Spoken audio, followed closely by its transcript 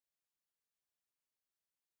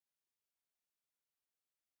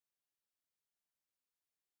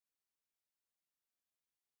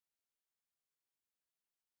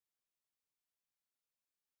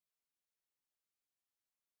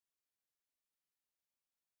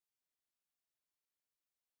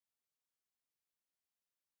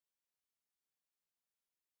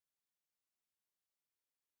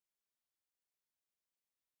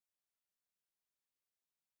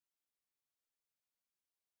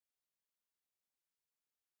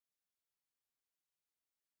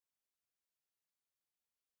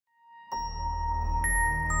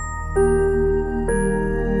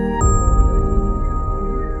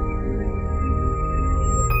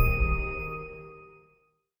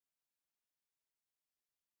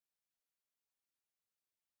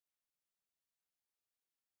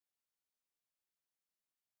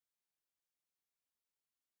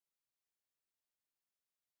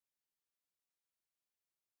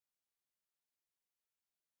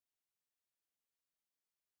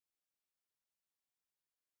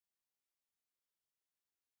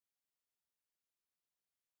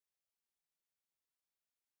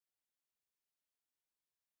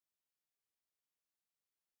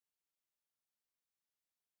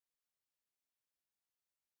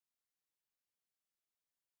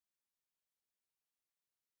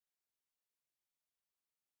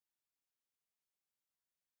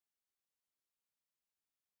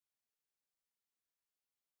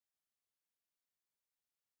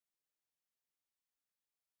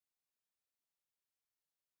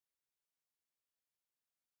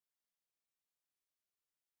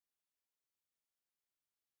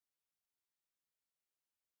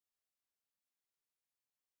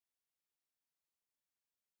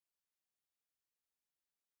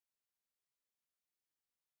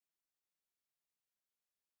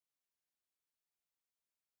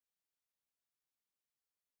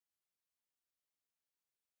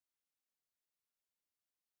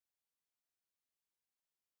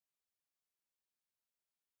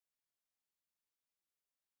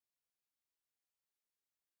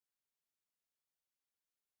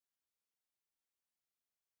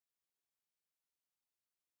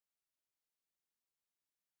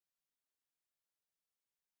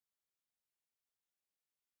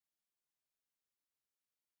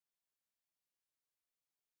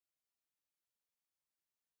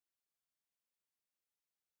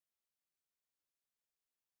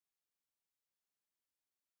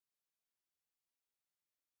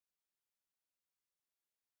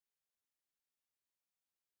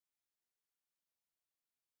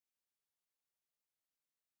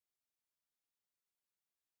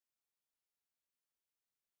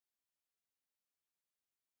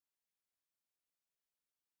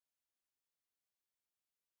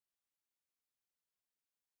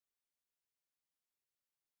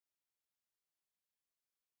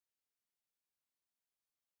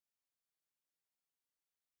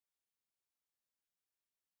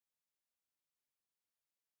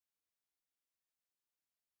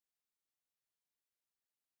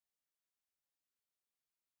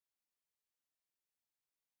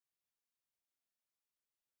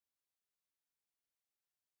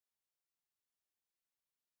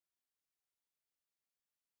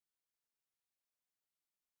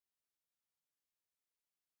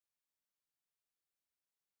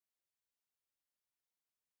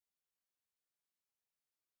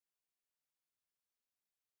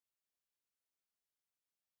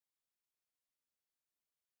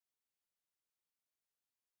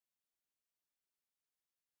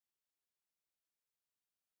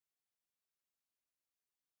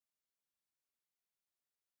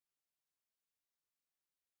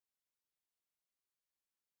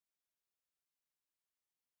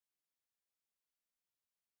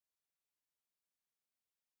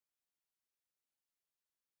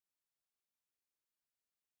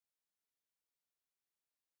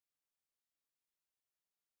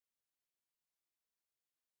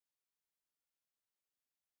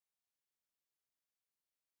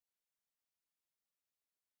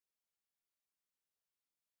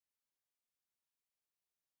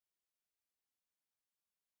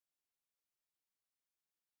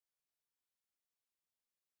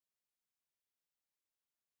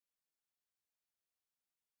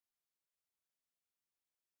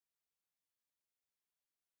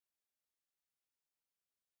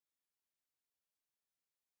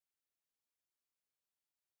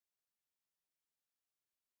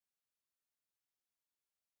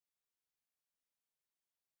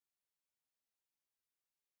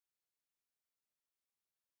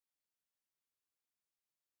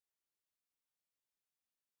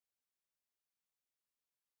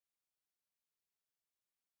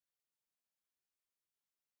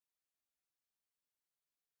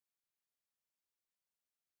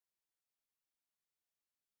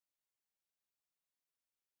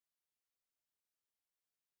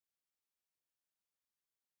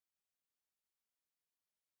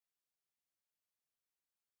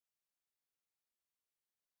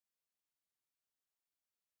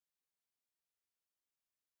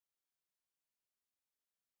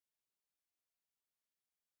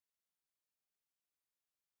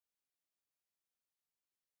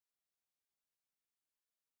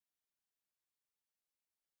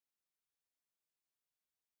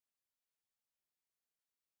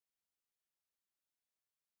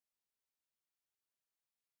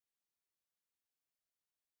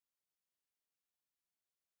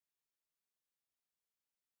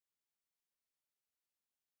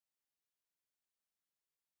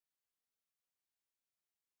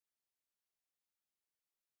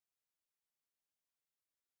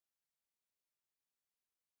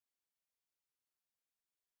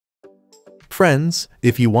Friends,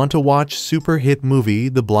 if you want to watch super hit movie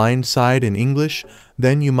The Blind Side in English,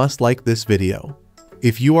 then you must like this video.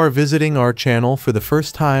 If you are visiting our channel for the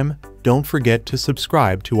first time, don't forget to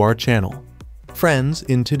subscribe to our channel. Friends,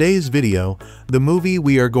 in today's video, the movie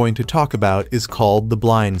we are going to talk about is called The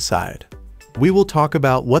Blind Side. We will talk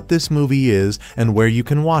about what this movie is and where you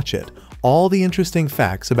can watch it. All the interesting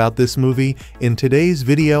facts about this movie in today's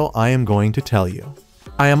video I am going to tell you.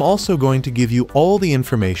 I am also going to give you all the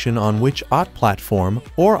information on which OTT platform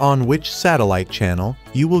or on which satellite channel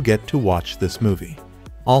you will get to watch this movie.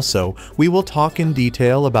 Also, we will talk in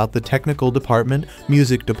detail about the technical department,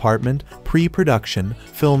 music department, pre-production,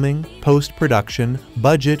 filming, post-production,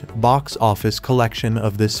 budget, box office collection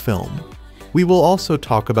of this film. We will also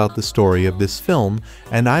talk about the story of this film,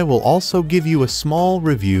 and I will also give you a small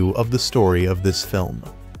review of the story of this film.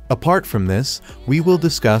 Apart from this, we will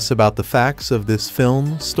discuss about the facts of this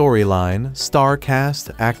film, storyline, star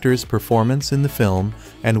cast, actors' performance in the film,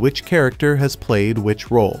 and which character has played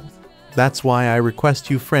which role. That's why I request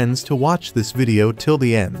you friends to watch this video till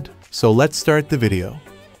the end. So let's start the video.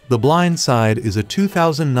 The Blind Side is a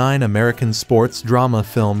 2009 American sports drama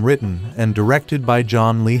film written and directed by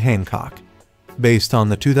John Lee Hancock. Based on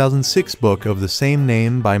the 2006 book of the same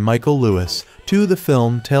name by Michael Lewis, the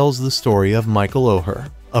film tells the story of Michael Oher,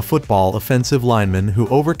 a football offensive lineman who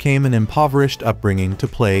overcame an impoverished upbringing to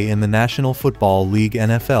play in the National Football League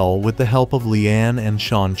NFL with the help of Leanne and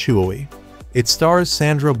Sean Chewy. It stars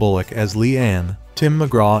Sandra Bullock as Leanne, Tim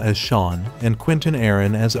McGraw as Sean, and Quinton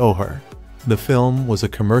as Oher. The film was a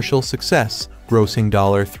commercial success, grossing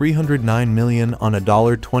 $309 million on a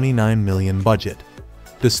 $29 million budget.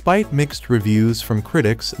 Despite mixed reviews from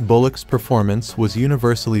critics, Bullock's performance was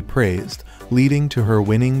universally praised, leading to her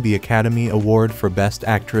winning the Academy Award for Best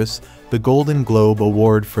Actress, the Golden Globe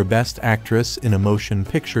Award for Best Actress in a Motion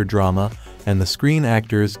Picture Drama, and the Screen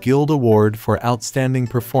Actors Guild Award for Outstanding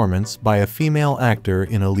Performance by a Female Actor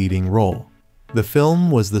in a Leading Role. The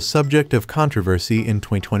film was the subject of controversy in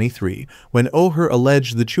 2023 when Oher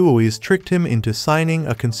alleged the Chewys tricked him into signing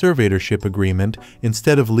a conservatorship agreement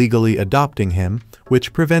instead of legally adopting him,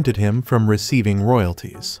 which prevented him from receiving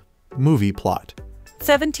royalties. Movie plot.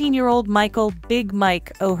 17-year-old Michael "Big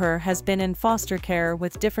Mike" Oher has been in foster care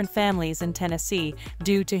with different families in Tennessee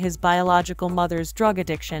due to his biological mother's drug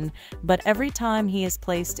addiction, but every time he is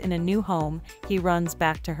placed in a new home, he runs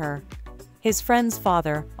back to her. His friend's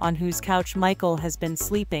father, on whose couch Michael has been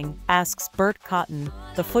sleeping, asks Bert Cotton,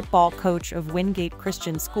 the football coach of Wingate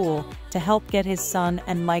Christian School, to help get his son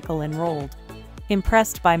and Michael enrolled.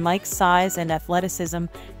 Impressed by Mike's size and athleticism,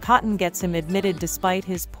 Cotton gets him admitted despite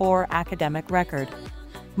his poor academic record.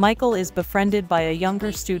 Michael is befriended by a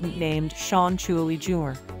younger student named Sean Chewy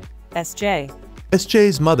Jr.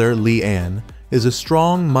 SJ's mother, Leanne, is a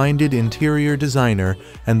strong-minded interior designer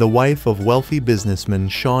and the wife of wealthy businessman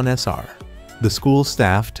Sean Sr. The school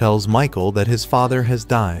staff tells Michael that his father has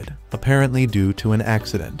died, apparently due to an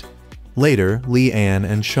accident. Later, Leanne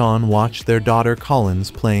and Sean watch their daughter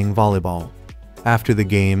Collins playing volleyball. After the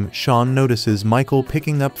game, Sean notices Michael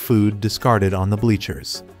picking up food discarded on the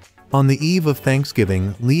bleachers. On the eve of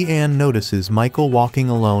Thanksgiving, Leanne notices Michael walking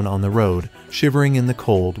alone on the road, shivering in the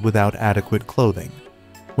cold without adequate clothing.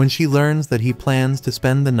 When she learns that he plans to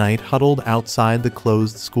spend the night huddled outside the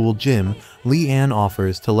closed school gym, Leanne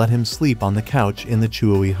offers to let him sleep on the couch in the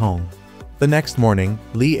Chewy home. The next morning,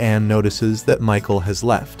 Leanne notices that Michael has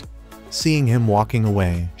left. Seeing him walking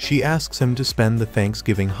away, she asks him to spend the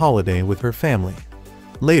Thanksgiving holiday with her family.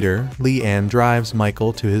 Later, Leanne drives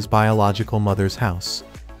Michael to his biological mother's house.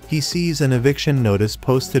 He sees an eviction notice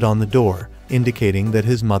posted on the door, indicating that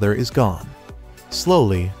his mother is gone.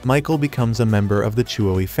 Slowly, Michael becomes a member of the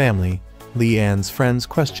Chewy family. Leanne's friends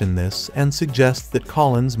question this and suggest that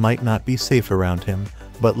Collins might not be safe around him,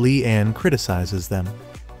 but Leanne criticizes them.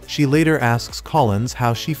 She later asks Collins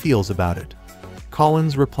how she feels about it.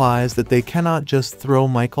 Collins replies that they cannot just throw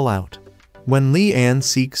Michael out. When Leanne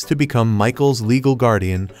seeks to become Michael's legal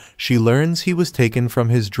guardian, she learns he was taken from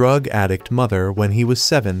his drug addict mother when he was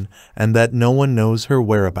 7 and that no one knows her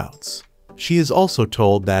whereabouts. She is also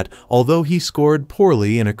told that, although he scored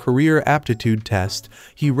poorly in a career aptitude test,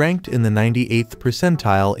 he ranked in the 98th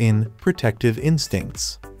percentile in protective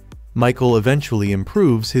instincts. Michael eventually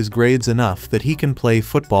improves his grades enough that he can play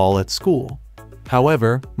football at school.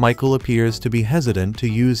 However, Michael appears to be hesitant to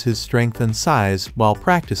use his strength and size while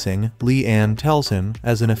practicing. Leanne tells him,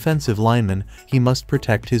 as an offensive lineman, he must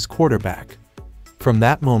protect his quarterback. From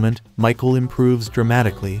that moment, Michael improves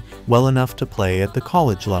dramatically, well enough to play at the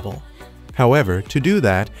college level. However, to do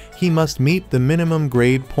that, he must meet the minimum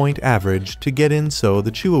grade point average to get in, so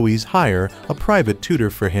the Chewys hire a private tutor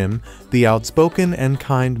for him, the outspoken and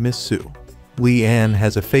kind Miss Sue. Leanne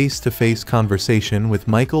has a face-to-face conversation with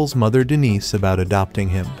Michael's mother Denise about adopting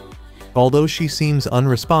him. Although she seems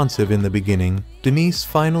unresponsive in the beginning, Denise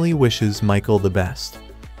finally wishes Michael the best.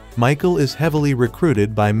 Michael is heavily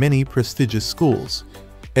recruited by many prestigious schools.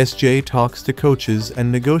 SJ talks to coaches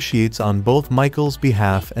and negotiates on both Michael's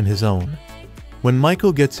behalf and his own. When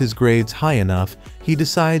Michael gets his grades high enough, he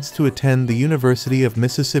decides to attend the University of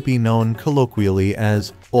Mississippi, known colloquially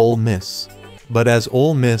as Ole Miss. But as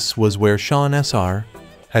Ole Miss was where Sean Sr.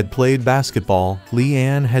 had played basketball,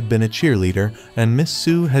 Leanne had been a cheerleader, and Miss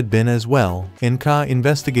Sue had been as well. NCA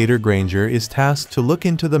investigator Granger is tasked to look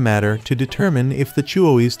into the matter to determine if the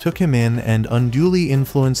Chewies took him in and unduly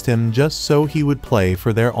influenced him just so he would play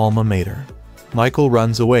for their alma mater. Michael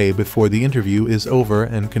runs away before the interview is over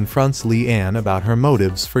and confronts Leanne about her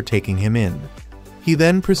motives for taking him in. He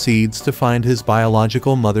then proceeds to find his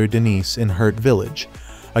biological mother Denise in Hurt Village.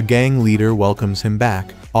 A gang leader welcomes him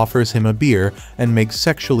back, offers him a beer, and makes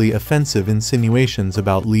sexually offensive insinuations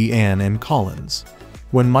about Leanne and Collins.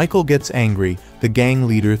 When Michael gets angry, the gang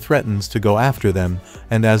leader threatens to go after them,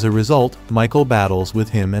 and as a result, Michael battles with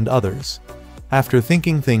him and others. After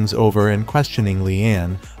thinking things over and questioning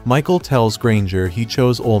Leanne, Michael tells Granger he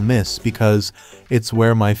chose Ole Miss because it's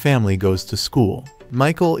where my family goes to school.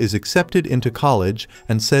 Michael is accepted into college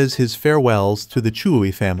and says his farewells to the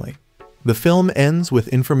Chewie family. The film ends with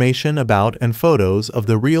information about and photos of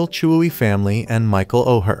the real Chewie family and Michael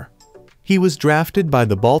Oher. He was drafted by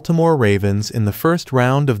the Baltimore Ravens in the first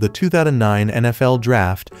round of the 2009 NFL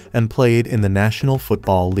Draft and played in the National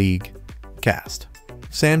Football League. Cast: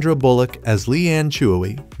 Sandra Bullock as Leanne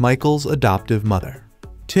Chewie, Michael's adoptive mother.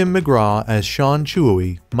 Tim McGraw as Sean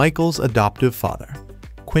Chewie, Michael's adoptive father.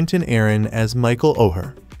 Quinton Aaron as Michael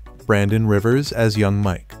Oher. Brandon Rivers as young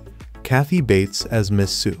Mike. Kathy Bates as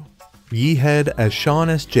Miss Sue. Yi Head as Sean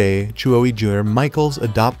S.J. Chewie Jr., Michael's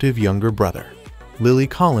adoptive younger brother. Lily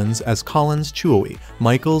Collins as Collins Chewie,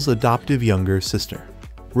 Michael's adoptive younger sister.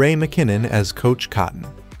 Ray McKinnon as Coach Cotton.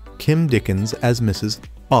 Kim Dickens as Mrs.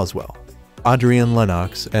 Boswell. Adrienne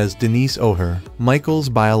Lennox as Denise Oher, Michael's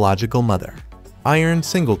biological mother. Iron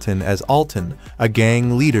Singleton as Alton, a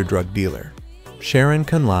gang leader drug dealer. Sharon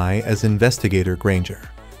Conley as Investigator Granger.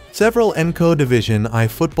 Several NCO Division I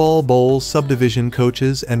Football Bowl subdivision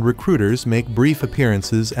coaches and recruiters make brief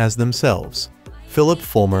appearances as themselves. Philip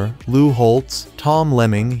Fulmer, Lou Holtz, Tom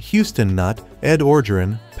Lemming, Houston Nutt, Ed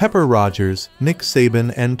Orgeron, Pepper Rogers, Nick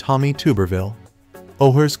Saban, and Tommy Tuberville.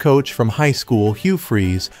 Oher's coach from high school, Hugh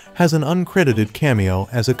Freeze, has an uncredited cameo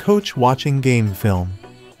as a coach watching game film.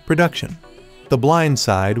 Production: The Blind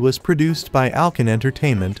Side was produced by Alcon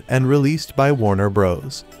Entertainment and released by Warner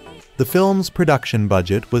Bros. The film's production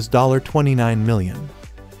budget was $29 million.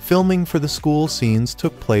 Filming for the school scenes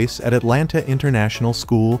took place at Atlanta International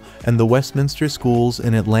School and the Westminster Schools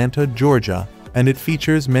in Atlanta, Georgia, and it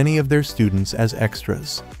features many of their students as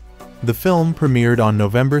extras. The film premiered on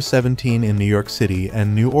November 17 in New York City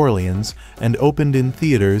and New Orleans and opened in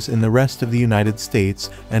theaters in the rest of the United States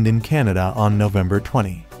and in Canada on November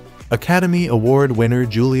 20. Academy Award winner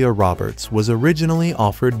Julia Roberts was originally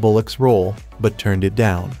offered Bullock's role, but turned it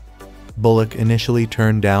down. Bullock initially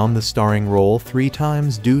turned down the starring role 3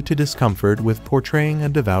 times due to discomfort with portraying a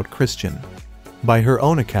devout Christian. By her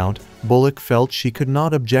own account, Bullock felt she could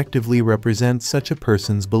not objectively represent such a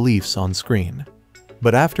person's beliefs on screen.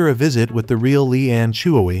 But after a visit with the real Leanne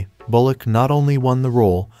Chewie, Bullock not only won the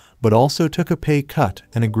role, but also took a pay cut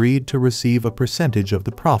and agreed to receive a percentage of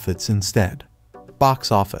the profits instead.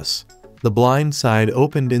 Box office: The Blind Side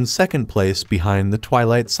opened in second place behind The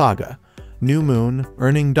Twilight Saga, New Moon,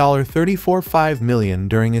 earning $34.5 million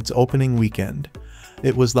during its opening weekend.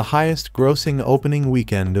 It was the highest-grossing opening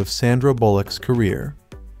weekend of Sandra Bullock's career.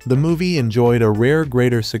 The movie enjoyed a rare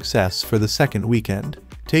greater success for the second weekend,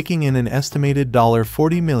 taking in an estimated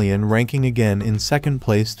 $40 million, ranking again in second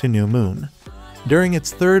place to New Moon. During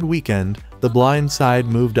its third weekend, The Blind Side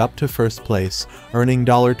moved up to first place, earning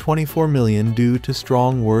 $24 million due to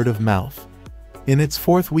strong word of mouth. In its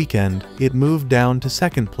fourth weekend, it moved down to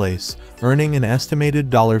second place, earning an estimated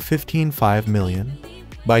 $15.5 million.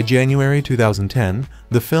 By January 2010,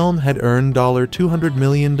 the film had earned $200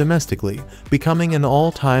 million domestically, becoming an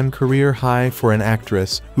all-time career high for an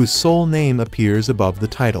actress whose sole name appears above the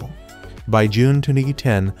title. By June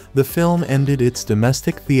 2010, the film ended its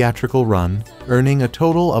domestic theatrical run, earning a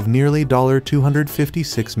total of nearly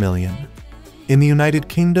 $256 million. In the United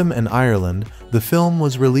Kingdom and Ireland, the film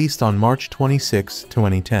was released on March 26,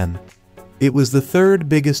 2010. It was the third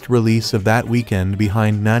biggest release of that weekend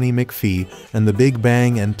behind Nanny McPhee and The Big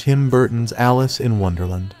Bang and Tim Burton's Alice in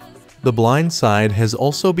Wonderland. The Blind Side has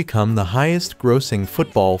also become the highest-grossing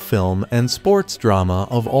football film and sports drama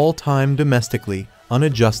of all time domestically,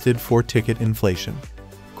 unadjusted for ticket inflation.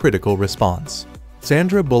 Critical response.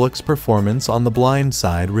 Sandra Bullock's performance on The Blind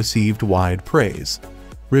Side received wide praise.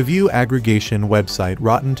 Review aggregation website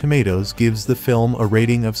Rotten Tomatoes gives the film a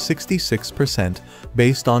rating of 66%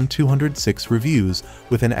 based on 206 reviews,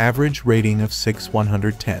 with an average rating of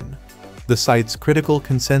 6/110. The site's critical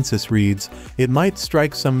consensus reads, "It might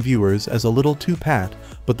strike some viewers as a little too pat,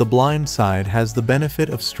 but The Blind Side has the benefit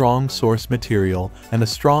of strong source material and a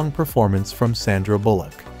strong performance from Sandra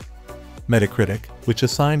Bullock." Metacritic, which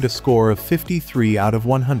assigned a score of 53 out of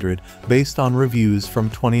 100 based on reviews from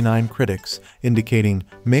 29 critics, indicating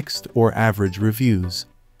mixed or average reviews.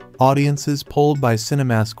 Audiences polled by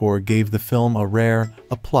CinemaScore gave the film a rare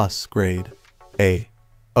A+ grade.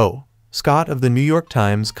 A.O. Scott of the New York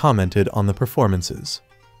Times commented on the performances.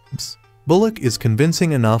 Bullock is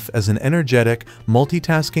convincing enough as an energetic,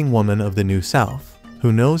 multitasking woman of the New South,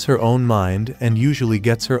 who knows her own mind and usually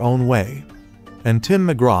gets her own way. And Tim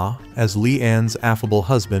McGraw, as Lee Ann's affable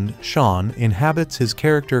husband, Sean, inhabits his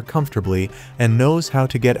character comfortably and knows how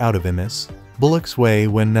to get out of Bullock's way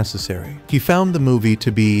when necessary. He found the movie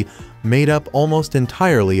to be made up almost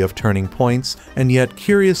entirely of turning points and yet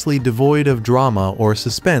curiously devoid of drama or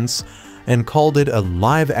suspense, and called it a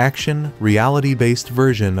live-action, reality-based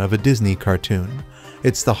version of a Disney cartoon.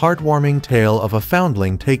 It's the heartwarming tale of a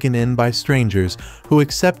foundling taken in by strangers who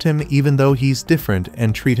accept him even though he's different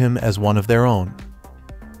and treat him as one of their own.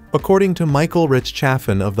 According to Michael Rich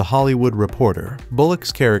Chaffin of The Hollywood Reporter,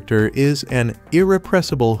 Bullock's character is an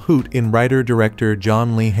irrepressible hoot in writer-director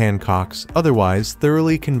John Lee Hancock's otherwise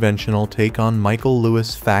thoroughly conventional take on Michael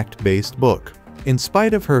Lewis' fact-based book. In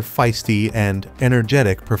spite of her feisty and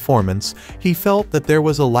energetic performance, he felt that there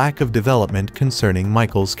was a lack of development concerning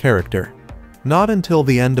Michael's character. Not until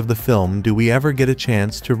the end of the film do we ever get a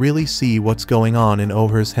chance to really see what's going on in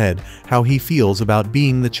Oher's head, how he feels about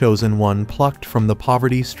being the chosen one plucked from the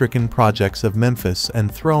poverty-stricken projects of Memphis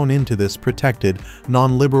and thrown into this protected,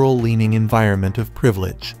 non-liberal-leaning environment of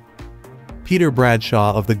privilege. Peter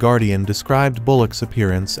Bradshaw of The Guardian described Bullock's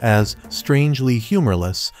appearance as strangely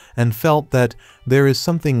humorless and felt that there is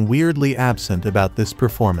something weirdly absent about this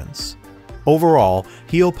performance. Overall,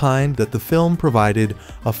 he opined that the film provided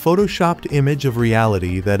a photoshopped image of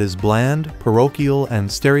reality that is bland, parochial, and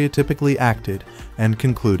stereotypically acted, and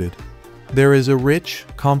concluded, "There is a rich,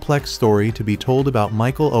 complex story to be told about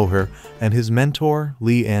Michael Oher and his mentor,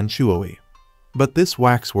 Lee Ann Chuoy. But this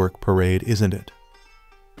waxwork parade isn't it."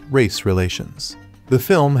 Race relations. The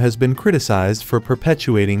film has been criticized for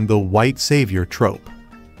perpetuating the white savior trope.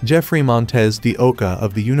 Jeffrey Montez de Oca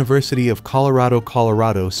of the University of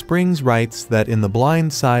Colorado Springs writes that in The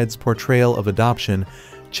Blind Side's portrayal of adoption,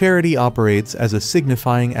 charity operates as a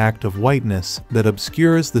signifying act of whiteness that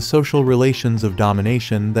obscures the social relations of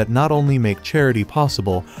domination that not only make charity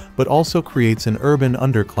possible, but also creates an urban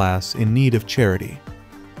underclass in need of charity.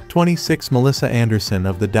 26 Melissa Anderson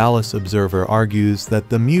of the Dallas Observer argues that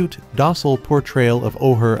the mute, docile portrayal of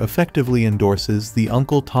Oher effectively endorses the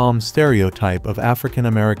Uncle Tom stereotype of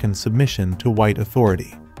African-American submission to white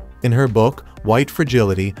authority. In her book, White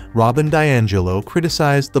Fragility, Robin DiAngelo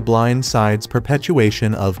criticized The Blind Side's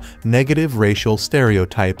perpetuation of negative racial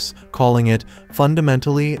stereotypes, calling it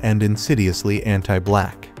fundamentally and insidiously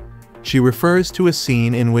anti-black. She refers to a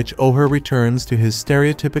scene in which Oher returns to his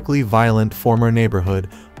stereotypically violent former neighborhood,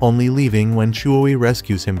 only leaving when Chuoy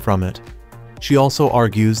rescues him from it. She also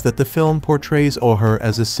argues that the film portrays Oher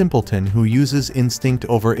as a simpleton who uses instinct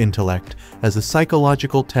over intellect, as a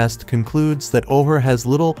psychological test concludes that Oher has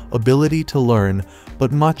little ability to learn,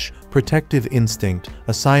 but much protective instinct,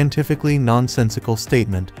 a scientifically nonsensical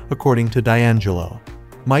statement, according to DiAngelo.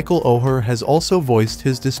 Michael Oher has also voiced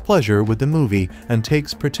his displeasure with the movie and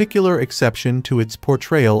takes particular exception to its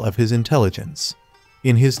portrayal of his intelligence.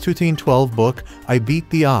 In his 2012 book, I Beat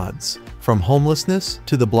the Odds, From Homelessness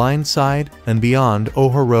to the Blind Side and Beyond,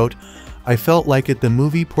 Oher wrote, "I felt like the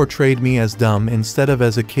movie portrayed me as dumb instead of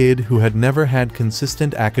as a kid who had never had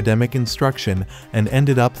consistent academic instruction and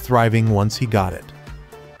ended up thriving once he got it."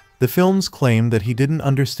 The film's claim that he didn't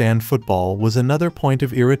understand football was another point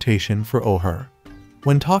of irritation for Oher.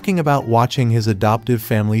 When talking about watching his adoptive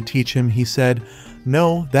family teach him, he said,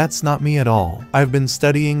 "No, that's not me at all. I've been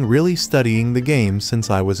really studying the game since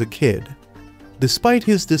I was a kid." Despite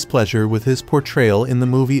his displeasure with his portrayal in the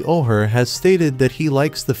movie, Oher has stated that he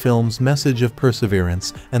likes the film's message of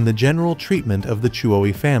perseverance and the general treatment of the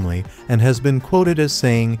Chuoy family, and has been quoted as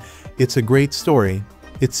saying, "It's a great story.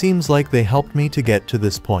 It seems like they helped me to get to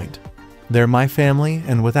this point. They're my family,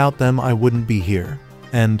 and without them I wouldn't be here."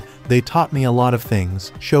 And they taught me a lot of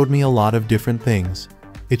things, showed me a lot of different things.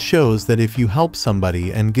 It shows that if you help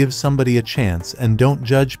somebody and give somebody a chance and don't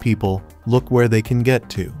judge people, look where they can get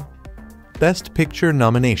to. Best Picture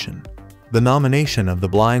nomination. The nomination of The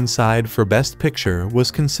Blind Side for Best Picture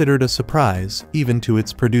was considered a surprise, even to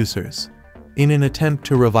its producers. In an attempt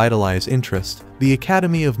to revitalize interest, the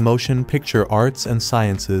Academy of Motion Picture Arts and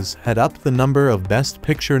Sciences had upped the number of Best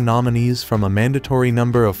Picture nominees from a mandatory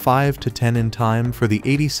number of 5 to 10 in time for the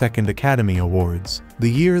 82nd Academy Awards,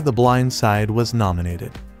 the year The Blind Side was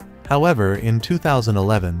nominated. However, in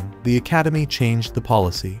 2011, the Academy changed the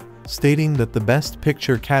policy, stating that the Best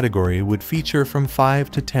Picture category would feature from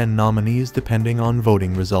 5 to 10 nominees depending on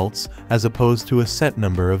voting results, as opposed to a set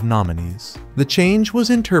number of nominees. The change was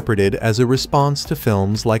interpreted as a response to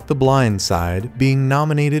films like The Blind Side being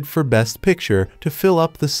nominated for Best Picture to fill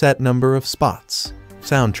up the set number of spots.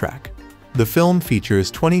 Soundtrack. The film features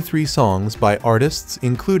 23 songs by artists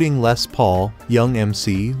including Les Paul, Young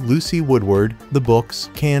MC, Lucy Woodward, The Books,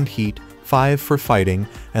 Canned Heat, Five for Fighting,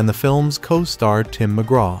 and the film's co-star Tim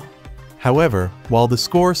McGraw. However, while the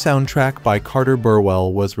score soundtrack by Carter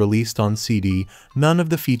Burwell was released on CD, none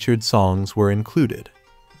of the featured songs were included.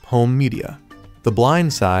 Home media. The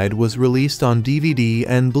Blind Side was released on DVD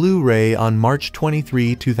and Blu-ray on March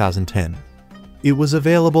 23, 2010. It was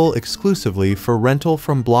available exclusively for rental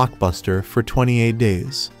from Blockbuster for 28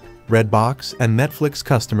 days. Redbox and Netflix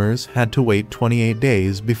customers had to wait 28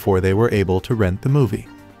 days before they were able to rent the movie.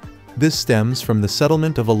 This stems from the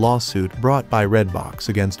settlement of a lawsuit brought by Redbox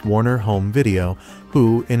against Warner Home Video,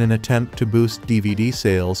 who, in an attempt to boost DVD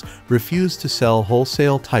sales, refused to sell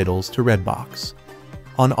wholesale titles to Redbox.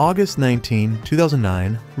 On August 19,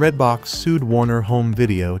 2009, Redbox sued Warner Home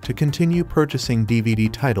Video to continue purchasing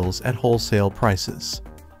DVD titles at wholesale prices.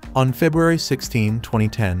 On February 16,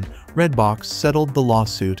 2010, Redbox settled the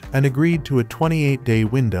lawsuit and agreed to a 28-day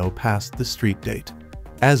window past the street date.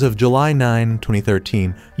 As of July 9,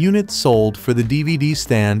 2013, units sold for the DVD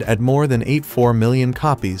stand at more than 84 million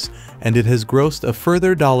copies, and it has grossed a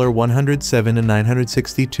further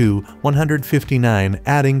 $107,962,159,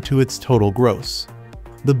 adding to its total gross.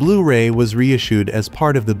 The Blu-ray was reissued as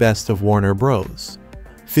part of the Best of Warner Bros.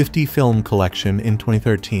 50 film collection in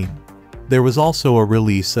 2013. There was also a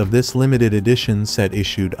release of this limited edition set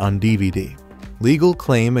issued on DVD. Legal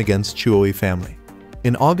claim against Chuoy family.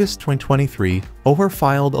 In August 2023, Oher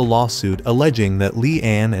filed a lawsuit alleging that Lee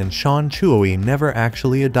Ann and Sean Chuoy never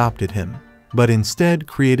actually adopted him, but instead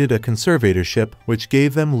created a conservatorship which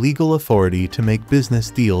gave them legal authority to make business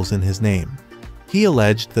deals in his name. He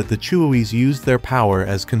alleged that the Chuoys used their power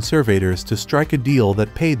as conservators to strike a deal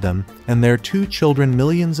that paid them and their two children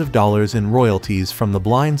millions of dollars in royalties from the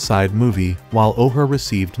Blind Side movie, while Oher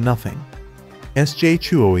received nothing. S.J.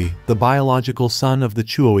 Chuoy, the biological son of the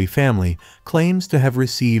Chuoy family, claims to have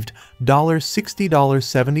received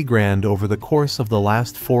 $70,000 over the course of the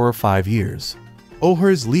last 4 or 5 years.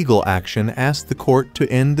 Oher's legal action asked the court to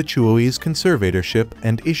end the Chuoys' conservatorship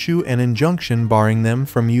and issue an injunction barring them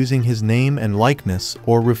from using his name and likeness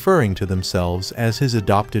or referring to themselves as his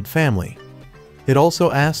adopted family. It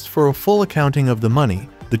also asked for a full accounting of the money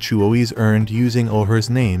the Chuoys earned using Oher's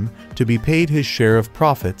name, to be paid his share of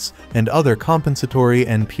profits, and other compensatory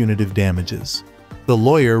and punitive damages. The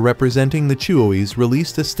lawyer representing the Chuoys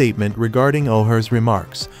released a statement regarding Oher's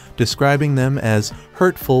remarks, describing them as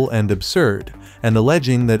hurtful and absurd, and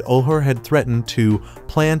alleging that Oher had threatened to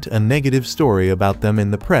plant a negative story about them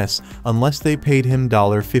in the press unless they paid him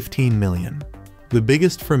 $15 million. The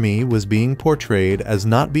biggest for me was being portrayed as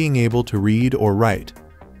not being able to read or write.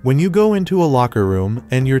 When you go into a locker room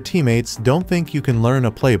and your teammates don't think you can learn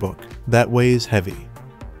a playbook, that weighs heavy.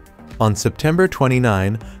 On September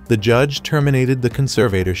 29, the judge terminated the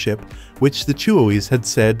conservatorship, which the Chuoys had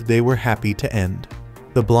said they were happy to end.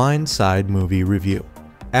 The Blind Side movie review.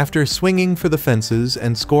 After swinging for the fences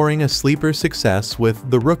and scoring a sleeper success with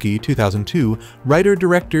The Rookie 2002,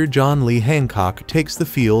 writer-director John Lee Hancock takes the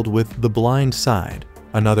field with The Blind Side,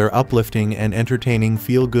 another uplifting and entertaining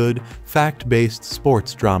feel-good, fact-based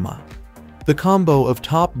sports drama. The combo of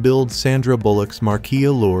top-billed Sandra Bullock's marquee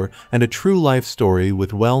allure and a true-life story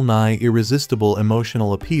with well-nigh irresistible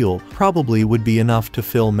emotional appeal probably would be enough to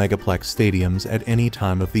fill megaplex stadiums at any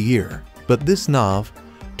time of the year. But this NOV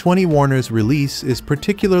 20 Warner's release is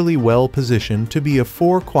particularly well-positioned to be a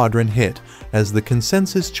 4-quadrant hit as the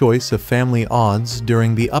consensus choice of family odds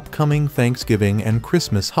during the upcoming Thanksgiving and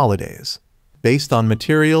Christmas holidays. Based on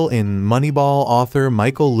material in Moneyball author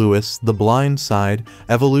Michael Lewis' The Blind Side,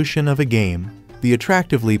 Evolution of a Game. the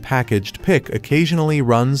attractively packaged pic occasionally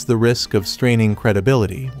runs the risk of straining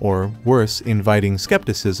credibility, or worse, inviting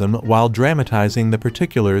skepticism while dramatizing the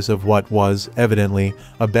particulars of what was, evidently,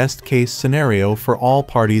 a best-case scenario for all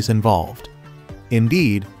parties involved.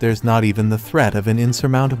 Indeed, there's not even the threat of an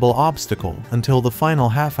insurmountable obstacle until the final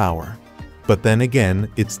half-hour. But then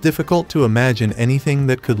again, it's difficult to imagine anything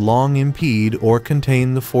that could long impede or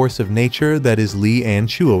contain the force of nature that is Leigh-Anne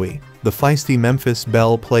Chuohy, the feisty Memphis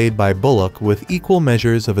belle played by Bullock with equal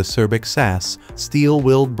measures of acerbic sass,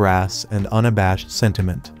 steel-willed brass, and unabashed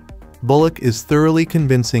sentiment. Bullock is thoroughly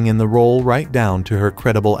convincing in the role right down to her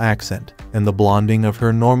credible accent and the blonding of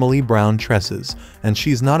her normally brown tresses, and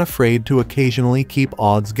she's not afraid to occasionally keep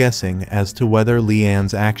odds guessing as to whether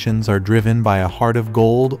Leigh-Anne's actions are driven by a heart of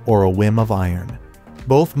gold or a whim of iron.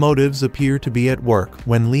 Both motives appear to be at work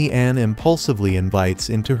when Leigh-Anne impulsively invites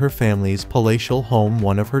into her family's palatial home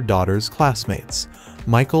one of her daughter's classmates,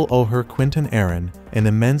 Michael O'Her Quinton Aaron, an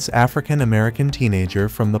immense African-American teenager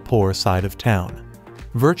from the poor side of town.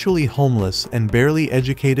 Virtually homeless and barely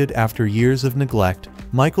educated after years of neglect,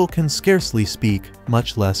 Michael can scarcely speak,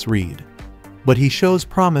 much less read. But he shows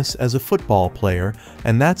promise as a football player,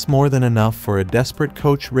 and that's more than enough for a desperate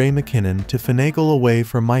coach Ray McKinnon to finagle a way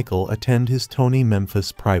for Michael attend his Tony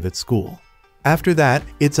Memphis private school. After that,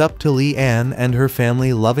 it's up to Leigh-Anne and her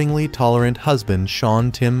family-lovingly tolerant husband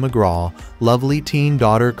Sean Tim McGraw, lovely teen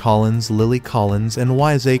daughter Collins Lily Collins, and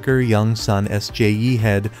wiseacre young son S.J.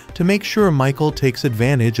 Head to make sure Michael takes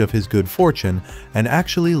advantage of his good fortune and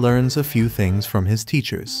actually learns a few things from his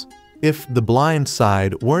teachers. If The Blind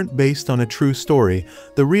Side weren't based on a true story,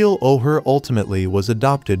 the real O'Her ultimately was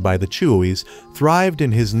adopted by the Chuohys, thrived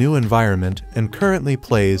in his new environment, and currently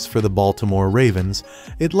plays for the Baltimore Ravens,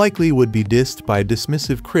 it likely would be dissed by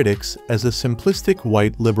dismissive critics as a simplistic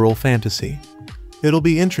white liberal fantasy. It'll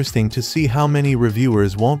be interesting to see how many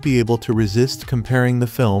reviewers won't be able to resist comparing the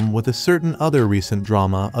film with a certain other recent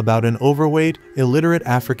drama about an overweight, illiterate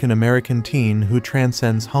African-American teen who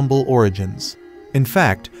transcends humble origins. In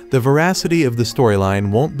fact, the veracity of the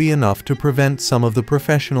storyline won't be enough to prevent some of the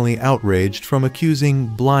professionally outraged from accusing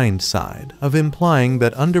Blind Side of implying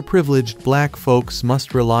that underprivileged black folks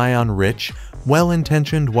must rely on rich,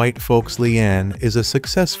 well-intentioned white folks. Leigh-Anne is a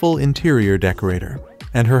successful interior decorator,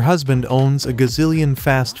 and her husband owns a gazillion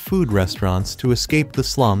fast food restaurants to escape the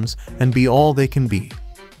slums and be all they can be.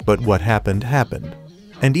 But what happened happened.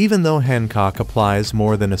 And even though Hancock applies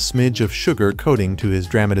more than a smidge of sugar coating to his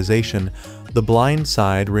dramatization, The Blind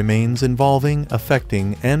Side remains involving,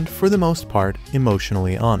 affecting, and, for the most part,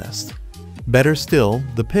 emotionally honest. Better still,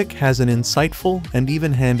 the pic has an insightful and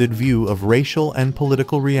even-handed view of racial and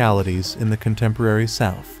political realities in the contemporary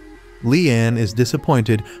South. Leigh-Anne is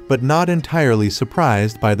disappointed but not entirely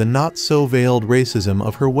surprised by the not-so-veiled racism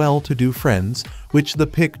of her well-to-do friends, which the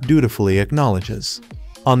pic dutifully acknowledges.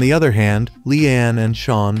 On the other hand, Leigh-Anne and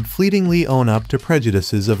Sean fleetingly own up to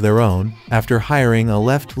prejudices of their own after hiring a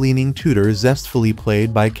left-leaning tutor zestfully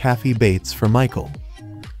played by Kathy Bates for Michael.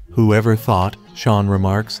 "Whoever thought," Sean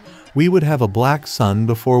remarks, "we would have a black son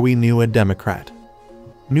before we knew a Democrat."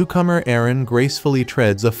 Newcomer Aaron gracefully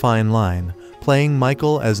treads a fine line, playing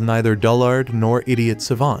Michael as neither dullard nor idiot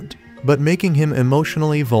savant, but making him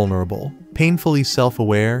emotionally vulnerable, painfully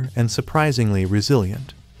self-aware, and surprisingly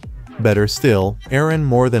resilient. Better still, Aaron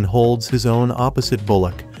more than holds his own opposite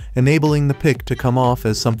Bullock, enabling the pic to come off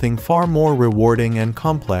as something far more rewarding and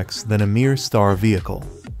complex than a mere star vehicle.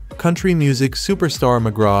 Country music superstar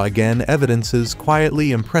McGraw again evidences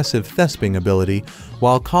quietly impressive thesping ability,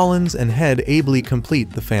 while Collins and Head ably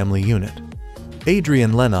complete the family unit.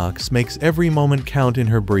 Adrienne Lennox makes every moment count in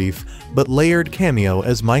her brief but layered cameo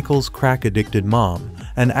as Michael's crack-addicted mom,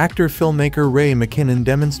 and actor-filmmaker Ray McKinnon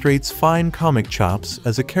demonstrates fine comic chops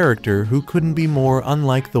as a character who couldn't be more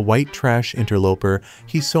unlike the white trash interloper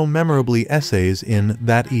he so memorably essays in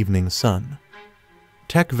That Evening Sun.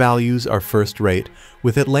 Tech values are first-rate,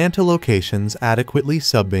 with Atlanta locations adequately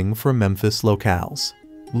subbing for Memphis locales.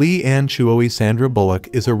 Leigh-Anne Chuohy Sandra Bullock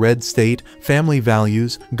is a red state, family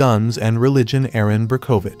values, guns, and religion Aaron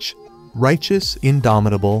Brockovich. Righteous,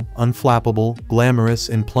 indomitable, unflappable, glamorous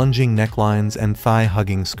in plunging necklines and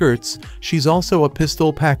thigh-hugging skirts, she's also a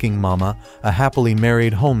pistol-packing mama, a happily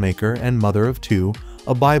married homemaker and mother of two,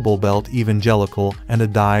 a Bible Belt evangelical, and a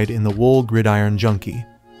dyed-in-the-wool gridiron junkie.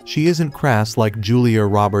 She isn't crass like Julia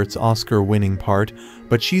Roberts' Oscar-winning part,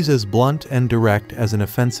 but she's as blunt and direct as an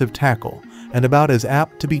offensive tackle, and about as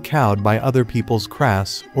apt to be cowed by other people's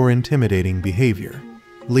crass or intimidating behavior.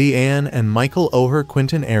 Leigh-Anne and Michael O'Her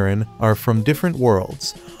Quinton Aaron are from different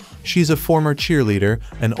worlds. She's a former cheerleader,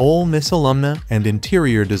 an Ole Miss alumna, and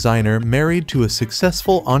interior designer married to a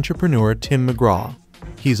successful entrepreneur Tim McGraw.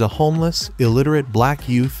 He's a homeless, illiterate black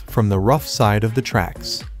youth from the rough side of the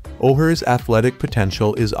tracks. Oher's athletic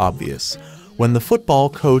potential is obvious. When the football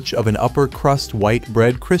coach of an upper-crust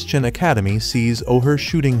white-bread Christian academy sees Oher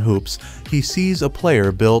shooting hoops, he sees a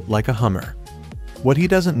player built like a Hummer. What he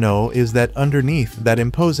doesn't know is that underneath that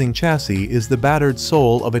imposing chassis is the battered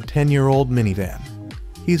soul of a 10-year-old minivan.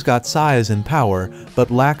 He's got size and power,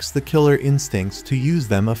 but lacks the killer instincts to use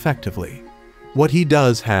them effectively. What he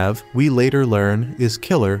does have, we later learn, is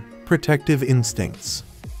killer, protective instincts.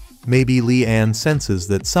 Maybe Leanne senses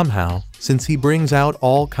that somehow, since he brings out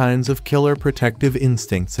all kinds of killer protective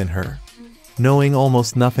instincts in her. Knowing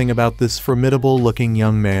almost nothing about this formidable-looking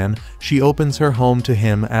young man, she opens her home to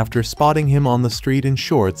him after spotting him on the street in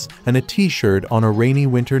shorts and a t-shirt on a rainy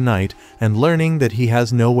winter night and learning that he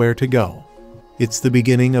has nowhere to go. It's the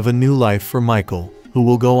beginning of a new life for Michael, who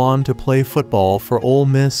will go on to play football for Ole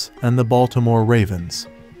Miss and the Baltimore Ravens.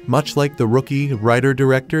 Much like the rookie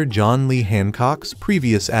writer-director John Lee Hancock's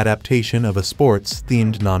previous adaptation of a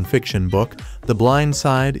sports-themed nonfiction book, The Blind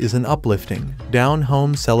Side is an uplifting,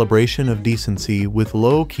 down-home celebration of decency with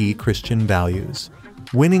low-key Christian values.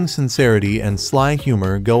 Winning sincerity and sly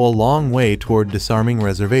humor go a long way toward disarming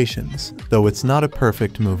reservations, though it's not a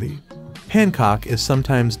perfect movie. Hancock is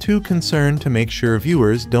sometimes too concerned to make sure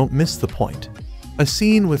viewers don't miss the point. A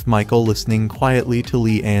scene with Michael listening quietly to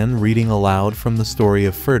Leanne reading aloud from the story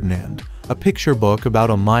of Ferdinand, a picture book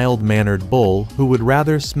about a mild-mannered bull who would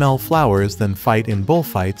rather smell flowers than fight in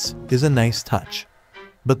bullfights, is a nice touch.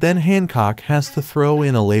 But then Hancock has to throw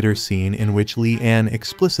in a later scene in which Leanne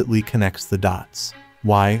explicitly connects the dots.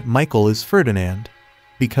 Why, Michael is Ferdinand.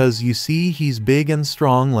 Because you see, he's big and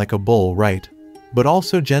strong like a bull, right? But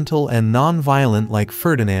also gentle and non-violent like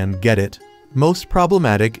Ferdinand, get it? Most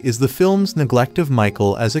problematic is the film's neglect of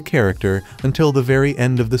Michael as a character until the very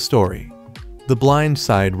end of the story. The Blind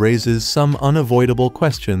Side raises some unavoidable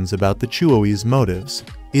questions about the Chewies' motives.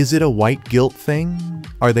 Is it a white guilt thing?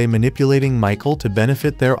 Are they manipulating Michael to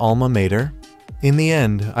benefit their alma mater? In the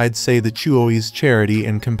end, I'd say the Chewies' charity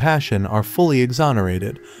and compassion are fully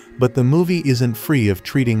exonerated, but the movie isn't free of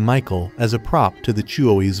treating Michael as a prop to the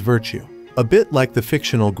Chewies' virtue. A bit like the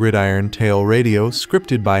fictional Gridiron Tale Radio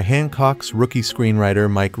scripted by Hancock's rookie screenwriter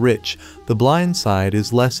Mike Rich, The Blind Side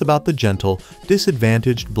is less about the gentle,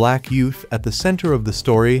 disadvantaged black youth at the center of the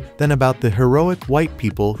story than about the heroic white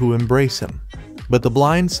people who embrace him. But The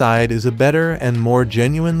Blind Side is a better and more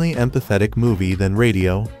genuinely empathetic movie than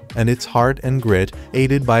Radio, and its heart and grit,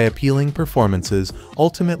 aided by appealing performances,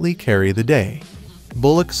 ultimately carry the day.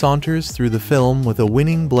 Bullock saunters through the film with a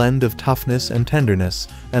winning blend of toughness and tenderness,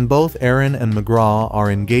 and both Aaron and McGraw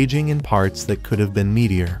are engaging in parts that could have been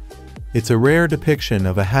meatier. It's a rare depiction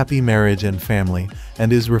of a happy marriage and family,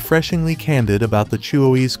 and is refreshingly candid about the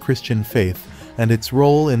Chewies' Christian faith and its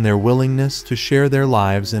role in their willingness to share their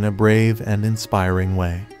lives in a brave and inspiring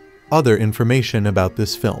way. Other information about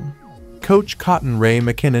this film. Coach Cotton Ray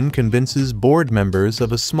McKinnon convinces board members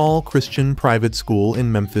of a small Christian private school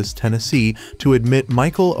in Memphis, Tennessee, to admit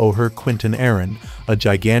Michael Oher Quinton Aaron, a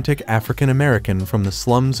gigantic African-American from the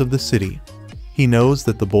slums of the city. He knows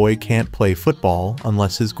that the boy can't play football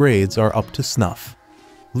unless his grades are up to snuff.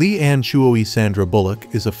 Leanne Chewie Sandra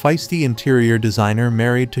Bullock is a feisty interior designer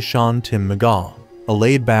married to Sean Tim McGraw, a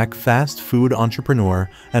laid-back fast food entrepreneur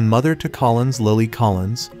and mother to Collins Lily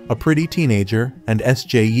Collins, a pretty teenager, and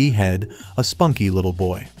S.J. Yeehead, a spunky little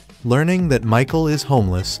boy. Learning that Michael is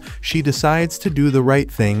homeless, she decides to do the right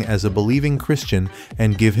thing as a believing Christian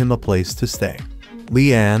and give him a place to stay.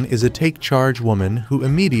 Leanne is a take-charge woman who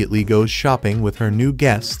immediately goes shopping with her new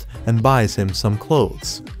guest and buys him some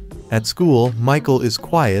clothes. At school, Michael is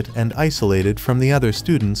quiet and isolated from the other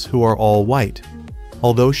students who are all white.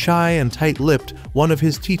 Although shy and tight-lipped, one of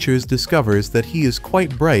his teachers discovers that he is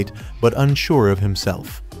quite bright but unsure of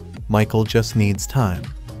himself. Michael just needs time.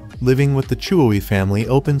 Living with the Chewie family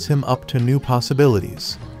opens him up to new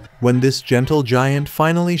possibilities. When this gentle giant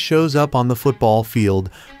finally shows up on the football field,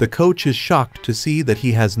 the coach is shocked to see that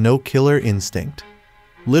he has no killer instinct.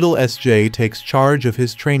 Little SJ takes charge of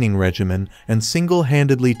his training regimen and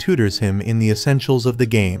single-handedly tutors him in the essentials of the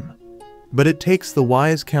game. But it takes the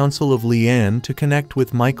wise counsel of Leanne to connect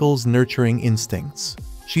with Michael's nurturing instincts.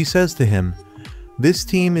 She says to him, "This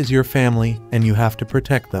team is your family and you have to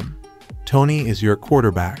protect them. Tony is your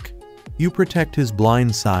quarterback. You protect his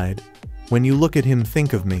blind side. When you look at him,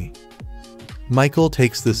 think of me." Michael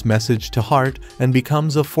takes this message to heart and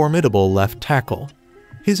becomes a formidable left tackle.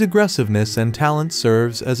 His aggressiveness and talent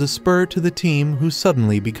serves as a spur to the team who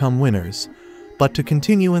suddenly become winners. But to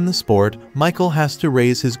continue in the sport, Michael has to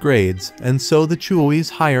raise his grades, and so the Chewies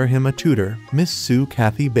hire him a tutor, Miss Sue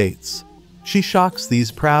Kathy Bates. She shocks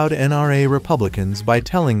these proud NRA Republicans by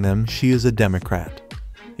telling them she is a Democrat.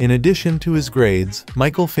 In addition to his grades,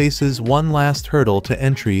 Michael faces one last hurdle to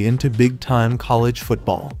entry into big-time college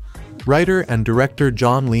football. Writer and director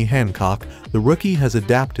John Lee Hancock, the rookie has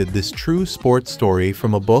adapted this true sports story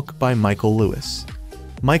from a book by Michael Lewis.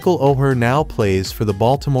 Michael Oher now plays for the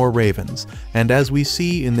Baltimore Ravens, and as we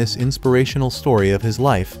see in this inspirational story of his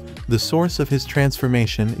life, the source of his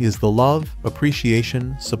transformation is the love,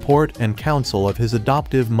 appreciation, support, and counsel of his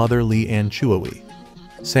adoptive mother Lee Ann Chewy.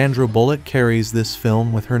 Sandra Bullock carries this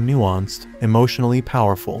film with her nuanced, emotionally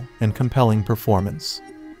powerful, and compelling performance.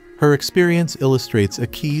 Her experience illustrates a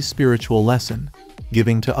key spiritual lesson.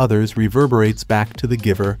 Giving to others reverberates back to the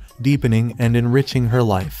giver, deepening and enriching her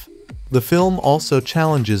life. The film also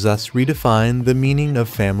challenges us to redefine the meaning of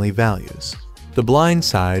family values. The Blind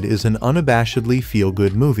Side is an unabashedly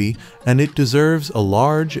feel-good movie, and it deserves a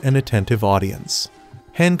large and attentive audience.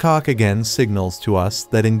 Hancock again signals to us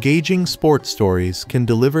that engaging sports stories can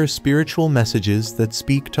deliver spiritual messages that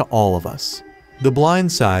speak to all of us. The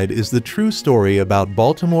Blind Side is the true story about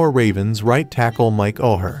Baltimore Ravens right tackle Mike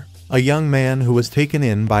Oher, a young man who was taken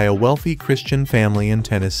in by a wealthy Christian family in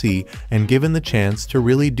Tennessee and given the chance to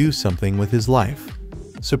really do something with his life.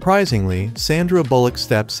 Surprisingly, Sandra Bullock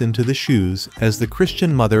steps into the shoes as the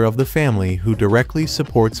Christian mother of the family who directly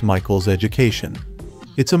supports Michael's education.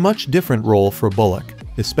 It's a much different role for Bullock,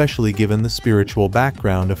 especially given the spiritual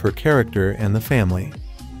background of her character and the family.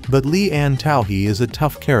 But Lee Ann Tauhe is a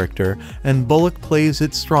tough character, and Bullock plays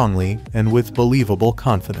it strongly and with believable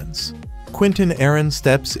confidence. Quinton Aaron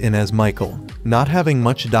steps in as Michael, not having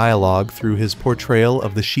much dialogue through his portrayal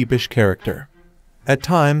of the sheepish character. At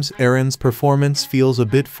times, Aaron's performance feels a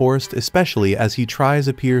bit forced, especially as he tries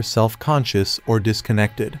to appear self-conscious or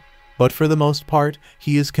disconnected. But for the most part,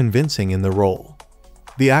 he is convincing in the role.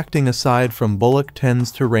 The acting aside from Bullock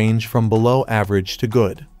tends to range from below average to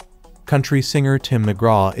good. Country singer Tim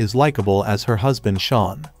McGraw is likable as her husband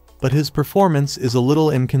Sean, but his performance is a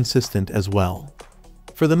little inconsistent as well.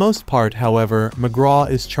 For the most part, however, McGraw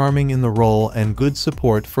is charming in the role and good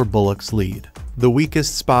support for Bullock's lead. The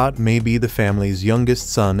weakest spot may be the family's youngest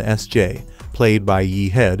son S.J., played by Yi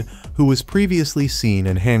Head, who was previously seen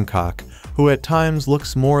in Hancock, who at times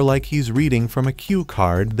looks more like he's reading from a cue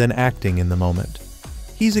card than acting in the moment.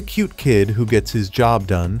 He's a cute kid who gets his job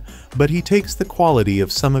done, but he takes the quality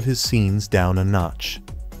of some of his scenes down a notch.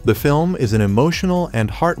 The film is an emotional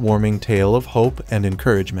and heartwarming tale of hope and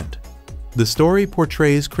encouragement. The story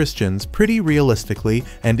portrays Christians pretty realistically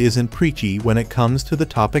and isn't preachy when it comes to the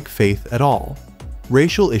topic faith at all.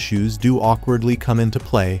 Racial issues do awkwardly come into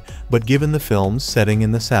play, but given the film's setting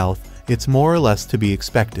in the South, it's more or less to be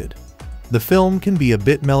expected. The film can be a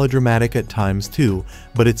bit melodramatic at times too,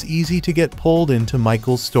 but it's easy to get pulled into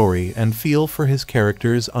Michael's story and feel for his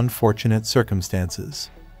character's unfortunate circumstances.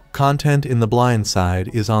 Content in The Blind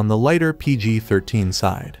Side is on the lighter PG-13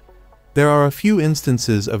 side. There are a few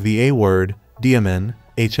instances of the A-word, DMN,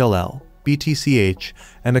 HLL, BTCH,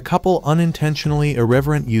 and a couple unintentionally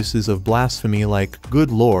irreverent uses of blasphemy like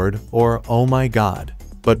 "Good Lord" or "Oh my God."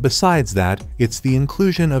 But besides that, it's the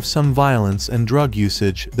inclusion of some violence and drug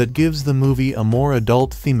usage that gives the movie a more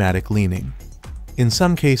adult thematic leaning. In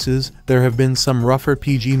some cases, there have been some rougher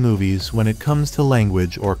PG movies when it comes to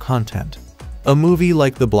language or content. A movie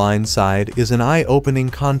like The Blind Side is an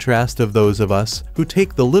eye-opening contrast of those of us who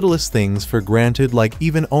take the littlest things for granted, like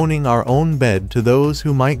even owning our own bed, to those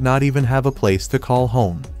who might not even have a place to call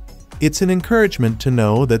home. It's an encouragement to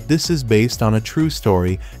know that this is based on a true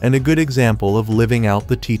story and a good example of living out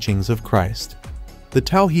the teachings of Christ. The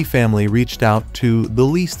Tauhe family reached out to the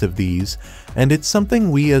least of these, and it's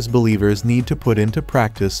something we as believers need to put into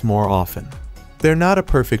practice more often. They're not a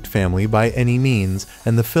perfect family by any means,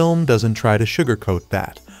 and the film doesn't try to sugarcoat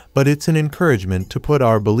that, but it's an encouragement to put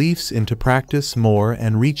our beliefs into practice more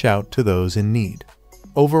and reach out to those in need.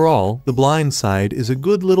 Overall, The Blind Side is a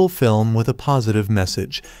good little film with a positive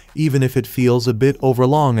message, even if it feels a bit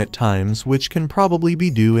overlong at times, which can probably be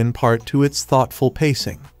due in part to its thoughtful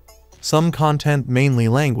pacing. Some content, mainly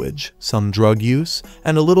language, some drug use,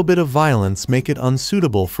 and a little bit of violence make it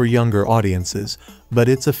unsuitable for younger audiences, but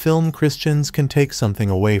it's a film Christians can take something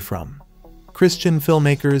away from. Christian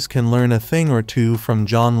filmmakers can learn a thing or two from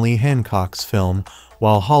John Lee Hancock's film,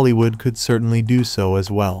 while Hollywood could certainly do so as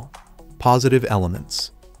well. Positive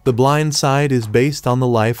elements. The Blind Side is based on the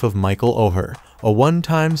life of Michael Oher, a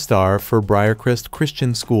one-time star for Briarcrest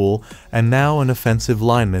Christian School and now an offensive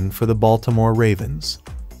lineman for the Baltimore Ravens.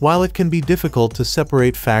 While it can be difficult to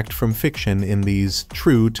separate fact from fiction in these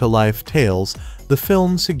true-to-life tales, the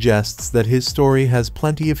film suggests that his story has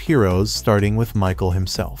plenty of heroes, starting with Michael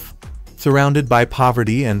himself. Surrounded by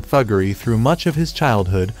poverty and thuggery through much of his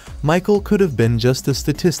childhood, Michael could have been just a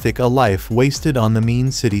statistic, a life wasted on the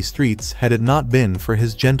mean city streets had it not been for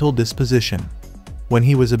his gentle disposition. When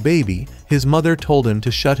he was a baby, his mother told him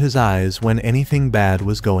to shut his eyes when anything bad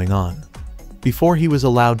was going on. Before he was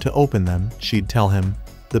allowed to open them, she'd tell him,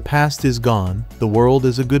 "The past is gone, the world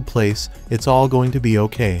is a good place, it's all going to be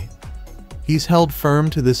okay." He's held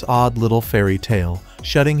firm to this odd little fairy tale,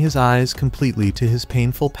 shutting his eyes completely to his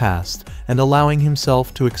painful past and allowing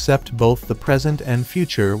himself to accept both the present and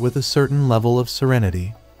future with a certain level of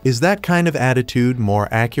serenity. Is that kind of attitude more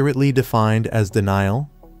accurately defined as denial?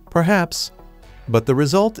 Perhaps. But the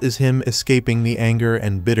result is him escaping the anger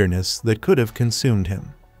and bitterness that could have consumed him.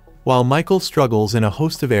 While Michael struggles in a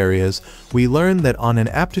host of areas, we learn that on an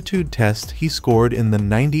aptitude test he scored in the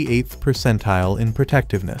 98th percentile in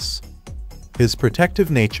protectiveness. His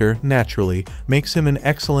protective nature, naturally, makes him an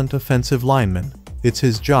excellent offensive lineman. It's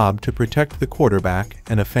his job to protect the quarterback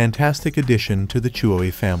and a fantastic addition to the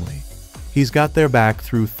Chuoy family. He's got their back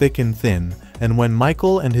through thick and thin, and when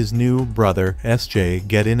Michael and his new brother, SJ,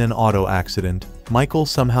 get in an auto accident, Michael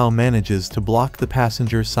somehow manages to block the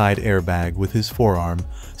passenger side airbag with his forearm,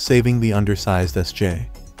 saving the undersized SJ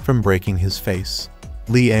from breaking his face.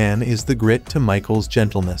 Leanne is the grit to Michael's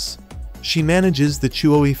gentleness. She manages the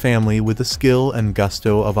Chuoy family with the skill and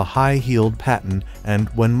gusto of a high-heeled Patton, and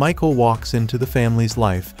when Michael walks into the family's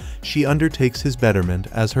life, she undertakes his betterment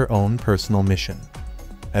as her own personal mission.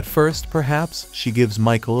 At first, perhaps, she gives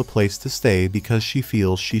Michael a place to stay because she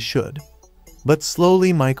feels she should. But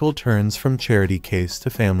slowly Michael turns from charity case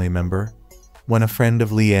to family member. When a friend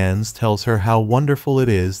of Leanne's tells her how wonderful it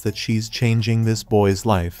is that she's changing this boy's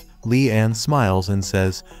life, Leanne smiles and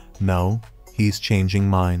says, "No, he's changing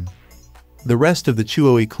mine." The rest of the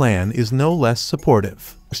Chuoy clan is no less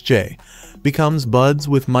supportive. SJ becomes buds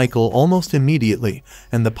with Michael almost immediately,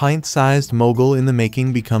 and the pint-sized mogul in the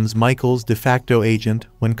making becomes Michael's de facto agent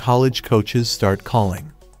when college coaches start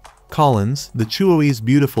calling. Collins, the Chuoy's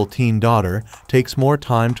beautiful teen daughter, takes more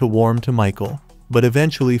time to warm to Michael, but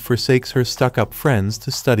eventually forsakes her stuck-up friends to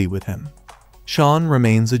study with him. Sean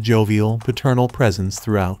remains a jovial, paternal presence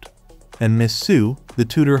throughout. And Miss Sue, the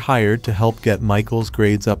tutor hired to help get Michael's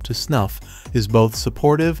grades up to snuff, is both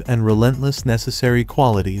supportive and relentless, necessary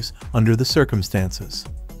qualities under the circumstances.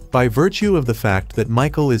 By virtue of the fact that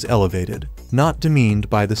Michael is elevated, not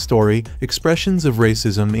demeaned by the story, expressions of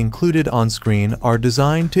racism included on screen are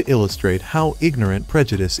designed to illustrate how ignorant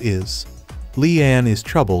prejudice is. Leanne is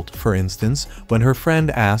troubled, for instance, when her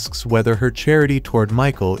friend asks whether her charity toward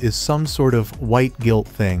Michael is some sort of white guilt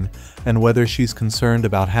thing, and whether she's concerned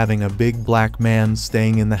about having a big black man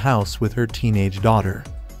staying in the house with her teenage daughter.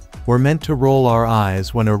 We're meant to roll our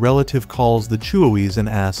eyes when a relative calls the Chuoys and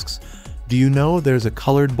asks, "Do you know there's a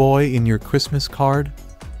colored boy in your Christmas card?"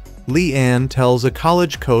 Leanne tells a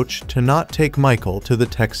college coach to not take Michael to the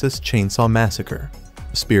Texas Chainsaw Massacre.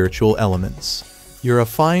 Spiritual elements. "You're a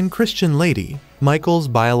fine Christian lady," Michael's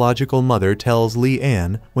biological mother tells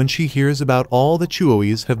Leanne when she hears about all the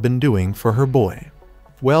Chuoys have been doing for her boy.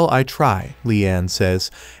 "Well, I try," Leanne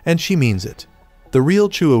says, and she means it. The real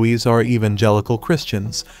Chuoys are evangelical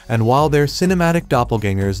Christians, and while their cinematic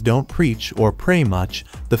doppelgangers don't preach or pray much,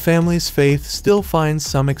 the family's faith still finds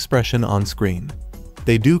some expression on screen.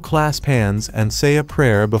 They do clasp hands and say a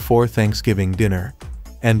prayer before Thanksgiving dinner.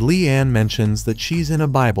 And Leanne mentions that she's in a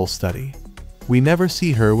Bible study. We never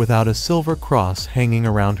see her without a silver cross hanging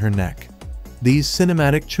around her neck. These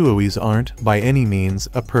cinematic Chuoys aren't, by any means,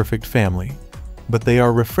 a perfect family. But they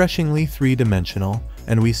are refreshingly three-dimensional,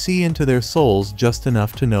 and we see into their souls just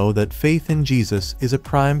enough to know that faith in Jesus is a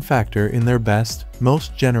prime factor in their best,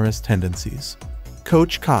 most generous tendencies.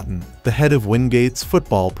 Coach Cotton, the head of Wingate's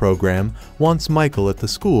football program, wants Michael at the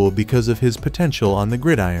school because of his potential on the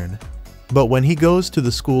gridiron. But when he goes to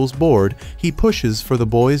the school's board, he pushes for the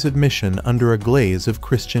boy's admission under a glaze of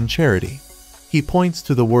Christian charity. He points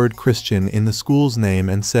to the word Christian in the school's name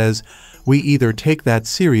and says, "We either take that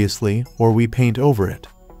seriously or we paint over it."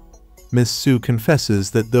 Miss Sue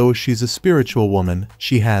confesses that though she's a spiritual woman,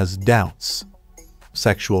 she has doubts.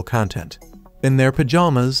 Sexual content. In their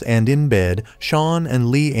pajamas and in bed, Sean and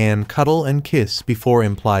Leanne cuddle and kiss before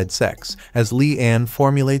implied sex, as Leanne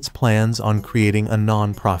formulates plans on creating a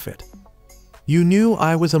non-profit. "You knew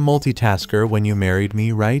I was a multitasker when you married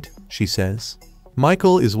me, right?" she says.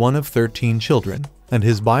 Michael is one of 13 children, and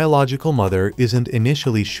his biological mother isn't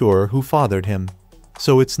initially sure who fathered him.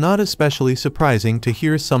 So it's not especially surprising to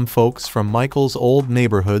hear some folks from Michael's old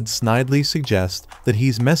neighborhood snidely suggest that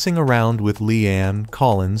he's messing around with Leanne,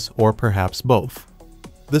 Collins, or perhaps both.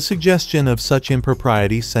 The suggestion of such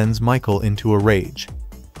impropriety sends Michael into a rage.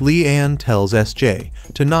 Leanne tells SJ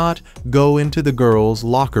to not go into the girls'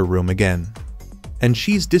 locker room again. And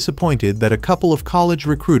she's disappointed that a couple of college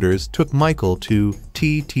recruiters took Michael to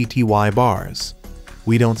TTTY bars.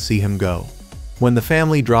 We don't see him go. When the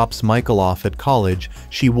family drops Michael off at college,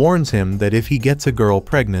 she warns him that if he gets a girl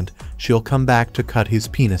pregnant, she'll come back to cut his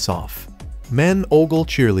penis off. Men ogle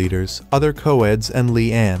cheerleaders, other co-eds, and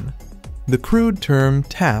Leanne. The crude term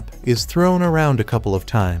tap is thrown around a couple of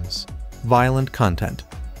times. Violent content.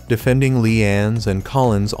 Defending Leanne's and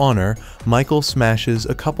Colin's honor, Michael smashes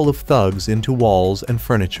a couple of thugs into walls and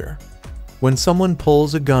furniture. When someone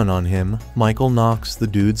pulls a gun on him, Michael knocks the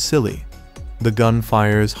dude silly. The gun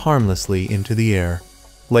fires harmlessly into the air.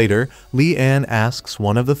 Later, Leanne asks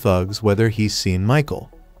one of the thugs whether he's seen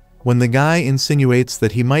Michael. When the guy insinuates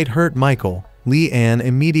that he might hurt Michael, Leanne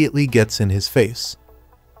immediately gets in his face.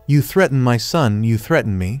 "You threaten my son, you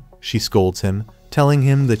threaten me," she scolds him, telling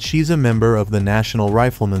him that she's a member of the National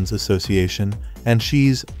Riflemen's Association and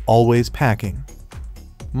she's always packing.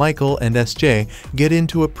 Michael and SJ get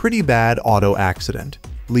into a pretty bad auto accident,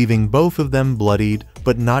 leaving both of them bloodied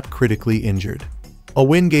but not critically injured. A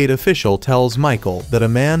Wingate official tells Michael that a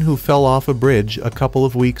man who fell off a bridge a couple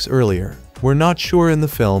of weeks earlier. We're not sure in the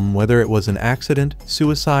film whether it was an accident,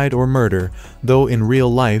 suicide, or murder, though in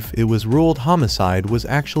real life it was ruled homicide was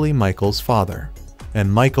actually Michael's father.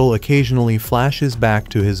 And Michael occasionally flashes back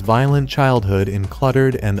to his violent childhood in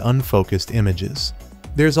cluttered and unfocused images.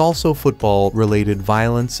 There's also football-related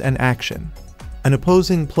violence and action. An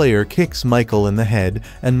opposing player kicks Michael in the head,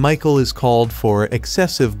 and Michael is called for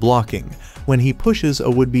excessive blocking when he pushes a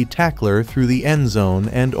would-be tackler through the end zone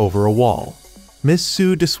and over a wall. Miss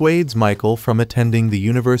Sue dissuades Michael from attending the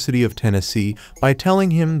University of Tennessee by telling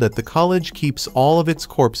him that the college keeps all of its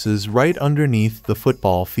corpses right underneath the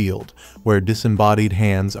football field, where disembodied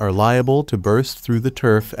hands are liable to burst through the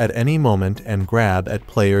turf at any moment and grab at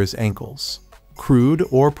players' ankles. Crude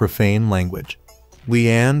or profane language.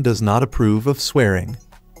 Leanne does not approve of swearing.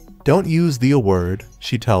 "Don't use the word,"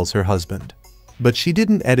 she tells her husband. But she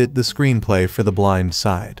didn't edit the screenplay for The Blind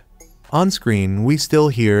Side. On screen, we still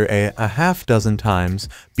hear a half dozen times,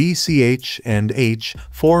 BCH and H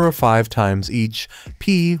 4 or 5 times each,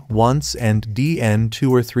 P once and DN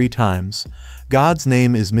 2 or 3 times. God's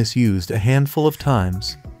name is misused a handful of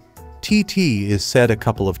times. TT is said a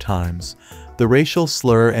couple of times. The racial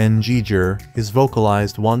slur NGger is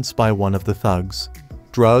vocalized once by one of the thugs.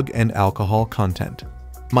 Drug and alcohol content.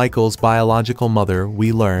 Michael's biological mother,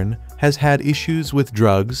 we learn, has had issues with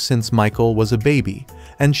drugs since Michael was a baby,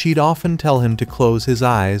 and she'd often tell him to close his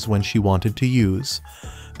eyes when she wanted to use.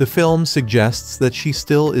 The film suggests that she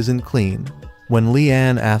still isn't clean. When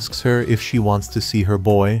Leanne asks her if she wants to see her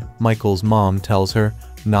boy, Michael's mom tells her,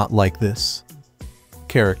 "Not like this."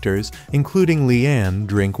 Characters, including Leanne,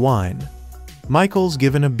 drink wine. Michael's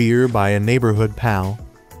given a beer by a neighborhood pal.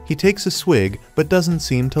 He takes a swig but doesn't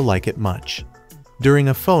seem to like it much. During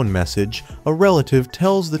a phone message, a relative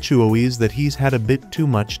tells the Chewies that he's had a bit too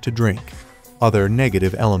much to drink. Other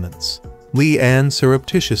negative elements. Leanne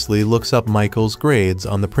surreptitiously looks up Michael's grades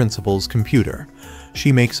on the principal's computer.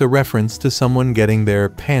 She makes a reference to someone getting their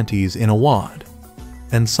panties in a wad.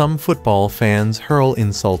 And some football fans hurl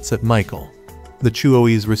insults at Michael. The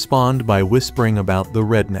Chewies respond by whispering about the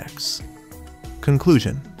rednecks.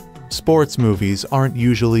 Conclusion. Sports movies aren't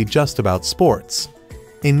usually just about sports.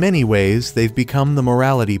 In many ways, they've become the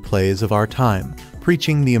morality plays of our time,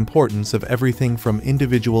 preaching the importance of everything from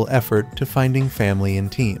individual effort to finding family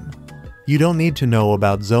and team. You don't need to know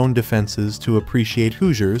about zone defenses to appreciate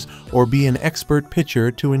Hoosiers or be an expert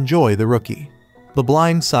pitcher to enjoy The Rookie. The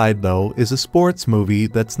Blind Side, though, is a sports movie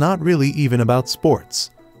that's not really even about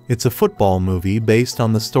sports. It's a football movie based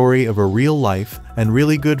on the story of a real-life and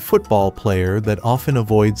really good football player that often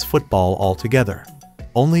avoids football altogether.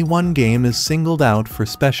 Only one game is singled out for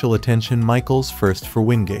special attention: Michael's first for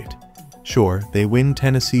Wingate. Sure, they win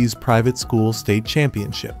Tennessee's private school state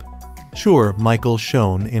championship. Sure, Michael's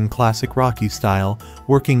shown, in classic Rocky style,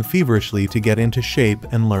 working feverishly to get into shape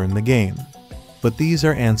and learn the game. But these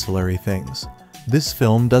are ancillary things. This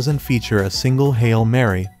film doesn't feature a single Hail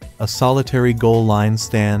Mary, a solitary goal line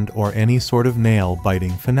stand, or any sort of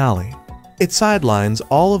nail-biting finale. It sidelines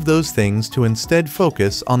all of those things to instead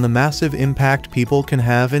focus on the massive impact people can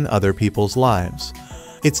have in other people's lives.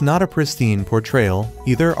 It's not a pristine portrayal,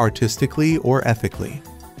 either artistically or ethically.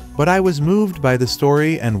 But I was moved by the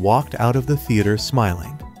story and walked out of the theater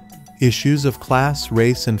smiling. Issues of class,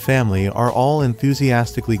 race, and family are all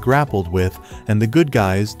enthusiastically grappled with, and the good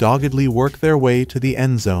guys doggedly work their way to the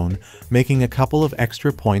end zone, making a couple of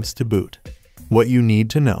extra points to boot. What you need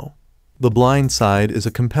to know. The Blind Side is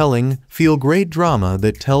a compelling, feel-great drama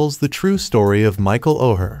that tells the true story of Michael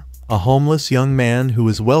Oher, a homeless young man who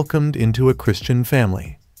is welcomed into a Christian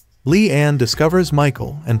family. Leanne discovers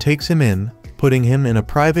Michael and takes him in, putting him in a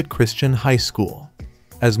private Christian high school.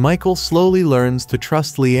 As Michael slowly learns to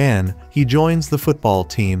trust Leanne, he joins the football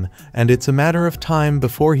team, and it's a matter of time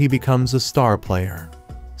before he becomes a star player.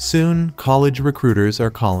 Soon, college recruiters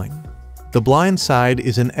are calling. The Blind Side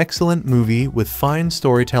is an excellent movie with fine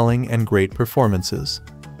storytelling and great performances.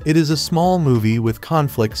 It is a small movie with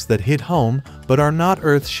conflicts that hit home but are not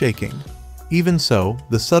earth-shaking. Even so,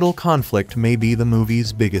 the subtle conflict may be the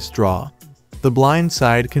movie's biggest draw. The Blind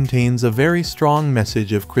Side contains a very strong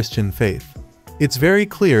message of Christian faith. It's very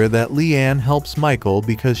clear that Leanne helps Michael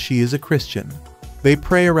because she is a Christian. They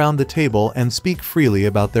pray around the table and speak freely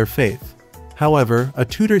about their faith. However, a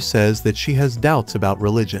tutor says that she has doubts about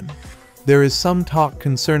religion. There is some talk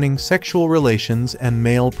concerning sexual relations and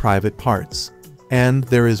male private parts. And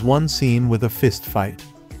there is one scene with a fist fight.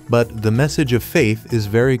 But the message of faith is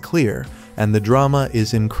very clear, and the drama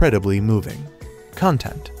is incredibly moving.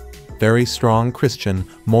 Content: very strong Christian,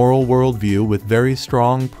 moral worldview with very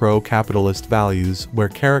strong pro-capitalist values where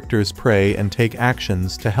characters pray and take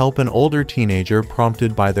actions to help an older teenager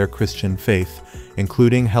prompted by their Christian faith,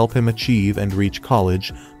 including help him achieve and reach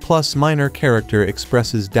college, plus minor character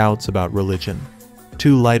expresses doubts about religion.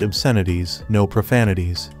 2 light obscenities, no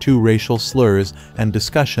profanities, 2 racial slurs, and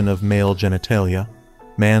discussion of male genitalia.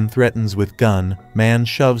 Man threatens with gun, man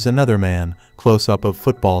shoves another man, close-up of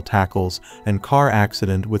football tackles, and car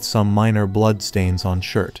accident with some minor blood stains on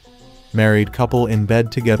shirt. Married couple in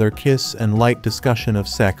bed together kiss and light discussion of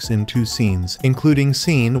sex in 2 scenes, including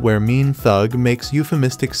scene where mean thug makes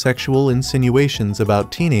euphemistic sexual insinuations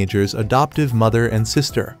about teenagers' adoptive mother and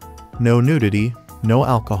sister. No nudity, no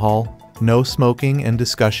alcohol, no smoking, and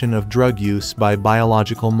discussion of drug use by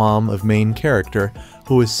biological mom of main character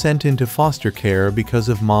who is sent into foster care because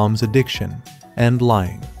of mom's addiction, and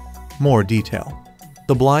lying. More detail.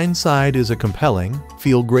 The Blind Side is a compelling,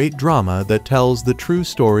 feel-great drama that tells the true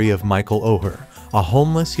story of Michael Oher, a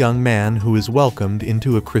homeless young man who is welcomed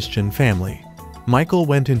into a Christian family. Michael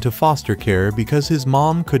went into foster care because his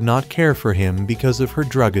mom could not care for him because of her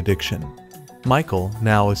drug addiction. Michael,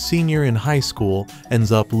 now a senior in high school,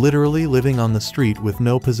 ends up literally living on the street with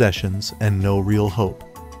no possessions and no real hope.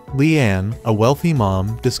 Leanne, a wealthy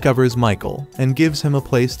mom, discovers Michael and gives him a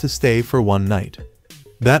place to stay for one night.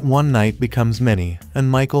 That one night becomes many,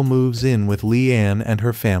 and Michael moves in with Leanne and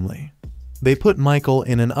her family. They put Michael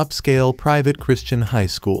in an upscale private Christian high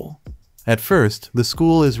school. At first, the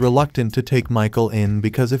school is reluctant to take Michael in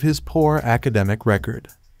because of his poor academic record.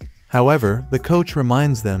 However, the coach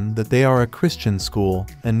reminds them that they are a Christian school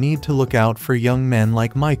and need to look out for young men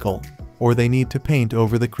like Michael, or they need to paint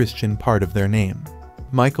over the Christian part of their name.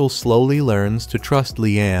 Michael slowly learns to trust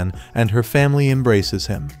Leanne, and her family embraces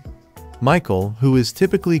him. Michael, who is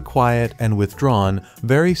typically quiet and withdrawn,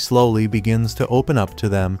 very slowly begins to open up to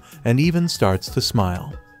them and even starts to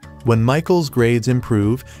smile. When Michael's grades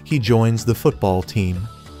improve, he joins the football team.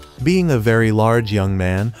 Being a very large young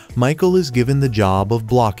man, Michael is given the job of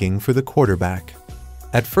blocking for the quarterback.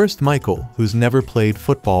 At first, Michael, who's never played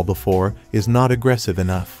football before, is not aggressive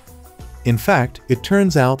enough. In fact, it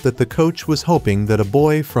turns out that the coach was hoping that a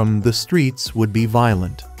boy from the streets would be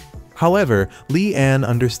violent. However, Leanne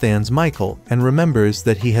understands Michael and remembers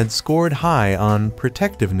that he had scored high on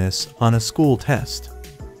protectiveness on a school test.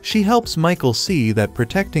 She helps Michael see that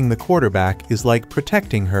protecting the quarterback is like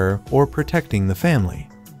protecting her or protecting the family.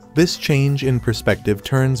 This change in perspective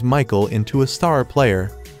turns Michael into a star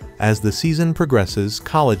player. As the season progresses,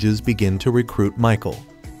 colleges begin to recruit Michael.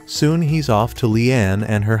 Soon he's off to Leanne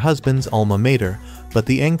and her husband's alma mater, but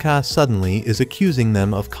the Enka suddenly is accusing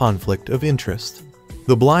them of conflict of interest.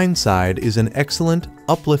 The Blind Side is an excellent,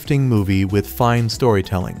 uplifting movie with fine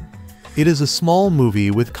storytelling. It is a small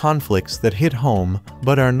movie with conflicts that hit home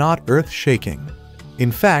but are not earth-shaking.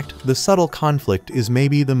 In fact, the subtle conflict is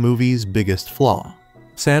maybe the movie's biggest flaw.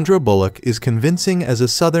 Sandra Bullock is convincing as a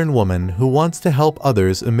Southern woman who wants to help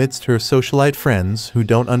others amidst her socialite friends who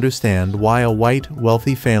don't understand why a white,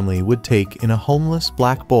 wealthy family would take in a homeless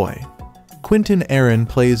black boy. Quinton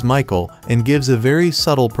plays Michael and gives a very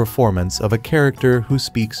subtle performance of a character who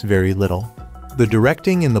speaks very little. The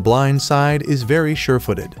directing in The Blind Side is very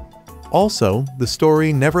sure-footed. Also, the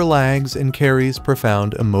story never lags and carries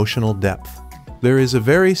profound emotional depth. There is a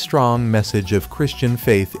very strong message of Christian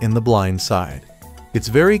faith in The Blind Side. It's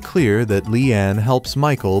very clear that Leanne helps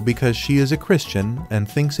Michael because she is a Christian and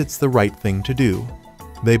thinks it's the right thing to do.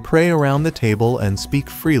 They pray around the table and speak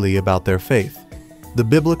freely about their faith. The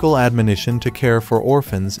biblical admonition to care for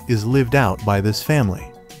orphans is lived out by this family.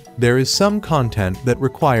 There is some content that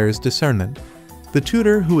requires discernment. The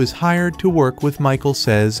tutor who is hired to work with Michael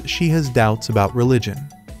says she has doubts about religion.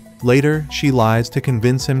 Later, she lies to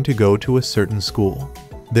convince him to go to a certain school.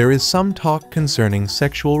 There is some talk concerning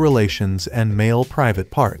sexual relations and male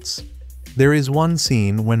private parts. There is one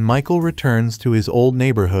scene when Michael returns to his old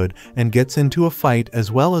neighborhood and gets into a fight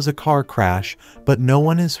as well as a car crash, but no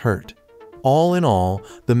one is hurt. All in all,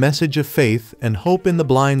 the message of faith and hope in The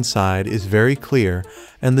Blind Side is very clear,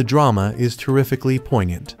 and the drama is terrifically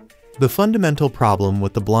poignant. The fundamental problem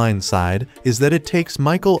with The Blind Side is that it takes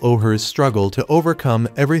Michael Oher's struggle to overcome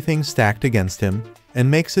everything stacked against him, and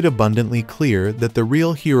makes it abundantly clear that the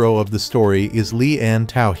real hero of the story is Leigh Anne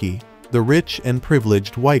Tauhee, the rich and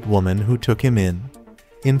privileged white woman who took him in.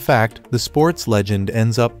 In fact, the sports legend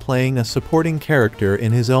ends up playing a supporting character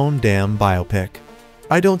in his own damn biopic.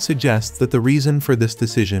 I don't suggest that the reason for this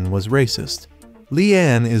decision was racist. Leigh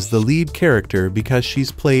Anne is the lead character because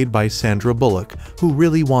she's played by Sandra Bullock, who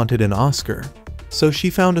really wanted an Oscar. So she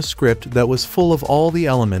found a script that was full of all the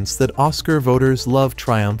elements that Oscar voters love: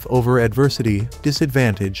 triumph over adversity,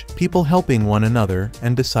 disadvantage, people helping one another,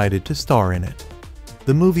 and decided to star in it.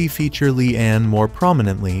 The movie features Leigh Anne more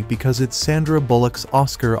prominently because it's Sandra Bullock's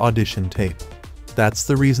Oscar audition tape. That's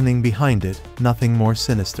the reasoning behind it, nothing more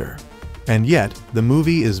sinister. And yet, the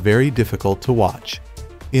movie is very difficult to watch.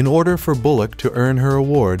 In order for Bullock to earn her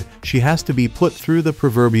award, she has to be put through the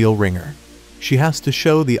proverbial ringer. She has to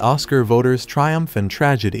show the Oscar voters triumph and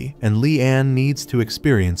tragedy, and Leigh Anne needs to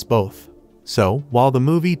experience both. So, while the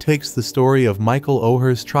movie takes the story of Michael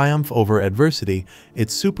Oher's triumph over adversity, it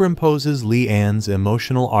superimposes Leigh Anne's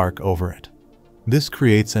emotional arc over it. This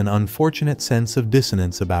creates an unfortunate sense of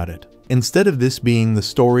dissonance about it. Instead of this being the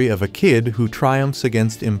story of a kid who triumphs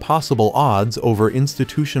against impossible odds over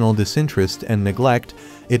institutional disinterest and neglect,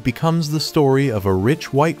 it becomes the story of a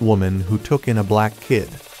rich white woman who took in a black kid.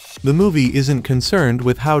 The movie isn't concerned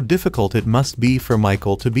with how difficult it must be for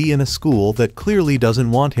Michael to be in a school that clearly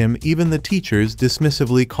doesn't want him. Even the teachers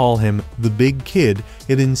dismissively call him the big kid.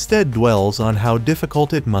 It instead dwells on how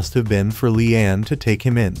difficult it must have been for Leigh Anne to take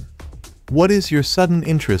him in. What is your sudden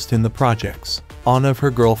interest in the projects? One of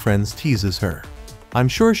her girlfriends teases her. I'm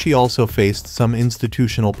sure she also faced some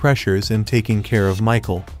institutional pressures in taking care of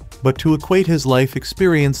Michael, but to equate his life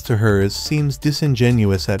experience to hers seems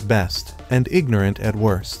disingenuous at best, and ignorant at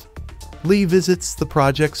worst. Leigh visits the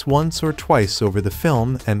projects once or twice over the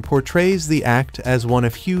film and portrays the act as one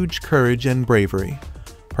of huge courage and bravery.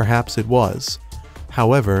 Perhaps it was.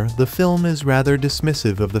 However, the film is rather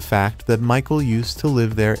dismissive of the fact that Michael used to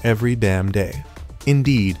live there every damn day.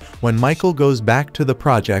 Indeed, when Michael goes back to the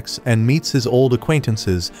projects and meets his old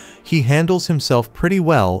acquaintances, he handles himself pretty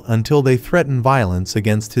well until they threaten violence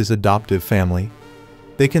against his adoptive family.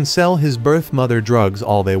 They can sell his birth mother drugs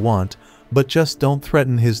all they want, but just don't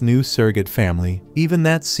threaten his new surrogate family. Even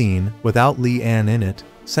that scene, without Leigh Anne in it,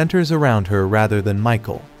 centers around her rather than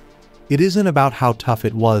Michael. It isn't about how tough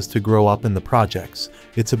it was to grow up in the projects,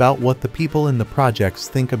 it's about what the people in the projects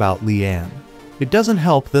think about Leigh Anne. It doesn't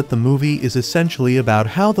help that the movie is essentially about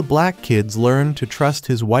how the black kids learn to trust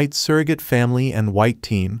his white surrogate family and white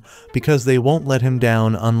team, because they won't let him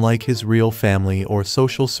down, unlike his real family or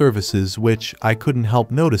social services, which, I couldn't help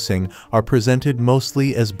noticing, are presented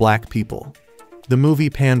mostly as black people. The movie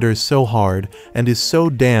panders so hard and is so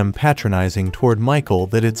damn patronizing toward Michael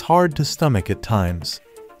that it's hard to stomach at times.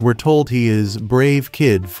 We're told he is a brave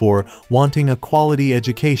kid for wanting a quality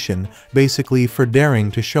education, basically for daring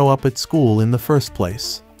to show up at school in the first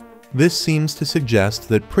place. This seems to suggest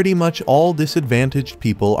that pretty much all disadvantaged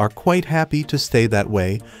people are quite happy to stay that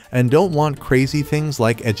way and don't want crazy things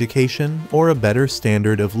like education or a better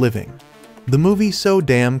standard of living. The movie's so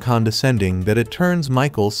damn condescending that it turns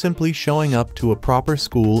Michael simply showing up to a proper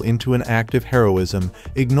school into an act of heroism,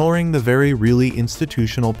 ignoring the very really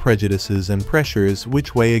institutional prejudices and pressures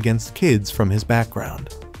which weigh against kids from his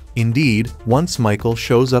background. Indeed, once Michael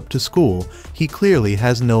shows up to school, he clearly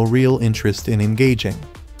has no real interest in engaging.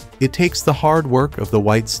 It takes the hard work of the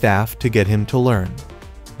white staff to get him to learn.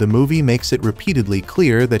 The movie makes it repeatedly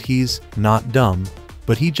clear that he's not dumb,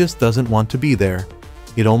 but he just doesn't want to be there.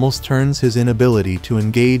 It almost turns his inability to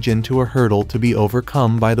engage into a hurdle to be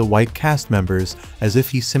overcome by the white cast members, as if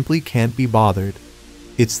he simply can't be bothered.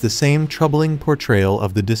 It's the same troubling portrayal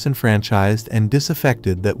of the disenfranchised and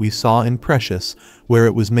disaffected that we saw in Precious, where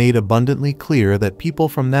it was made abundantly clear that people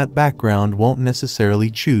from that background won't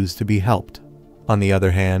necessarily choose to be helped. On the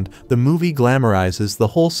other hand, the movie glamorizes the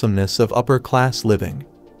wholesomeness of upper-class living.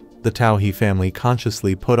 The Tauhee family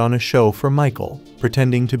consciously put on a show for Michael,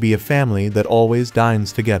 pretending to be a family that always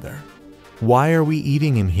dines together. Why are we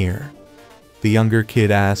eating him here? the younger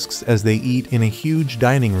kid asks as they eat in a huge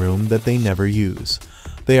dining room that they never use.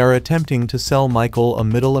 They are attempting to sell Michael a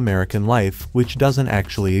middle American life which doesn't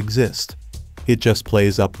actually exist. It just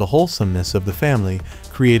plays up the wholesomeness of the family,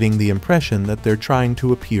 creating the impression that they're trying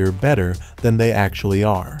to appear better than they actually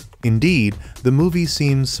are. Indeed, the movie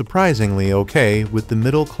seems surprisingly okay with the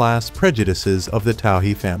middle-class prejudices of the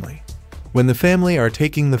Tauhi family. When the family are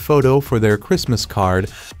taking the photo for their Christmas card,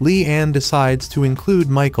 Leanne decides to include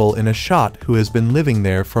Michael in a shot who has been living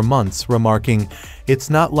there for months, remarking, "It's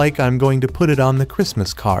not like I'm going to put it on the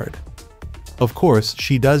Christmas card." Of course,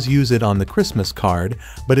 she does use it on the Christmas card,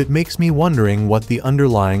 but it makes me wondering what the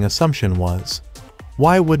underlying assumption was.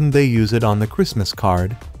 Why wouldn't they use it on the Christmas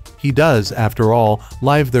card? He does, after all,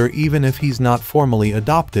 live there even if he's not formally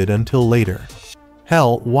adopted until later.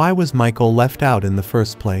 Hell, why was Michael left out in the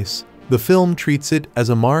first place? The film treats it as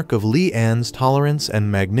a mark of Leanne's tolerance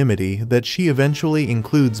and magnanimity that she eventually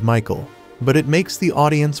includes Michael, but it makes the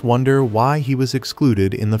audience wonder why he was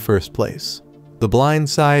excluded in the first place. The Blind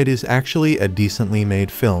Side is actually a decently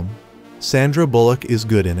made film. Sandra Bullock is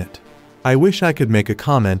good in it. I wish I could make a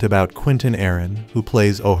comment about Quinton, who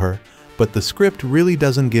plays Oher, but the script really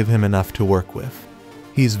doesn't give him enough to work with.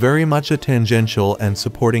 He's very much a tangential and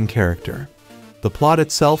supporting character. The plot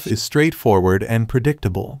itself is straightforward and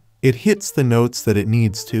predictable. It hits the notes that it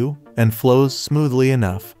needs to, and flows smoothly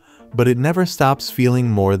enough, but it never stops feeling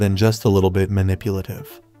more than just a little bit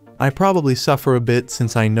manipulative. I probably suffer a bit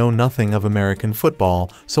since I know nothing of American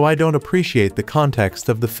football, so I don't appreciate the context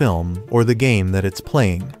of the film or the game that it's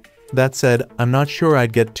playing. That said, I'm not sure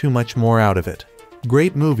I'd get too much more out of it.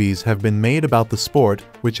 Great movies have been made about the sport,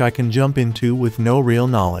 which I can jump into with no real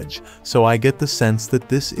knowledge, so I get the sense that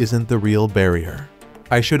this isn't the real barrier.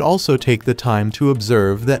 I should also take the time to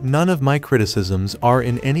observe that none of my criticisms are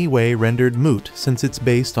in any way rendered moot since it's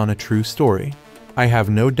based on a true story. I have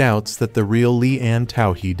no doubts that the real Leanne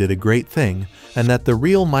Tauhi did a great thing, and that the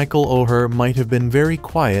real Michael Oher might have been very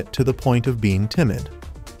quiet to the point of being timid.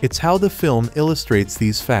 It's how the film illustrates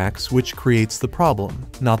these facts which creates the problem,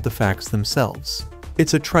 not the facts themselves.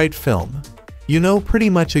 It's a trite film. You know pretty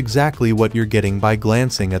much exactly what you're getting by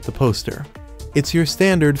glancing at the poster. It's your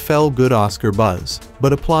standard feel-good Oscar buzz,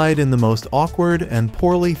 but applied in the most awkward and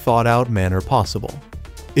poorly thought-out manner possible.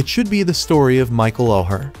 It should be the story of Michael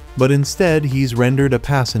Oher, but instead he's rendered a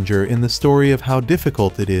passenger in the story of how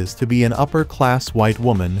difficult it is to be an upper-class white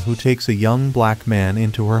woman who takes a young black man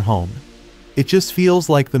into her home. It just feels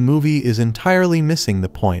like the movie is entirely missing the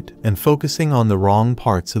point and focusing on the wrong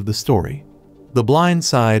parts of the story. The Blind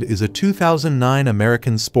Side is a 2009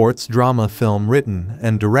 American sports drama film written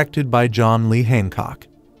and directed by John Lee Hancock.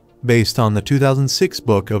 Based on the 2006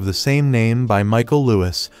 book of the same name by Michael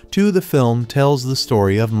Lewis, the film tells the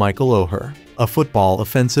story of Michael Oher, a football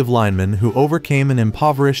offensive lineman who overcame an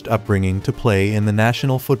impoverished upbringing to play in the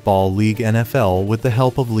National Football League (NFL) with the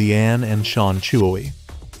help of Leanne and Sean Chewy.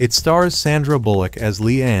 It stars Sandra Bullock as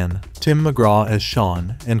Leanne, Tim McGraw as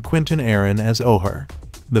Sean, and Quinton as Oher.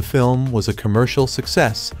 The film was a commercial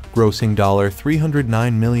success, grossing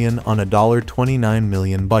 $309 million on a $29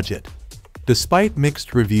 million budget. Despite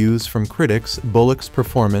mixed reviews from critics, Bullock's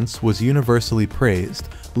performance was universally praised,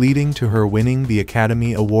 leading to her winning the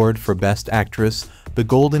Academy Award for Best Actress, the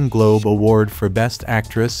Golden Globe Award for Best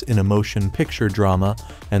Actress in a Motion Picture Drama,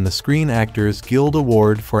 and the Screen Actors Guild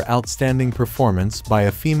Award for Outstanding Performance by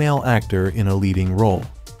a Female Actor in a Leading Role.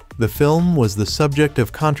 The film was the subject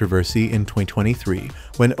of controversy in 2023,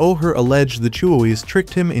 when Oher alleged the Chewies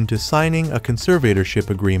tricked him into signing a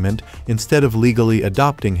conservatorship agreement instead of legally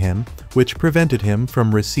adopting him, which prevented him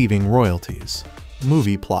from receiving royalties.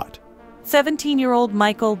 Movie plot. 17-year-old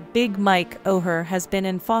Michael "Big Mike" Oher has been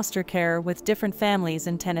in foster care with different families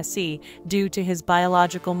in Tennessee due to his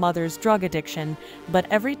biological mother's drug addiction, but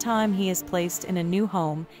every time he is placed in a new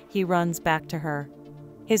home, he runs back to her.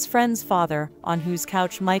 His friend's father, on whose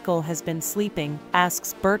couch Michael has been sleeping,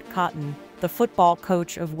 asks Bert Cotton, the football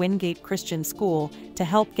coach of Wingate Christian School, to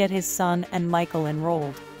help get his son and Michael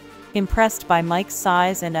enrolled. Impressed by Mike's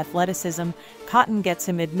size and athleticism, Cotton gets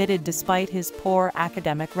him admitted despite his poor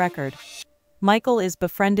academic record. Michael is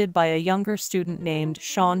befriended by a younger student named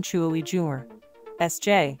Sean Chewy Jr.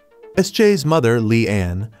 S.J. S.J.'s mother,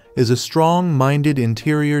 Leanne, is a strong-minded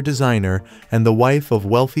interior designer and the wife of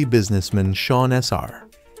wealthy businessman Sean S.R.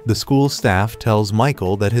 The school staff tells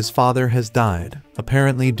Michael that his father has died,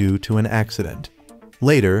 apparently due to an accident.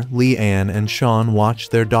 Later, Leanne and Sean watch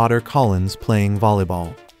their daughter Collins playing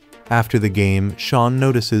volleyball. After the game, Sean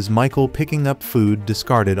notices Michael picking up food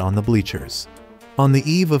discarded on the bleachers. On the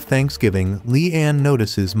eve of Thanksgiving, Leanne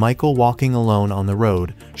notices Michael walking alone on the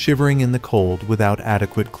road, shivering in the cold without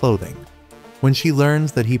adequate clothing. When she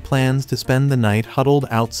learns that he plans to spend the night huddled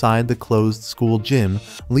outside the closed school gym,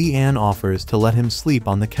 Leanne offers to let him sleep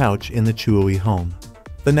on the couch in the Chewy home.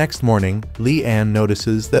 The next morning, Leanne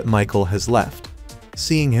notices that Michael has left.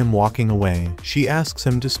 Seeing him walking away, she asks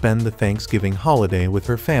him to spend the Thanksgiving holiday with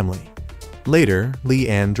her family. Later,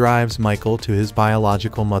 Leanne drives Michael to his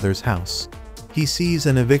biological mother's house. He sees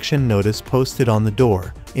an eviction notice posted on the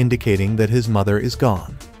door, indicating that his mother is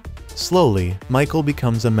gone. Slowly, Michael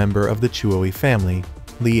becomes a member of the Chewy family.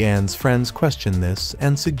 Leanne's friends question this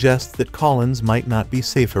and suggest that Collins might not be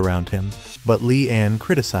safe around him, but Leanne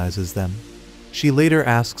criticizes them. She later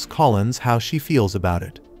asks Collins how she feels about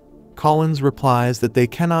it. Collins replies that they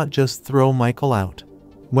cannot just throw Michael out.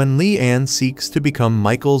 When Leanne seeks to become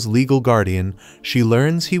Michael's legal guardian, she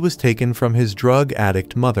learns he was taken from his drug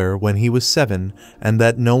addict mother when he was 7 and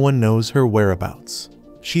that no one knows her whereabouts.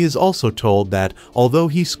 She is also told that, although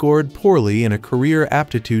he scored poorly in a career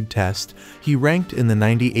aptitude test, he ranked in the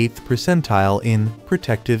 98th percentile in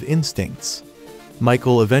protective instincts.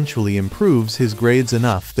 Michael eventually improves his grades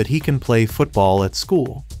enough that he can play football at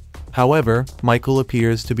school. However, Michael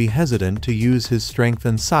appears to be hesitant to use his strength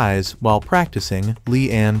and size while practicing.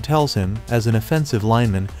 Leanne tells him, as an offensive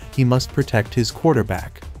lineman, he must protect his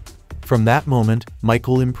quarterback. From that moment,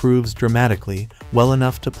 Michael improves dramatically, well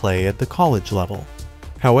enough to play at the college level.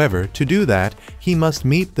 However, to do that, he must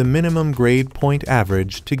meet the minimum grade point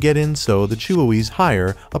average to get in, so the Chewy's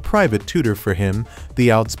hire a private tutor for him,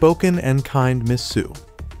 the outspoken and kind Miss Sue.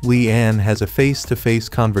 Leanne has a face-to-face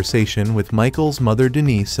conversation with Michael's mother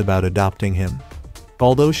Denise about adopting him.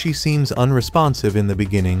 Although she seems unresponsive in the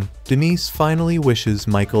beginning, Denise finally wishes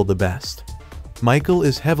Michael the best. Michael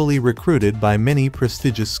is heavily recruited by many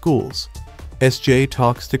prestigious schools. SJ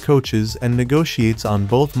talks to coaches and negotiates on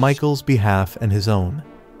both Michael's behalf and his own.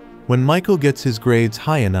 When Michael gets his grades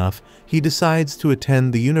high enough, he decides to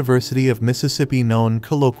attend the University of Mississippi, known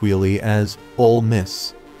colloquially as Ole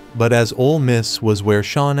Miss. But as Ole Miss was where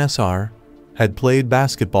Sean Sr. had played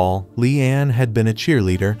basketball, Leanne had been a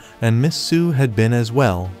cheerleader, and Miss Sue had been as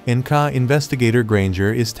well. Investigator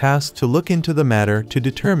Granger is tasked to look into the matter to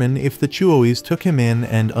determine if the Chewy's took him in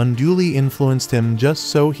and unduly influenced him just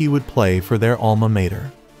so he would play for their alma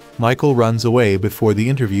mater. Michael runs away before the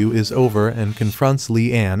interview is over and confronts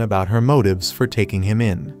Leanne about her motives for taking him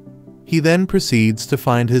in. He then proceeds to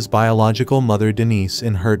find his biological mother Denise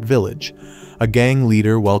in Hurt Village. A gang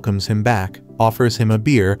leader welcomes him back, offers him a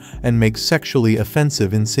beer, and makes sexually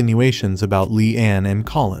offensive insinuations about Leanne and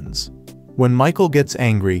Collins. When Michael gets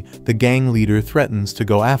angry, the gang leader threatens to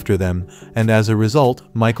go after them, and as a result,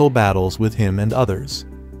 Michael battles with him and others.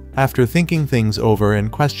 After thinking things over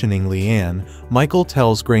and questioning Leanne, Michael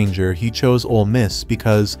tells Granger he chose Ole Miss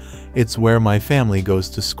because it's where my family goes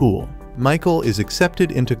to school. Michael is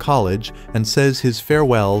accepted into college and says his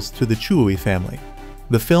farewells to the Chewy family.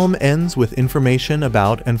 The film ends with information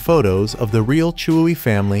about and photos of the real Chewy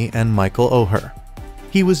family and Michael Oher.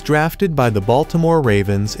 He was drafted by the Baltimore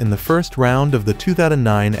Ravens in the first round of the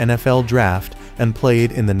 2009 NFL Draft and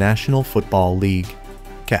played in the National Football League.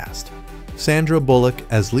 Cast: Sandra Bullock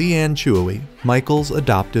as Leanne Chewy, Michael's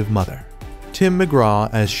adoptive mother. Tim McGraw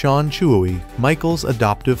as Sean Chewy, Michael's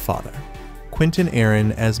adoptive father. Quinton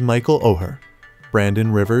Aaron as Michael Oher.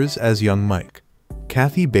 Brandon Rivers as young Mike.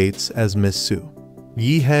 Kathy Bates as Miss Sue.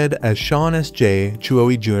 Yi Head as Sean S.J.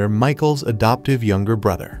 Chewy Jr., Michael's adoptive younger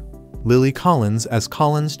brother. Lily Collins as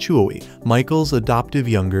Collins Chewy, Michael's adoptive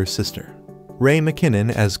younger sister. Ray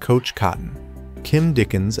McKinnon as Coach Cotton. Kim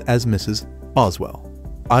Dickens as Mrs. Boswell.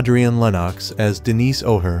 Adrienne Lennox as Denise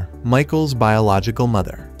Oher, Michael's biological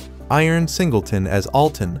mother. Iron Singleton as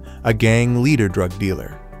Alton, a gang leader drug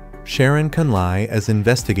dealer. Sharon Conley as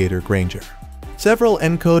Investigator Granger. Several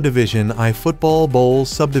ENCO Division I Football Bowl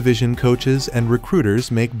subdivision coaches and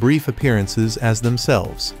recruiters make brief appearances as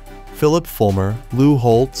themselves. Philip Fulmer, Lou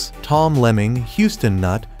Holtz, Tom Lemming, Houston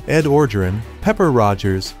Nutt, Ed Orgeron, Pepper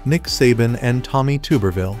Rogers, Nick Saban, and Tommy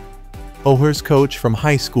Tuberville. Oher's coach from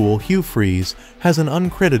high school, Hugh Freeze, has an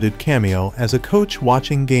uncredited cameo as a coach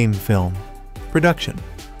watching game film. Production: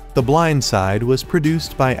 The Blind Side was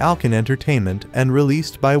produced by Alcon Entertainment and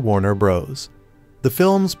released by Warner Bros. The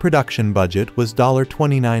film's production budget was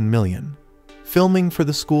 $29 million. Filming for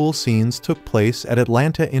the school scenes took place at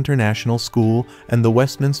Atlanta International School and the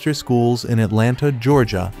Westminster Schools in Atlanta,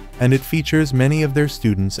 Georgia, and it features many of their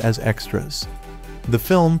students as extras. The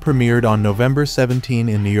film premiered on November 17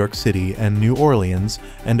 in New York City and New Orleans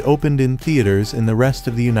and opened in theaters in the rest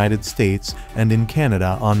of the United States and in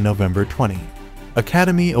Canada on November 20.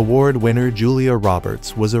 Academy Award winner Julia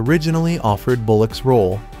Roberts was originally offered Bullock's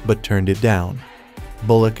role, but turned it down.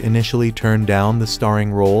 Bullock initially turned down the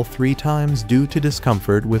starring role 3 times due to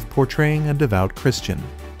discomfort with portraying a devout Christian.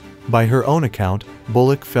 By her own account,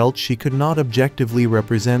 Bullock felt she could not objectively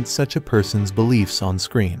represent such a person's beliefs on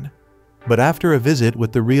screen. But after a visit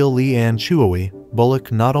with the real Leanne Chuoy,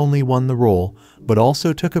 Bullock not only won the role, but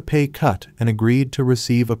also took a pay cut and agreed to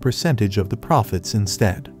receive a percentage of the profits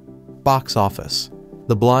instead. Box office.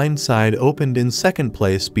 The Blind Side opened in second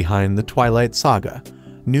place behind The Twilight Saga,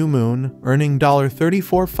 New Moon, earning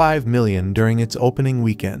 $34.5 million during its opening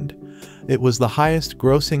weekend. It was the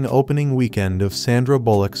highest-grossing opening weekend of Sandra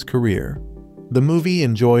Bullock's career. The movie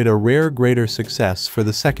enjoyed a rare greater success for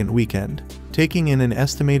the second weekend, taking in an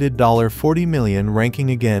estimated $40 million,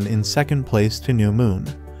 ranking again in second place to New Moon.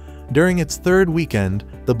 During its third weekend,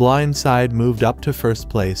 The Blind Side moved up to first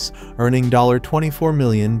place, earning $24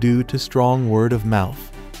 million due to strong word of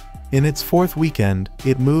mouth. In its fourth weekend,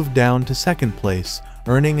 it moved down to second place,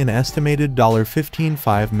 earning an estimated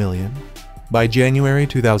 $15.5 million. By January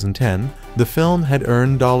 2010, the film had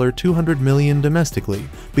earned $200 million domestically,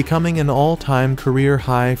 becoming an all-time career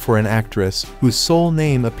high for an actress whose sole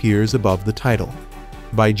name appears above the title.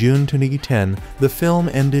 By June 2010, the film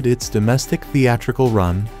ended its domestic theatrical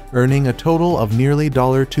run, earning a total of nearly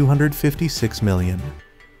 $256 million.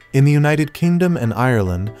 In the United Kingdom and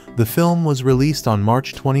Ireland, the film was released on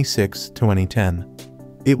March 26, 2010.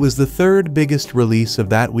 It was the third biggest release of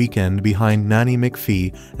that weekend behind Nanny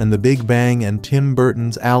McPhee and The Big Bang and Tim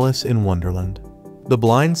Burton's Alice in Wonderland. The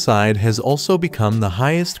Blind Side has also become the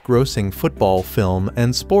highest-grossing football film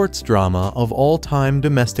and sports drama of all time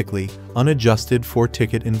domestically, unadjusted for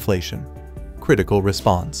ticket inflation. Critical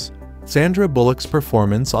response. Sandra Bullock's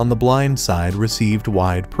performance on The Blind Side received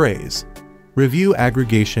wide praise. Review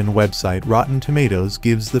aggregation website Rotten Tomatoes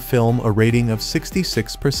gives the film a rating of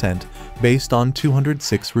 66% based on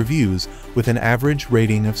 206 reviews, with an average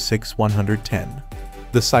rating of 6/110.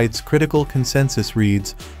 The site's critical consensus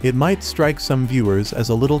reads, "It might strike some viewers as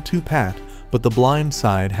a little too pat, but The Blind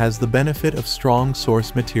Side has the benefit of strong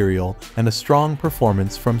source material and a strong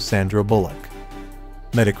performance from Sandra Bullock."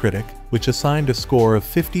 Metacritic, which assigned a score of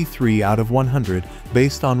 53 out of 100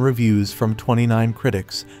 based on reviews from 29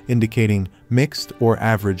 critics, indicating mixed or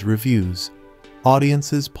average reviews.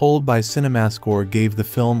 Audiences polled by CinemaScore gave the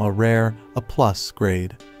film a rare A+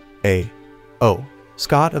 grade. A.O.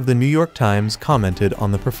 Scott of the New York Times commented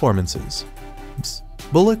on the performances.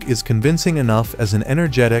 Bullock is convincing enough as an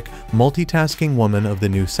energetic, multitasking woman of the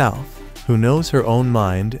New South, who knows her own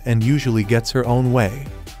mind and usually gets her own way.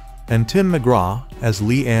 And Tim McGraw, as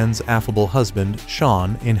Leanne's affable husband,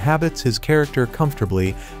 Sean, inhabits his character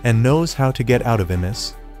comfortably and knows how to get out of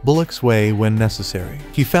Bullock's way when necessary.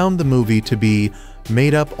 He found the movie to be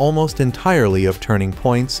made up almost entirely of turning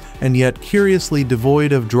points and yet curiously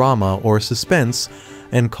devoid of drama or suspense,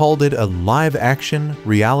 and called it a live-action,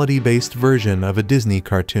 reality-based version of a Disney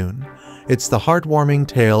cartoon. It's the heartwarming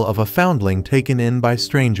tale of a foundling taken in by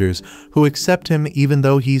strangers who accept him even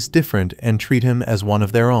though he's different and treat him as one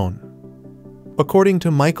of their own. According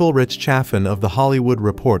to Michael Rich Chaffin of The Hollywood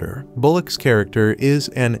Reporter, Bullock's character is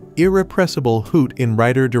an irrepressible hoot in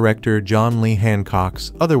writer-director John Lee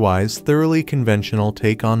Hancock's otherwise thoroughly conventional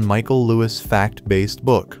take on Michael Lewis' fact-based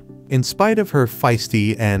book. In spite of her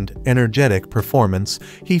feisty and energetic performance,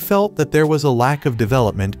 he felt that there was a lack of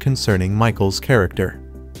development concerning Michael's character.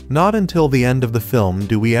 Not until the end of the film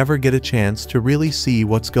do we ever get a chance to really see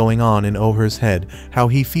what's going on in Oher's head, how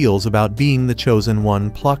he feels about being the chosen one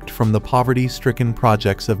plucked from the poverty-stricken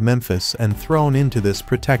projects of Memphis and thrown into this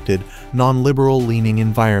protected, non-liberal-leaning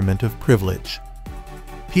environment of privilege.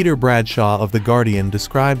 Peter Bradshaw of The Guardian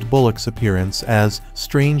described Bullock's appearance as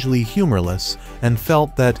strangely humorless and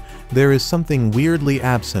felt that there is something weirdly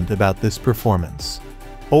absent about this performance.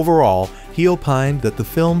 Overall, he opined that the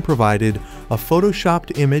film provided a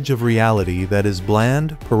photoshopped image of reality that is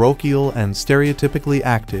bland, parochial, and stereotypically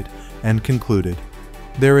acted, and concluded,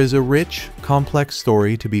 "There is a rich, complex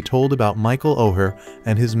story to be told about Michael Oher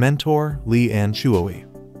and his mentor, Leanne Chuoy.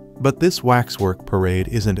 But this waxwork parade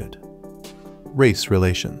isn't it." Race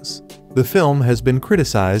relations. The film has been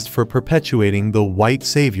criticized for perpetuating the white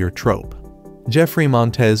savior trope. Jeffrey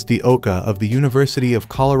Montez de Oca of the University of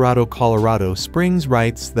Colorado Springs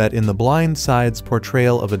writes that in The Blind Side's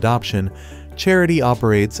portrayal of adoption, charity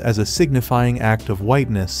operates as a signifying act of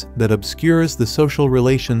whiteness that obscures the social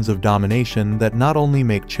relations of domination that not only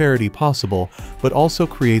make charity possible, but also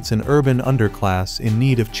creates an urban underclass in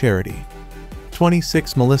need of charity.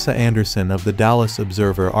 26 Melissa Anderson of the Dallas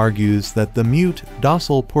Observer argues that the mute,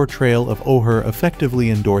 docile portrayal of Oher effectively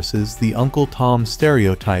endorses the Uncle Tom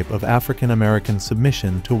stereotype of African American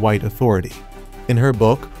submission to white authority. In her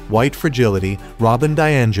book, White Fragility, Robin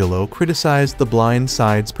DiAngelo criticized The Blind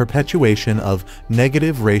Side's perpetuation of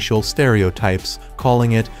negative racial stereotypes,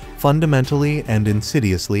 calling it fundamentally and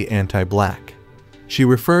insidiously anti-black. She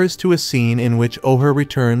refers to a scene in which Oher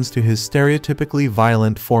returns to his stereotypically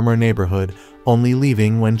violent former neighborhood, only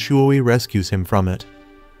leaving when Chuoi rescues him from it.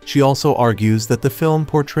 She also argues that the film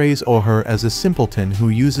portrays Oher as a simpleton who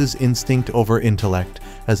uses instinct over intellect,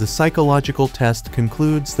 as a psychological test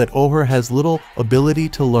concludes that Oher has little ability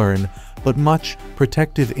to learn, but much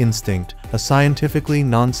protective instinct, a scientifically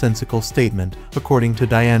nonsensical statement, according to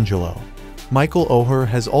DiAngelo. Michael Oher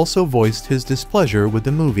has also voiced his displeasure with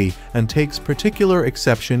the movie and takes particular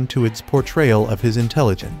exception to its portrayal of his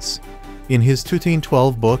intelligence. In his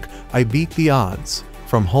 2012 book, I Beat the Odds,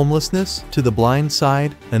 From Homelessness to the Blind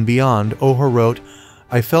Side and Beyond, Oher wrote,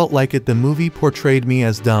 "I felt like the movie portrayed me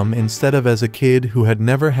as dumb instead of as a kid who had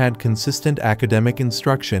never had consistent academic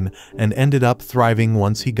instruction and ended up thriving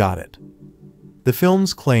once he got it." The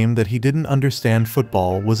film's claim that he didn't understand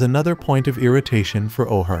football was another point of irritation for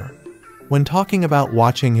Oher. When talking about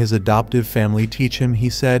watching his adoptive family teach him, he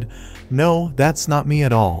said, "No, that's not me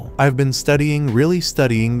at all. I've been really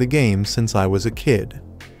studying the game since I was a kid."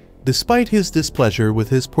 Despite his displeasure with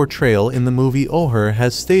his portrayal in the movie, Oher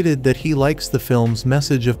has stated that he likes the film's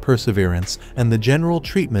message of perseverance and the general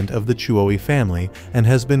treatment of the Chuoi family, and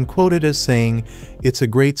has been quoted as saying, "It's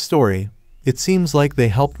a great story. It seems like they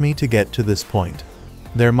helped me to get to this point.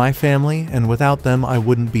 They're my family, and without them I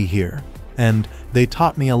wouldn't be here. And they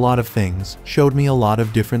taught me a lot of things, showed me a lot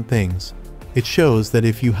of different things. It shows that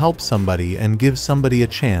if you help somebody and give somebody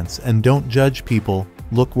a chance and don't judge people,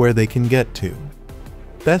 look where they can get to."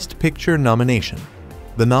 Best Picture nomination.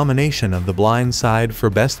 The nomination of The Blind Side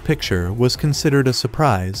for Best Picture was considered a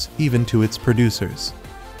surprise, even to its producers.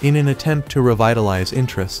 In an attempt to revitalize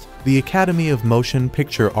interest, the Academy of Motion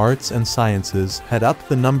Picture Arts and Sciences had upped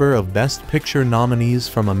the number of Best Picture nominees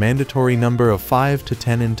from a mandatory number of 5 to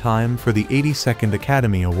 10 in time for the 82nd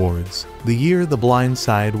Academy Awards, the year The Blind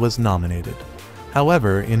Side was nominated.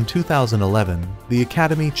 However, in 2011, the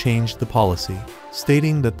Academy changed the policy,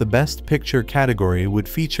 stating that the Best Picture category would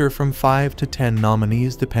feature from 5 to 10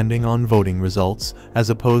 nominees depending on voting results, as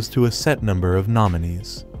opposed to a set number of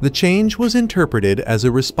nominees. The change was interpreted as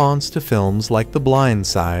a response to films like The Blind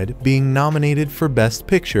Side being nominated for Best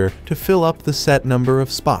Picture to fill up the set number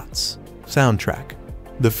of spots. Soundtrack.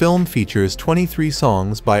 The film features 23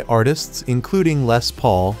 songs by artists including Les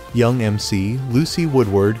Paul, Young MC, Lucy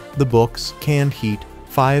Woodward, The Books, Canned Heat,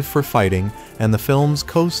 Five for Fighting, and the film's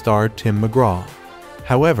co-star Tim McGraw.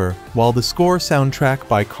 However, while the score soundtrack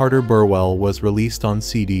by Carter Burwell was released on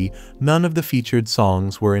CD, none of the featured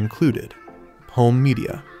songs were included. Home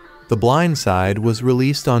media. The Blind Side was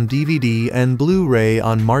released on DVD and Blu-ray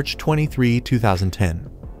on March 23, 2010.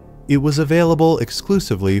 It was available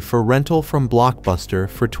exclusively for rental from Blockbuster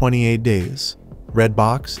for 28 days.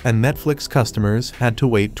 Redbox and Netflix customers had to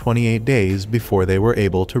wait 28 days before they were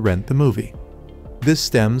able to rent the movie. This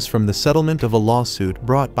stems from the settlement of a lawsuit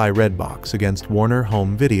brought by Redbox against Warner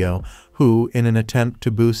Home Video, who, in an attempt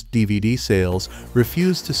to boost DVD sales,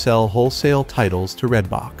 refused to sell wholesale titles to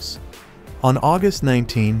Redbox. On August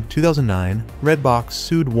 19, 2009, Redbox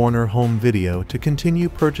sued Warner Home Video to continue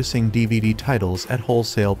purchasing DVD titles at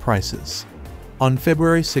wholesale prices. On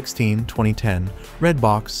February 16, 2010,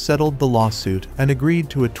 Redbox settled the lawsuit and agreed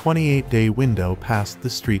to a 28-day window past the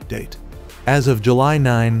street date. As of July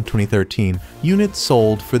 9, 2013, units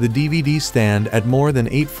sold for the DVD stand at more than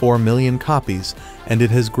 84 million copies, and it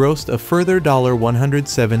has grossed a further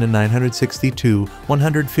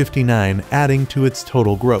 $107,962,159, adding to its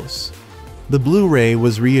total gross. The Blu-ray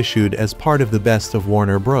was reissued as part of the Best of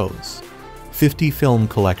Warner Bros. 50 film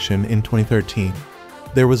collection in 2013.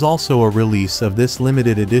 There was also a release of this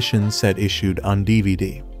limited edition set issued on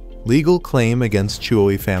DVD. Legal claim against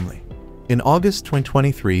Chuoi family. In August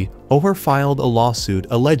 2023, Oher filed a lawsuit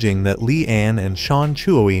alleging that Lee Ann and Sean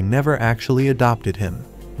Chuoi never actually adopted him,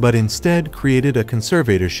 but instead created a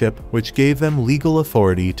conservatorship which gave them legal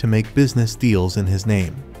authority to make business deals in his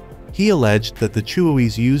name. He alleged that the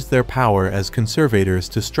Chuois used their power as conservators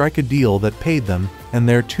to strike a deal that paid them and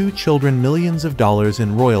their two children millions of dollars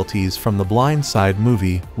in royalties from the Blind Side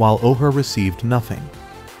movie, while Oher received nothing.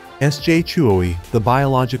 S.J. Chuoi, the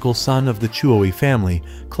biological son of the Chuoi family,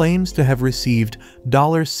 claims to have received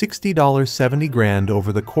 $60–70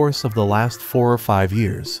 over the course of the last 4 or 5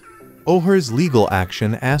 years. Oher's legal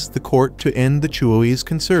action asked the court to end the Chuoi's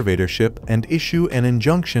conservatorship and issue an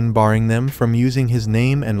injunction barring them from using his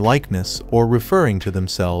name and likeness or referring to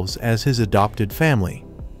themselves as his adopted family.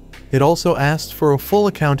 It also asked for a full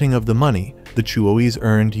accounting of the money, the Chuois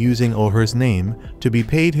earned using Oher's name to be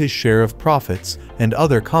paid his share of profits and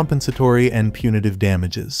other compensatory and punitive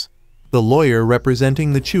damages. The lawyer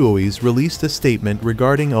representing the Chuois released a statement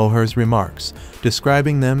regarding Oher's remarks,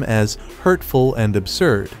 describing them as hurtful and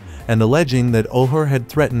absurd, and alleging that Oher had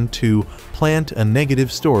threatened to plant a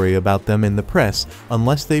negative story about them in the press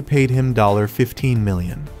unless they paid him $15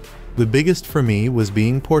 million. The biggest for me was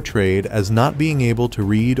being portrayed as not being able to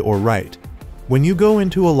read or write. When you go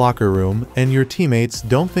into a locker room and your teammates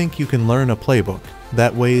don't think you can learn a playbook,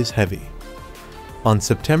 that weighs heavy. On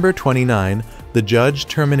September 29, the judge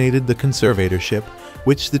terminated the conservatorship,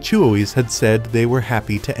 which the Chuois had said they were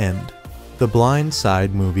happy to end. The Blind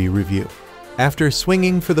Side movie review. After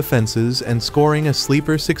swinging for the fences and scoring a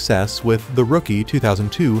sleeper success with The Rookie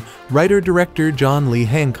 2002, writer-director John Lee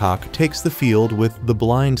Hancock takes the field with The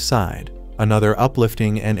Blind Side, another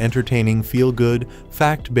uplifting and entertaining feel-good,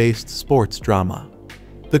 fact-based sports drama.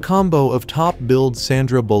 The combo of top-billed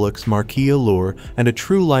Sandra Bullock's marquee allure and a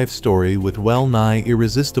true-life story with well-nigh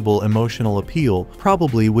irresistible emotional appeal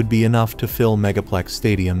probably would be enough to fill megaplex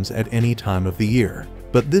stadiums at any time of the year.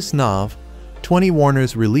 But this NOV 20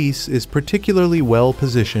 Warner's release is particularly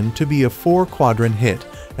well-positioned to be a 4-quadrant hit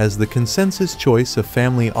as the consensus choice of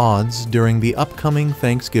family odds during the upcoming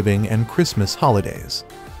Thanksgiving and Christmas holidays.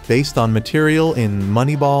 Based on material in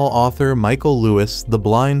Moneyball author Michael Lewis' The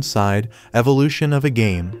Blind Side: Evolution of a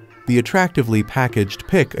Game, the attractively packaged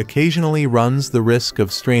pick occasionally runs the risk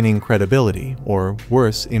of straining credibility, or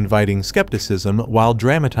worse, inviting skepticism while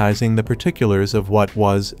dramatizing the particulars of what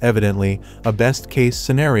was, evidently, a best-case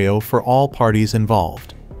scenario for all parties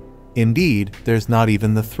involved. Indeed, there's not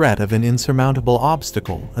even the threat of an insurmountable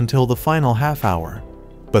obstacle until the final half-hour.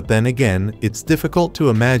 But then again, it's difficult to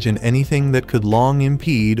imagine anything that could long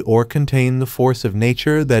impede or contain the force of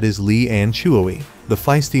nature that is Leigh Anne Chuoy, the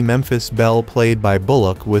feisty Memphis belle played by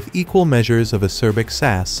Bullock with equal measures of acerbic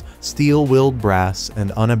sass, steel-willed brass,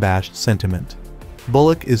 and unabashed sentiment.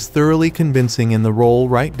 Bullock is thoroughly convincing in the role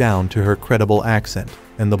right down to her credible accent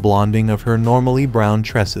and the blonding of her normally brown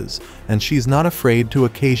tresses, and she's not afraid to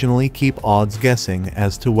occasionally keep odds guessing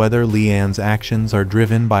as to whether Leigh Anne's actions are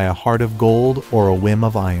driven by a heart of gold or a whim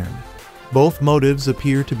of iron. Both motives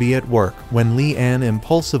appear to be at work when Leigh Anne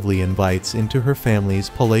impulsively invites into her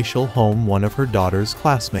family's palatial home one of her daughter's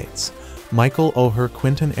classmates, Michael Oher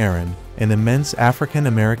Quinton Aaron, an immense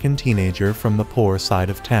African-American teenager from the poor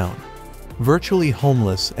side of town. Virtually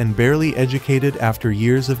homeless and barely educated after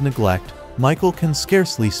years of neglect, Michael can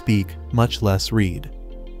scarcely speak, much less read.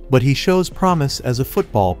 But he shows promise as a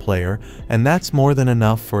football player, and that's more than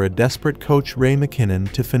enough for a desperate coach Ray McKinnon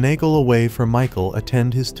to finagle a way for Michael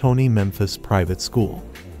attend his Tony Memphis private school.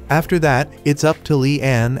 After that, it's up to Leigh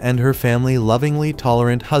Anne and her family lovingly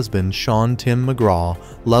tolerant husband Sean Tim McGraw,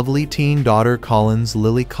 lovely teen daughter Collins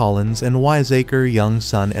Lily Collins, and wiseacre young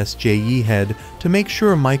son S.J. Yehead to make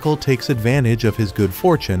sure Michael takes advantage of his good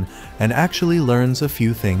fortune and actually learns a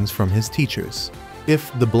few things from his teachers.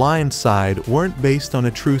 If The Blind Side weren't based on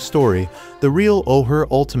a true story, the real Oher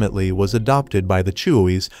ultimately was adopted by the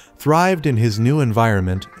Chuois, thrived in his new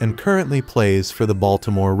environment, and currently plays for the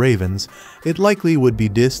Baltimore Ravens, it likely would be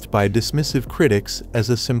dissed by dismissive critics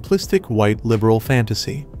as a simplistic white liberal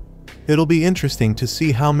fantasy. It'll be interesting to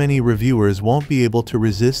see how many reviewers won't be able to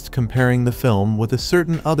resist comparing the film with a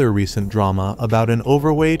certain other recent drama about an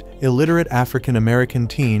overweight, illiterate African-American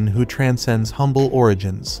teen who transcends humble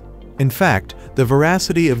origins. In fact, the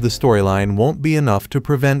veracity of the storyline won't be enough to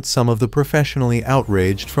prevent some of the professionally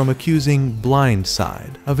outraged from accusing Blind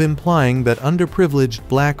Side of implying that underprivileged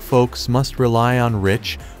black folks must rely on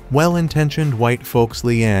rich, well-intentioned white folks.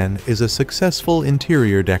 Leigh Anne is a successful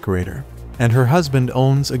interior decorator, and her husband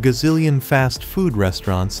owns a gazillion fast food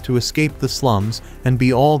restaurants to escape the slums and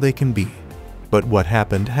be all they can be. But what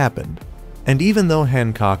happened happened. And even though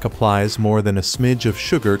Hancock applies more than a smidge of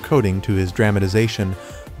sugar coating to his dramatization,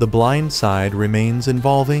 The Blind Side remains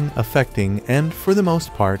involving, affecting, and, for the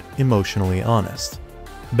most part, emotionally honest.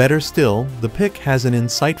 Better still, the pick has an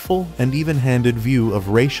insightful and even-handed view of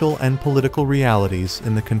racial and political realities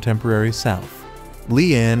in the contemporary South.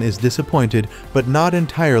 Leigh Anne is disappointed but not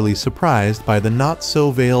entirely surprised by the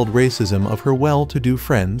not-so-veiled racism of her well-to-do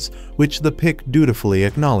friends, which the pick dutifully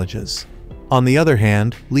acknowledges. On the other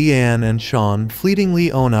hand, Leigh Anne and Sean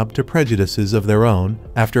fleetingly own up to prejudices of their own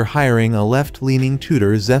after hiring a left-leaning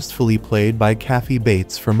tutor zestfully played by Kathy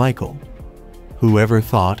Bates for Michael. "Whoever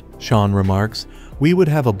thought," Sean remarks, "we would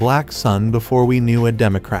have a black son before we knew a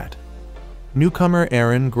Democrat." Newcomer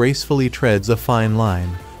Aaron gracefully treads a fine line,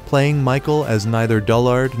 playing Michael as neither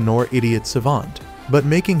dullard nor idiot savant, but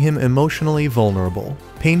making him emotionally vulnerable,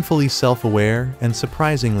 painfully self-aware, and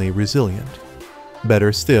surprisingly resilient.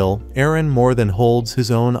 Better still, Aaron more than holds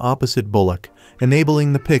his own opposite Bullock,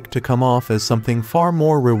 enabling the pick to come off as something far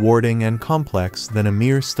more rewarding and complex than a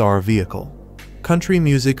mere star vehicle. Country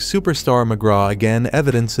music superstar McGraw again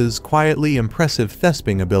evidences quietly impressive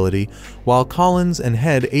thesping ability, while Collins and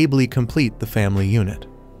Head ably complete the family unit.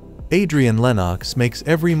 Adrienne Lennox makes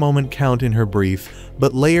every moment count in her brief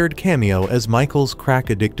but layered cameo as Michael's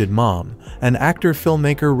crack-addicted mom, and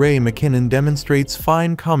actor-filmmaker Ray McKinnon demonstrates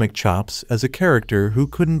fine comic chops as a character who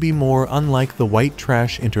couldn't be more unlike the white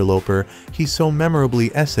trash interloper he so memorably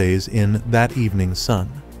essays in That Evening Sun.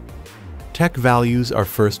 Tech values are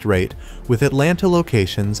first-rate, with Atlanta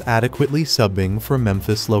locations adequately subbing for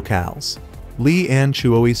Memphis locales. Lee Ann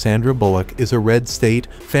Chuoy Sandra Bullock is a red state,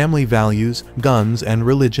 family values, guns and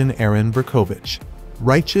religion Aaron Brockovich.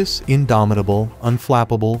 Righteous, indomitable,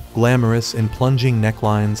 unflappable, glamorous in plunging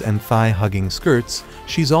necklines and thigh-hugging skirts,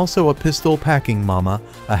 she's also a pistol-packing mama,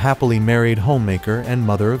 a happily married homemaker and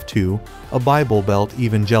mother of two, a Bible Belt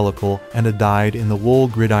evangelical, and a dyed-in-the-wool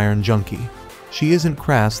gridiron junkie. She isn't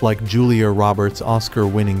crass like Julia Roberts'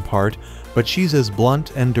 Oscar-winning part, but she's as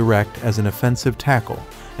blunt and direct as an offensive tackle,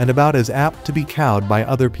 and about as apt to be cowed by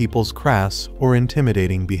other people's crass or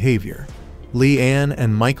intimidating behavior. Lee Ann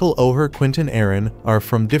and Michael Oher Quinton Aaron are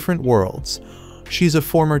from different worlds. She's a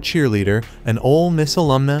former cheerleader, an Ole Miss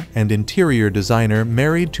alumna, and interior designer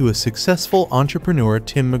married to a successful entrepreneur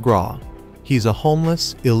Tim McGraw. He's a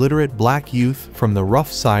homeless, illiterate black youth from the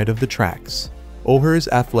rough side of the tracks. Oher's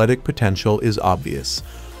athletic potential is obvious.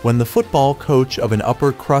 When the football coach of an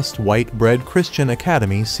upper-crust white-bread Christian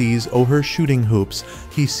academy sees Oher shooting hoops,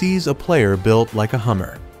 he sees a player built like a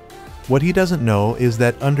Hummer. What he doesn't know is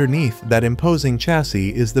that underneath that imposing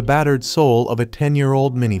chassis is the battered soul of a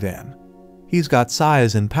 10-year-old minivan. He's got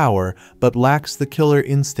size and power, but lacks the killer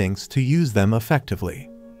instincts to use them effectively.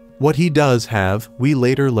 What he does have, we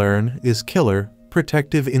later learn, is killer,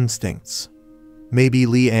 protective instincts. Maybe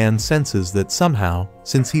Lee Ann senses that somehow,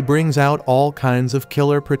 since he brings out all kinds of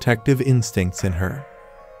killer protective instincts in her.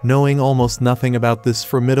 Knowing almost nothing about this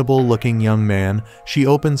formidable-looking young man, she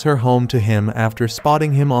opens her home to him after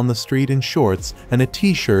spotting him on the street in shorts and a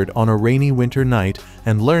t-shirt on a rainy winter night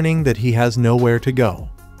and learning that he has nowhere to go.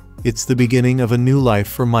 It's the beginning of a new life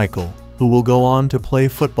for Michael, who will go on to play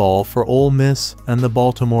football for Ole Miss and the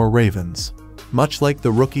Baltimore Ravens. Much like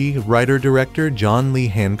the rookie writer-director John Lee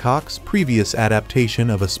Hancock's previous adaptation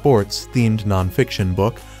of a sports-themed nonfiction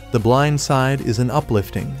book, The Blind Side is an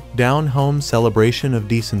uplifting, down-home celebration of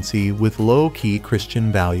decency with low-key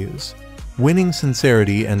Christian values. Winning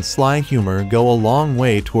sincerity and sly humor go a long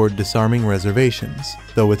way toward disarming reservations,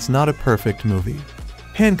 though it's not a perfect movie.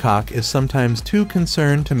 Hancock is sometimes too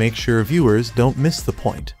concerned to make sure viewers don't miss the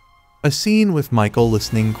point. A scene with Michael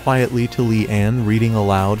listening quietly to Lee Ann reading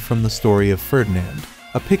aloud from the story of Ferdinand,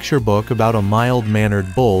 a picture book about a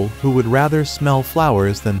mild-mannered bull who would rather smell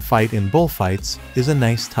flowers than fight in bullfights, is a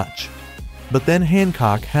nice touch. But then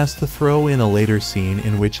Hancock has to throw in a later scene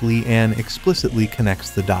in which Lee Ann explicitly connects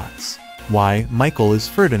the dots. Why, Michael is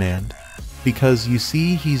Ferdinand. Because you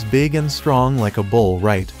see, he's big and strong like a bull,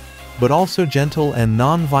 right? But also gentle and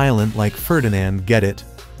non-violent like Ferdinand, get it?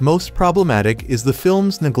 Most problematic is the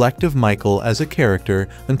film's neglect of Michael as a character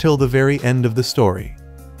until the very end of the story.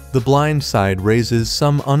 The Blind Side raises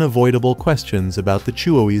some unavoidable questions about the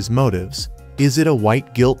Chuoys' motives. Is it a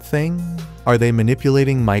white guilt thing? Are they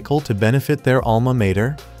manipulating Michael to benefit their alma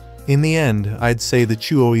mater? In the end, I'd say the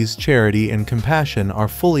Chuoys' charity and compassion are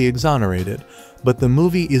fully exonerated, but the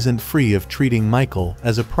movie isn't free of treating Michael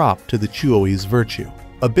as a prop to the Chuoys' virtue.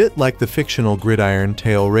 A bit like the fictional Gridiron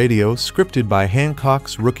Tale Radio scripted by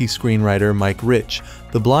Hancock's rookie screenwriter Mike Rich,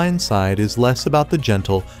 The Blind Side is less about the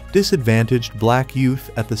gentle, disadvantaged black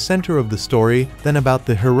youth at the center of the story than about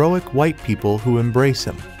the heroic white people who embrace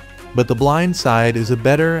him. But The Blind Side is a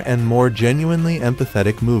better and more genuinely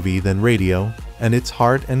empathetic movie than Radio, and its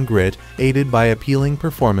heart and grit, aided by appealing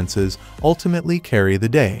performances, ultimately carry the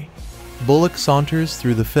day. Bullock saunters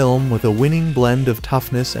through the film with a winning blend of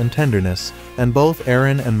toughness and tenderness, and both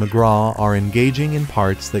Aaron and McGraw are engaging in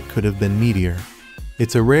parts that could have been meatier.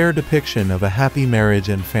 It's a rare depiction of a happy marriage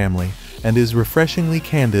and family, and is refreshingly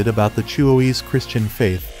candid about the Chuoys' Christian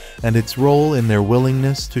faith and its role in their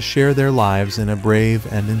willingness to share their lives in a brave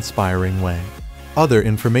and inspiring way. Other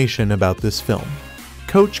information about this film.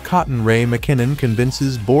 Coach Cotton Ray McKinnon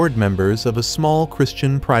convinces board members of a small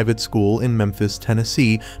Christian private school in Memphis,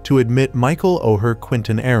 Tennessee to admit Michael Oher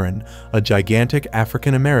Quinton Aaron, a gigantic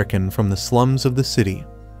African-American from the slums of the city.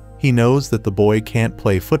 He knows that the boy can't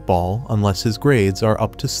play football unless his grades are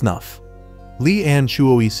up to snuff. Lee Ann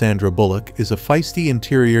Chuoy Sandra Bullock is a feisty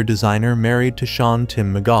interior designer married to Sean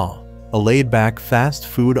Tim McGraw. a laid-back fast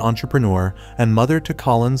food entrepreneur and mother to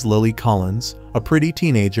Collins Lily Collins, a pretty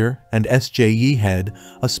teenager, and S.J. Yeehead,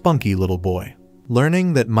 a spunky little boy.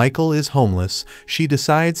 Learning that Michael is homeless, she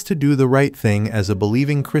decides to do the right thing as a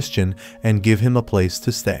believing Christian and give him a place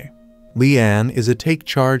to stay. Leanne is a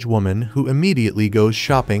take-charge woman who immediately goes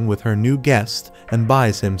shopping with her new guest and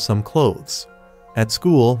buys him some clothes. At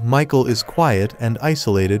school, Michael is quiet and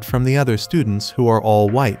isolated from the other students who are all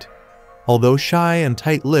white. Although shy and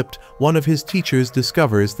tight-lipped, one of his teachers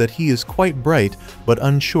discovers that he is quite bright but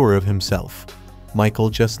unsure of himself. Michael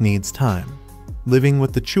just needs time. Living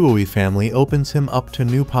with the Chewy family opens him up to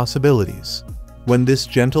new possibilities. When this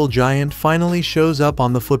gentle giant finally shows up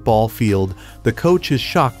on the football field, the coach is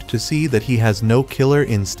shocked to see that he has no killer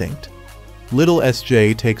instinct. Little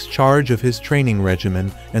SJ takes charge of his training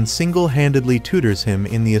regimen and single-handedly tutors him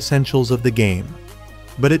in the essentials of the game.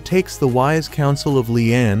 But it takes the wise counsel of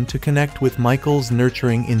Leanne to connect with Michael's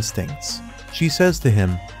nurturing instincts. She says to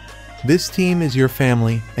him, "This team is your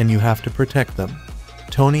family and you have to protect them.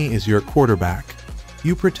 Tony is your quarterback.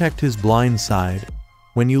 You protect his blind side.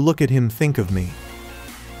 When you look at him, think of me."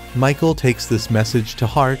 Michael takes this message to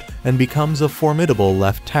heart and becomes a formidable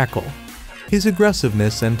left tackle. His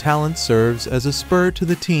aggressiveness and talent serves as a spur to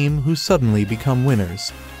the team who suddenly become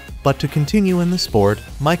winners. But to continue in the sport,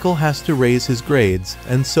 Michael has to raise his grades,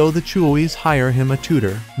 and so the Chewies hire him a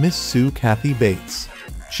tutor, Miss Sue Kathy Bates.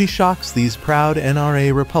 She shocks these proud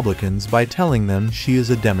NRA Republicans by telling them she is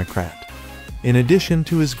a Democrat. In addition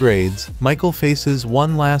to his grades, Michael faces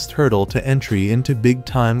one last hurdle to entry into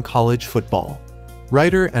big-time college football.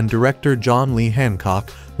 Writer and director John Lee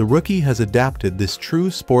Hancock, the rookie, has adapted this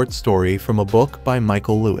true sports story from a book by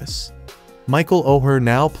Michael Lewis. Michael Oher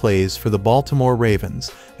now plays for the Baltimore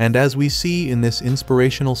Ravens, and as we see in this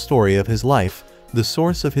inspirational story of his life, the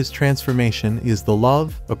source of his transformation is the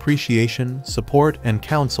love, appreciation, support, and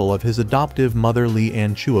counsel of his adoptive mother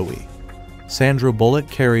Leanne Chewy. Sandra Bullock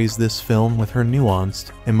carries this film with her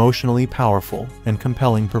nuanced, emotionally powerful, and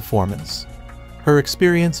compelling performance. Her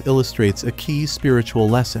experience illustrates a key spiritual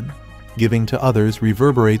lesson. Giving to others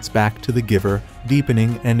reverberates back to the giver,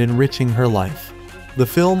 deepening and enriching her life. The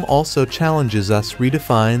film also challenges us to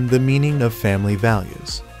redefine the meaning of family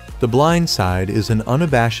values. The Blind Side is an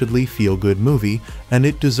unabashedly feel-good movie, and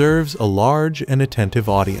it deserves a large and attentive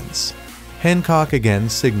audience. Hancock again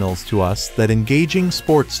signals to us that engaging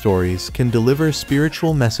sports stories can deliver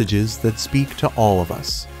spiritual messages that speak to all of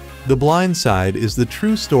us. The Blind Side is the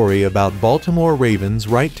true story about Baltimore Ravens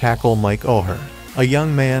right tackle Mike Oher, a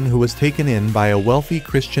young man who was taken in by a wealthy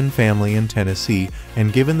Christian family in Tennessee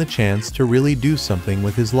and given the chance to really do something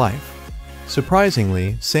with his life.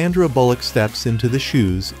 Surprisingly, Sandra Bullock steps into the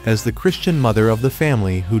shoes as the Christian mother of the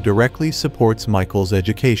family who directly supports Michael's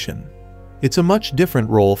education. It's a much different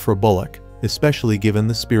role for Bullock, especially given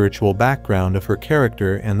the spiritual background of her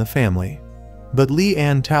character and the family. But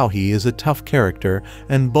Leanne Tauhe is a tough character,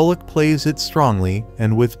 and Bullock plays it strongly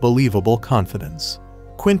and with believable confidence.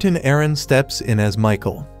 Quinton Aaron steps in as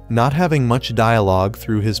Michael, not having much dialogue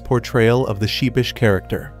through his portrayal of the sheepish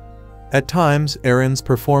character. At times, Aaron's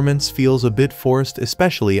performance feels a bit forced,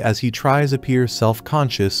 especially as he tries to appear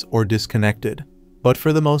self-conscious or disconnected. But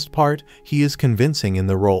for the most part, he is convincing in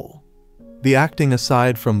the role. The acting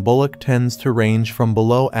aside from Bullock tends to range from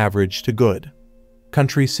below average to good.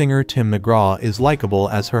 Country singer Tim McGraw is likable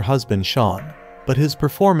as her husband Sean, but his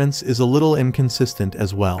performance is a little inconsistent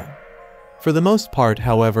as well. For the most part,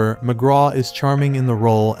 however, McGraw is charming in the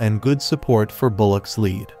role and good support for Bullock's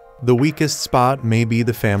lead. The weakest spot may be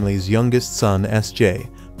the family's youngest son SJ,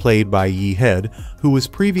 played by Yeehead, who was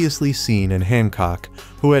previously seen in Hancock,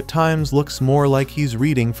 who at times looks more like he's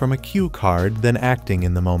reading from a cue card than acting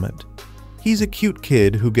in the moment. He's a cute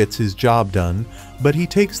kid who gets his job done, but he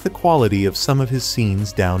takes the quality of some of his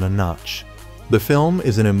scenes down a notch. The film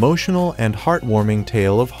is an emotional and heartwarming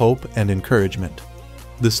tale of hope and encouragement.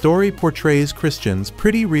 The story portrays Christians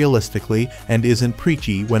pretty realistically and isn't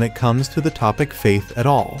preachy when it comes to the topic faith at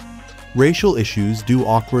all. Racial issues do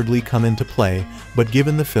awkwardly come into play, but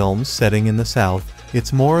given the film's setting in the South,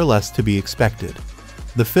 it's more or less to be expected.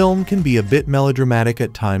 The film can be a bit melodramatic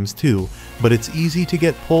at times too, but it's easy to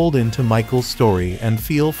get pulled into Michael's story and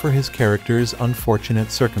feel for his character's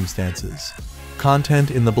unfortunate circumstances.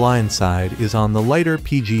 Content in The Blind Side is on the lighter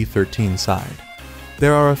PG-13 side.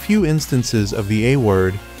 There are a few instances of the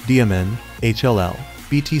A-word, DMN, HLL,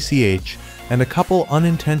 BTCH, and a couple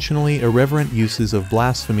unintentionally irreverent uses of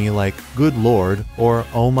blasphemy like "good lord" or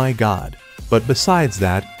 "oh my god." But besides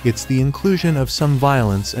that, it's the inclusion of some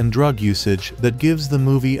violence and drug usage that gives the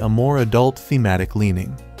movie a more adult thematic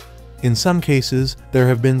leaning. In some cases, there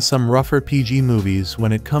have been some rougher PG movies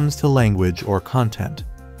when it comes to language or content.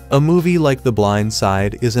 A movie like The Blind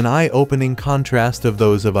Side is an eye-opening contrast of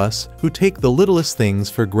those of us who take the littlest things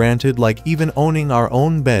for granted, like even owning our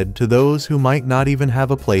own bed, to those who might not even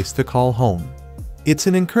have a place to call home. It's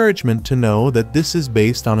an encouragement to know that this is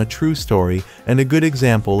based on a true story and a good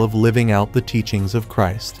example of living out the teachings of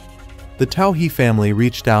Christ. The Tauhi family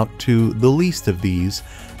reached out to the least of these,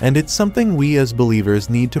 and it's something we as believers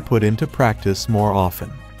need to put into practice more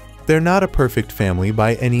often. They're not a perfect family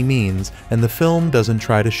by any means, and the film doesn't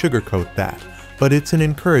try to sugarcoat that, but it's an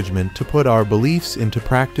encouragement to put our beliefs into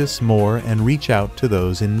practice more and reach out to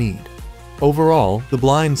those in need. Overall, The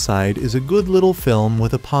Blind Side is a good little film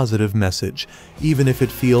with a positive message, even if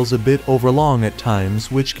it feels a bit overlong at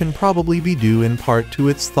times, which can probably be due in part to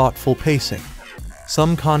its thoughtful pacing.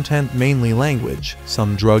 Some content, mainly language,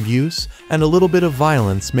 some drug use, and a little bit of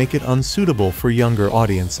violence make it unsuitable for younger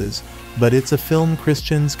audiences, but it's a film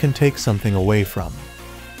Christians can take something away from.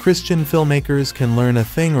 Christian filmmakers can learn a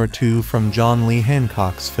thing or two from John Lee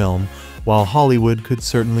Hancock's film, while Hollywood could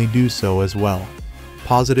certainly do so as well.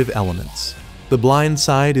 Positive elements. The Blind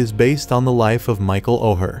Side is based on the life of Michael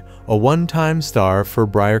Oher, a one-time star for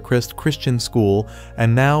Briarcrest Christian School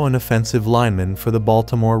and now an offensive lineman for the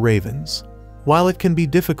Baltimore Ravens. While it can be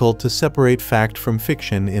difficult to separate fact from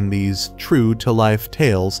fiction in these true-to-life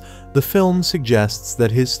tales, the film suggests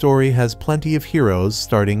that his story has plenty of heroes,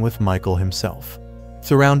 starting with Michael himself.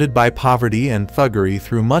 Surrounded by poverty and thuggery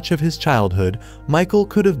through much of his childhood, Michael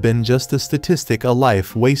could have been just a statistic, a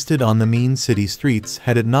life wasted on the mean city streets,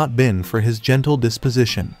 had it not been for his gentle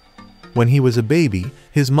disposition. When he was a baby,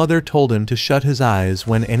 his mother told him to shut his eyes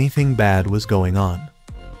when anything bad was going on.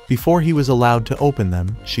 Before he was allowed to open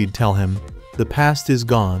them, she'd tell him, "The past is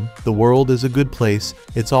gone, the world is a good place,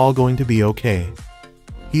 it's all going to be okay."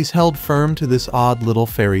 He's held firm to this odd little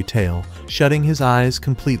fairy tale, shutting his eyes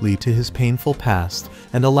completely to his painful past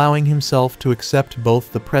and allowing himself to accept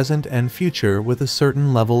both the present and future with a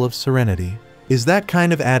certain level of serenity. Is that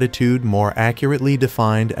kind of attitude more accurately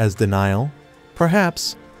defined as denial?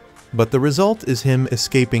 Perhaps. But the result is him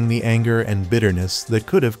escaping the anger and bitterness that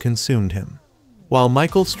could have consumed him. While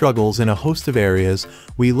Michael struggles in a host of areas,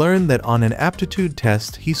 we learn that on an aptitude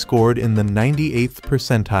test he scored in the 98th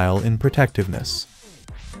percentile in protectiveness.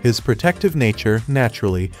 His protective nature,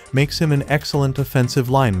 naturally, makes him an excellent offensive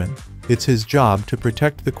lineman. It's his job to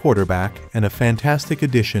protect the quarterback, and a fantastic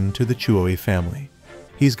addition to the Chuoy family.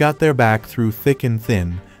 He's got their back through thick and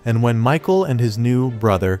thin, and when Michael and his new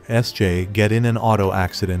brother, SJ, get in an auto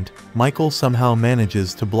accident, Michael somehow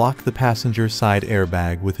manages to block the passenger side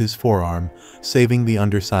airbag with his forearm, saving the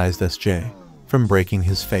undersized SJ from breaking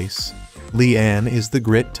his face. Leanne is the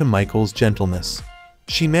grit to Michael's gentleness.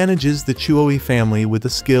 She manages the Chuoy family with the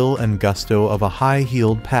skill and gusto of a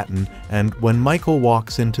high-heeled Patton, and when Michael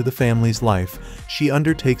walks into the family's life, she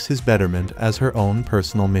undertakes his betterment as her own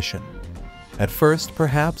personal mission. At first,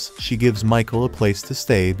 perhaps, she gives Michael a place to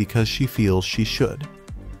stay because she feels she should.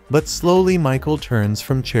 But slowly Michael turns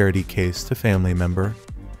from charity case to family member.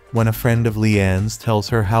 When a friend of Leanne's tells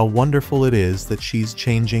her how wonderful it is that she's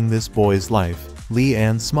changing this boy's life,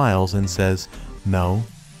 Leanne smiles and says, "No,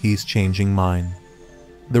 he's changing mine."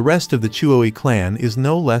 The rest of the Chuoy clan is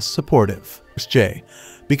no less supportive. SJ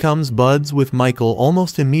becomes buds with Michael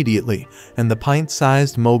almost immediately, and the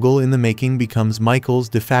pint-sized mogul in the making becomes Michael's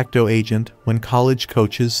de facto agent when college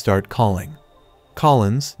coaches start calling.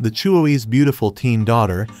 Collins, the Chuoy's beautiful teen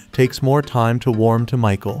daughter, takes more time to warm to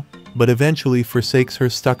Michael, but eventually forsakes her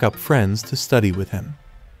stuck-up friends to study with him.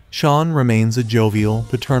 Sean remains a jovial,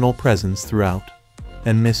 paternal presence throughout.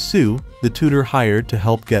 And Miss Sue, the tutor hired to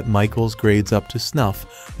help get Michael's grades up to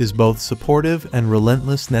snuff, is both supportive and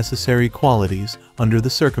relentless, necessary qualities under the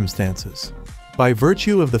circumstances. By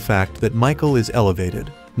virtue of the fact that Michael is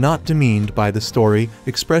elevated, not demeaned by the story,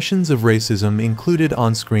 expressions of racism included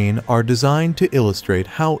on screen are designed to illustrate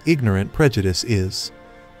how ignorant prejudice is.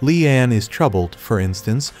 Leanne is troubled, for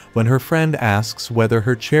instance, when her friend asks whether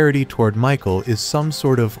her charity toward Michael is some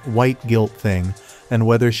sort of white guilt thing, and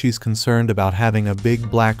whether she's concerned about having a big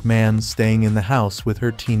black man staying in the house with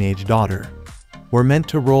her teenage daughter. We're meant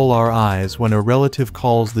to roll our eyes when a relative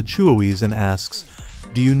calls the Chuoys and asks,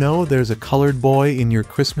 "Do you know there's a colored boy in your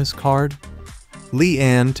Christmas card?"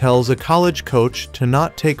 Leanne tells a college coach to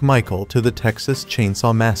not take Michael to the Texas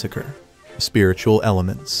Chainsaw Massacre. Spiritual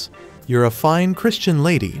elements. "You're a fine Christian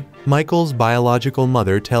lady," Michael's biological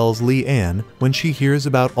mother tells Leanne when she hears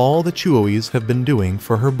about all the Chuoys have been doing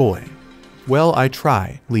for her boy. "Well, I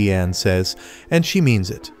try," Leanne says, and she means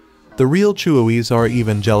it. The real Chuoys are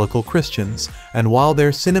evangelical Christians, and while their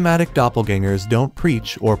cinematic doppelgangers don't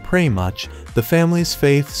preach or pray much, the family's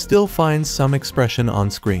faith still finds some expression on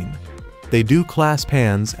screen. They do clasp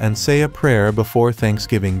hands and say a prayer before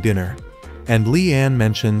Thanksgiving dinner. And Leanne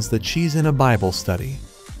mentions that she's in a Bible study.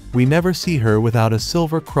 We never see her without a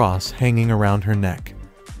silver cross hanging around her neck.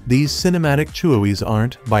 These cinematic Chewies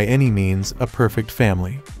aren't, by any means, a perfect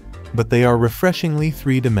family. But they are refreshingly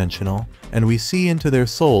three-dimensional, and we see into their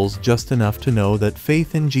souls just enough to know that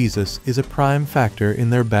faith in Jesus is a prime factor in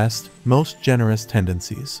their best, most generous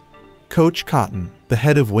tendencies. Coach Cotton, the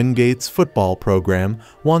head of Wingate's football program,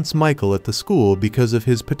 wants Michael at the school because of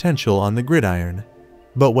his potential on the gridiron.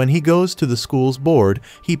 But when he goes to the school's board,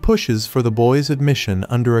 he pushes for the boys' admission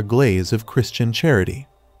under a glaze of Christian charity.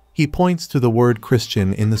 He points to the word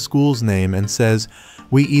Christian in the school's name and says,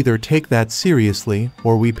 "We either take that seriously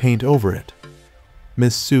or we paint over it."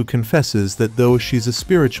 Miss Sue confesses that though she's a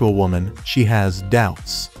spiritual woman, she has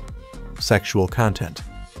doubts. Sexual content.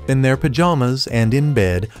 In their pajamas and in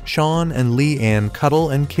bed, Sean and Leanne cuddle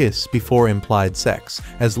and kiss before implied sex,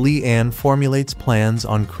 as Leanne formulates plans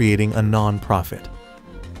on creating a non-profit.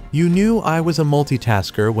 "You knew I was a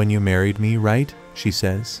multitasker when you married me, right?" she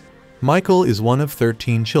says. Michael is one of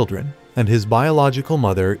 13 children, and his biological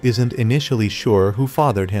mother isn't initially sure who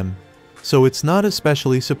fathered him. So it's not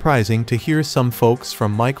especially surprising to hear some folks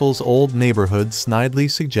from Michael's old neighborhood snidely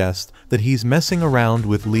suggest that he's messing around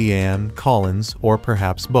with Leanne, Collins, or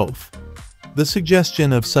perhaps both. The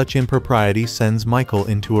suggestion of such impropriety sends Michael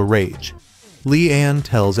into a rage. Leanne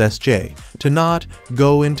tells SJ to not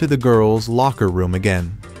go into the girls' locker room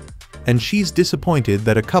again. And she's disappointed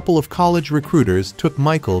that a couple of college recruiters took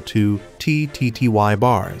Michael to TTY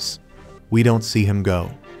bars. We don't see him go.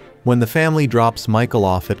 When the family drops Michael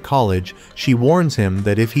off at college, she warns him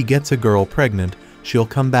that if he gets a girl pregnant, she'll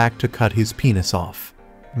come back to cut his penis off.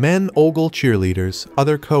 Men ogle cheerleaders,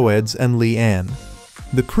 other co-eds, and Leanne.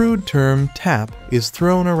 The crude term tap is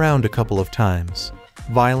thrown around a couple of times.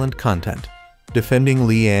 Violent content. Defending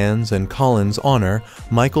Leanne's and Collins' honor,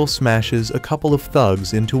 Michael smashes a couple of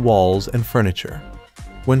thugs into walls and furniture.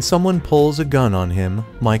 When someone pulls a gun on him,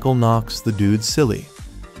 Michael knocks the dude silly.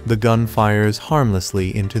 The gun fires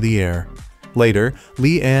harmlessly into the air. Later,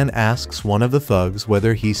 Leanne asks one of the thugs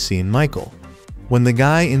whether he's seen Michael. When the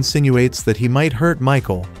guy insinuates that he might hurt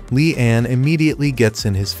Michael, Leanne immediately gets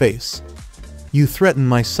in his face. "You threaten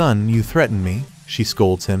my son, you threaten me," she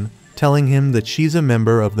scolds him, telling him that she's a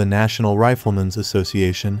member of the National Riflemen's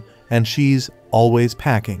Association and she's always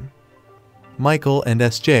packing. Michael and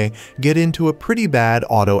SJ get into a pretty bad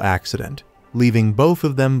auto accident, leaving both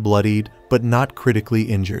of them bloodied but not critically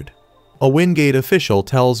injured. A Wingate official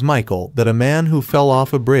tells Michael that a man who fell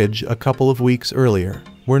off a bridge a couple of weeks earlier.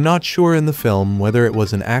 We're not sure in the film whether it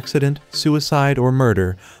was an accident, suicide, or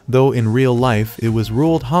murder, though in real life it was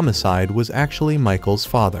ruled homicide was actually Michael's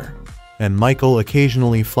father. And Michael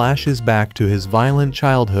occasionally flashes back to his violent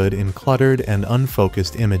childhood in cluttered and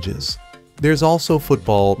unfocused images. There's also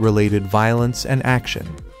football-related violence and action.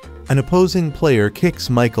 An opposing player kicks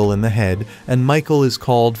Michael in the head, and Michael is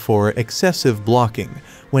called for excessive blocking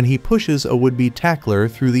when he pushes a would-be tackler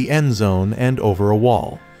through the end zone and over a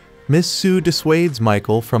wall. Miss Sue dissuades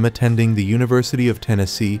Michael from attending the University of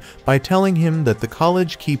Tennessee by telling him that the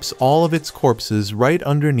college keeps all of its corpses right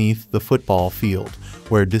underneath the football field,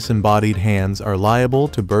 where disembodied hands are liable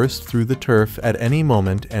to burst through the turf at any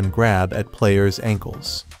moment and grab at players'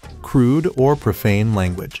 ankles. Crude or profane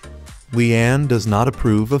language. Leanne does not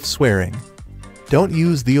approve of swearing. "Don't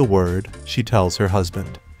use the word," she tells her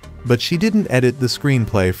husband. But she didn't edit the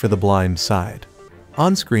screenplay for The Blind Side.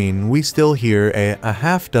 On screen, we still hear a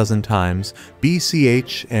half dozen times,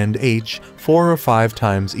 BCH and H 4 or 5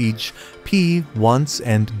 times each, P once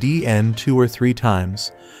and DN 2 or 3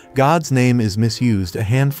 times. God's name is misused a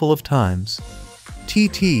handful of times.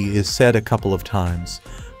 TT is said a couple of times.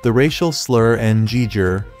 The racial slur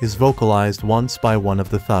Ngiger is vocalized once by one of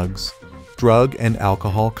the thugs. Drug and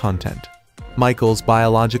alcohol content. Michael's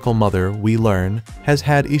biological mother, we learn, has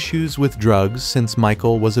had issues with drugs since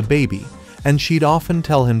Michael was a baby, and she'd often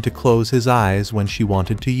tell him to close his eyes when she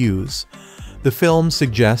wanted to use. The film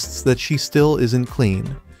suggests that she still isn't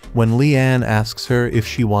clean. When Leanne asks her if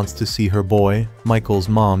she wants to see her boy, Michael's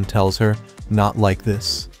mom tells her, "Not like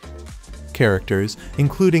this." Characters,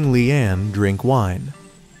 including Leanne, drink wine.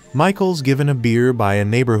 Michael's given a beer by a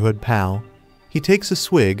neighborhood pal. He takes a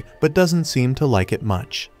swig but doesn't seem to like it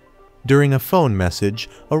much. During a phone message,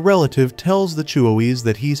 a relative tells the Chewies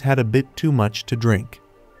that he's had a bit too much to drink.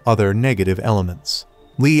 Other negative elements.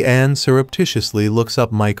 Leanne surreptitiously looks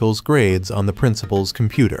up Michael's grades on the principal's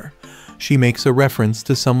computer. She makes a reference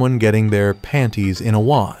to someone getting their panties in a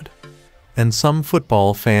wad. And some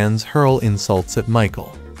football fans hurl insults at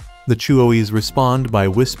Michael. The Chewies respond by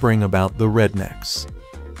whispering about the rednecks.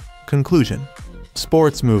 Conclusion.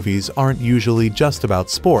 Sports movies aren't usually just about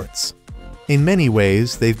sports. In many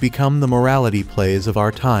ways, they've become the morality plays of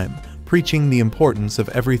our time, preaching the importance of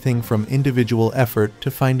everything from individual effort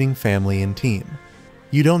to finding family and team.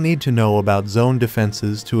 You don't need to know about zone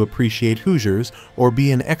defenses to appreciate Hoosiers or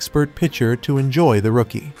be an expert pitcher to enjoy The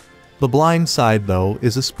Rookie. The Blind Side, though,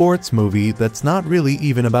 is a sports movie that's not really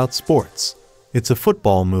even about sports. It's a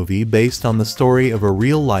football movie based on the story of a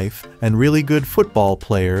real-life and really good football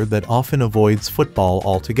player that often avoids football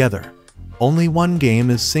altogether. Only one game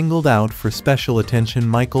is singled out for special attention: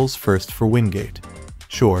 Michael's first for Wingate.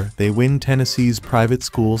 Sure, they win Tennessee's private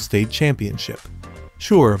school state championship.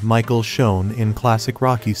 Sure, Michael's shown in classic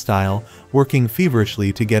Rocky style, working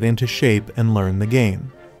feverishly to get into shape and learn the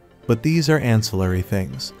game. But these are ancillary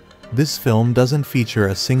things. This film doesn't feature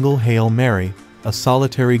a single Hail Mary, a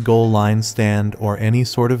solitary goal line stand, or any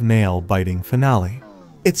sort of nail-biting finale.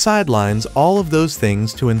 It sidelines all of those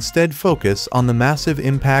things to instead focus on the massive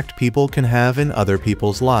impact people can have in other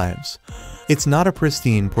people's lives. It's not a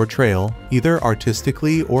pristine portrayal, either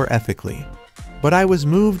artistically or ethically. But I was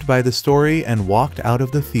moved by the story and walked out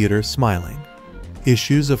of the theater smiling.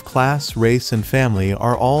 Issues of class, race, and family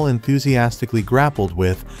are all enthusiastically grappled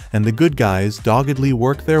with, and the good guys doggedly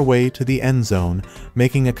work their way to the end zone,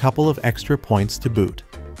 making a couple of extra points to boot.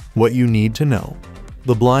 What you need to know.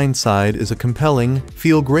 The Blind Side is a compelling,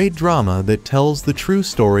 feel-great drama that tells the true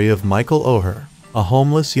story of Michael Oher, a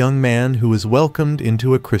homeless young man who is welcomed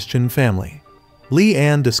into a Christian family. Lee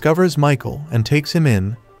Ann discovers Michael and takes him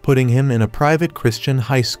in, putting him in a private Christian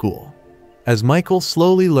high school. As Michael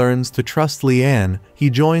slowly learns to trust Lee Ann, he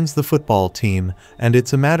joins the football team, and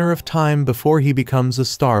it's a matter of time before he becomes a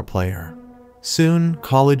star player. Soon,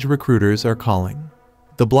 college recruiters are calling.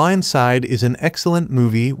 The Blind Side is an excellent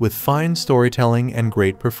movie with fine storytelling and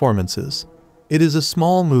great performances. It is a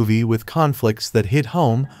small movie with conflicts that hit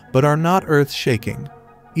home but are not earth-shaking.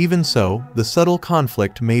 Even so, the subtle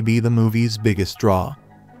conflict may be the movie's biggest draw.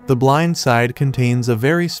 The Blind Side contains a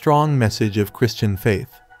very strong message of Christian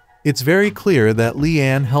faith. It's very clear that Lee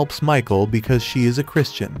Ann helps Michael because she is a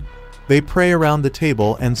Christian. They pray around the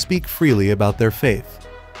table and speak freely about their faith.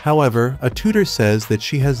 However, a tutor says that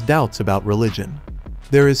she has doubts about religion.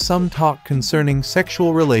 There is some talk concerning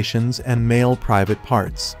sexual relations and male private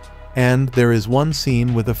parts. And there is one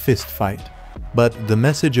scene with a fist fight. But the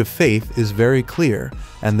message of faith is very clear,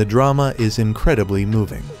 and the drama is incredibly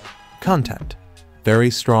moving. Content.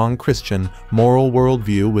 Very strong Christian, moral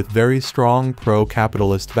worldview with very strong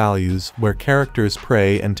pro-capitalist values where characters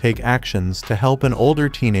pray and take actions to help an older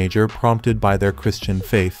teenager prompted by their Christian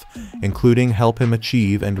faith, including help him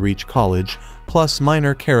achieve and reach college, plus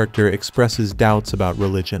minor character expresses doubts about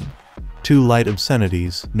religion. 2 light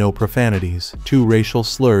obscenities, no profanities, 2 racial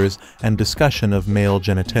slurs, and discussion of male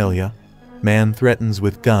genitalia. Man threatens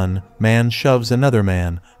with gun, man shoves another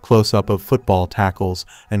man, close-up of football tackles,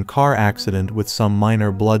 and car accident with some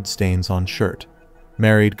minor blood stains on shirt.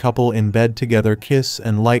 Married couple in bed together kiss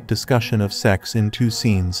and light discussion of sex in 2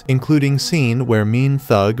 scenes, including scene where mean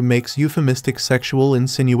thug makes euphemistic sexual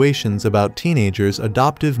insinuations about teenager's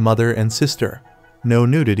adoptive mother and sister. No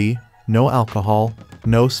nudity, no alcohol,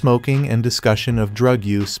 no smoking, and discussion of drug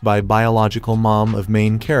use by biological mom of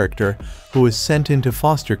main character who is sent into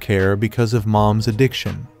foster care because of mom's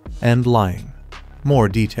addiction and lying. More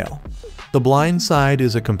detail. The Blind Side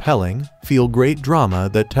is a compelling, feel-great drama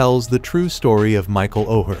that tells the true story of Michael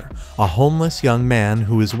Oher, a homeless young man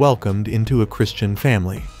who is welcomed into a Christian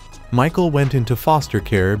family. Michael went into foster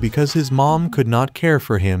care because his mom could not care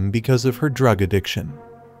for him because of her drug addiction.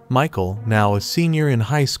 Michael, now a senior in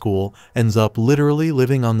high school, ends up literally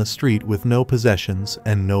living on the street with no possessions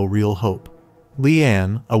and no real hope. Lee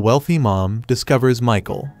Ann, a wealthy mom, discovers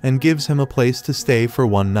Michael and gives him a place to stay for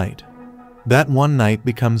one night. That one night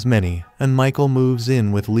becomes many, and Michael moves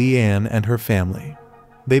in with Lee Ann and her family.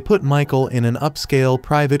 They put Michael in an upscale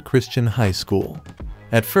private Christian high school.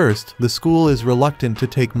 At first, the school is reluctant to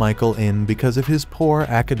take Michael in because of his poor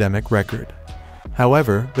academic record.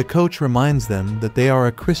 However, the coach reminds them that they are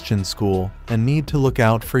a Christian school and need to look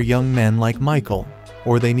out for young men like Michael,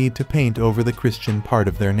 or they need to paint over the Christian part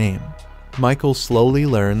of their name. Michael slowly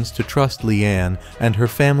learns to trust Lee Ann, and her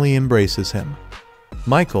family embraces him.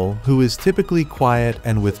 Michael, who is typically quiet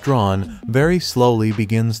and withdrawn, very slowly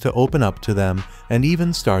begins to open up to them and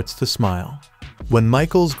even starts to smile. When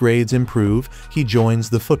Michael's grades improve, he joins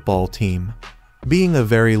the football team. Being a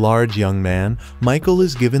very large young man, Michael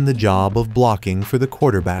is given the job of blocking for the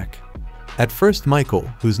quarterback. At first, Michael,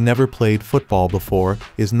 who's never played football before,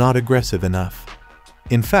 is not aggressive enough.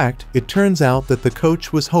 In fact, it turns out that the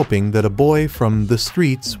coach was hoping that a boy from the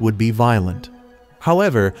streets would be violent.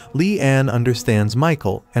 However, Leanne understands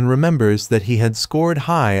Michael and remembers that he had scored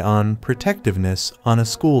high on protectiveness on a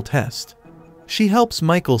school test. She helps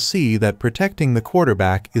Michael see that protecting the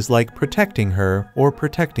quarterback is like protecting her or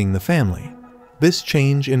protecting the family. This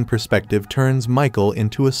change in perspective turns Michael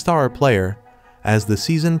into a star player. As the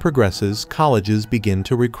season progresses, colleges begin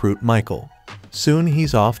to recruit Michael. Soon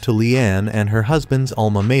he's off to Leanne and her husband's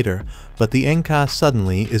alma mater, but the Enka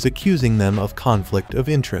suddenly is accusing them of conflict of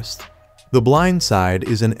interest. The Blind Side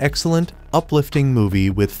is an excellent, uplifting movie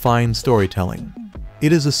with fine storytelling.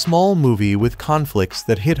 It is a small movie with conflicts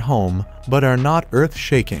that hit home but are not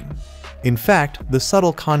earth-shaking. In fact, the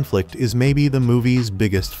subtle conflict is maybe the movie's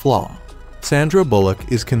biggest flaw. Sandra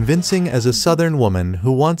Bullock is convincing as a Southern woman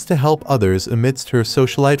who wants to help others amidst her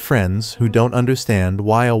socialite friends who don't understand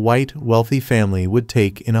why a white, wealthy family would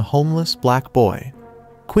take in a homeless black boy.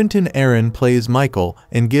 Quinton plays Michael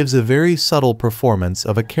and gives a very subtle performance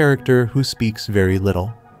of a character who speaks very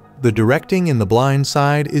little. The directing in The Blind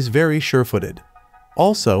Side is very sure-footed.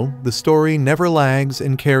 Also, the story never lags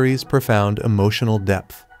and carries profound emotional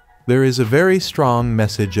depth. There is a very strong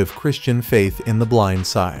message of Christian faith in The Blind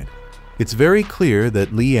Side. It's very clear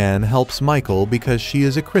that Leanne helps Michael because she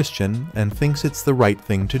is a Christian and thinks it's the right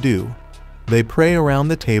thing to do. They pray around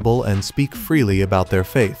the table and speak freely about their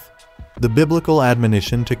faith. The biblical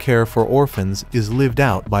admonition to care for orphans is lived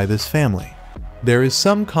out by this family. There is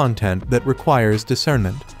some content that requires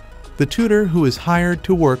discernment. The tutor who is hired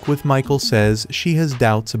to work with Michael says she has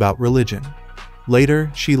doubts about religion.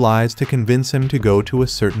 Later, she lies to convince him to go to a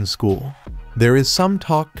certain school. There is some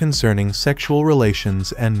talk concerning sexual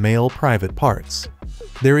relations and male private parts.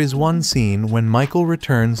 There is one scene when Michael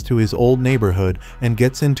returns to his old neighborhood and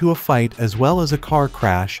gets into a fight as well as a car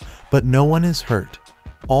crash, but no one is hurt.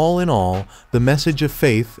 All in all, the message of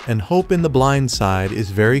faith and hope in The Blind Side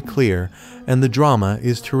is very clear, and the drama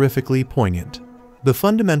is terrifically poignant. The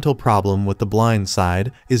fundamental problem with The Blind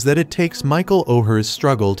Side is that it takes Michael Oher's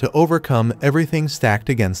struggle to overcome everything stacked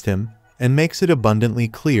against him, and makes it abundantly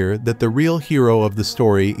clear that the real hero of the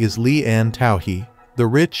story is Leanne Tauhe, the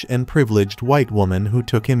rich and privileged white woman who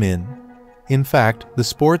took him in. In fact, the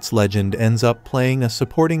sports legend ends up playing a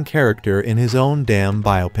supporting character in his own damn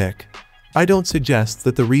biopic. I don't suggest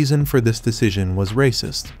that the reason for this decision was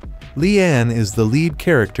racist. Leanne is the lead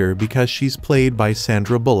character because she's played by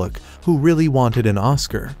Sandra Bullock, who really wanted an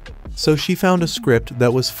Oscar. So she found a script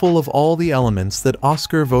that was full of all the elements that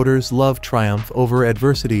Oscar voters love: triumph over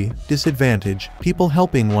adversity, disadvantage, people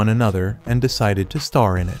helping one another, and decided to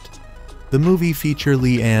star in it. The movie features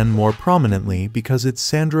Leanne more prominently because it's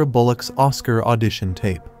Sandra Bullock's Oscar audition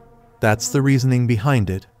tape. That's the reasoning behind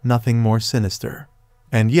it, nothing more sinister.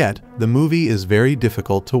 And yet, the movie is very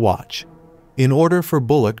difficult to watch. In order for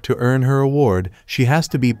Bullock to earn her award, she has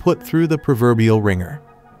to be put through the proverbial ringer.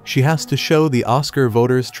 She has to show the Oscar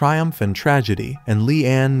voters triumph and tragedy, and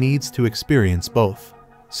Leanne needs to experience both.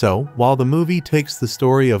 So, while the movie takes the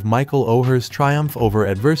story of Michael Oher's triumph over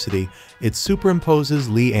adversity, it superimposes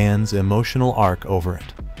Leanne's emotional arc over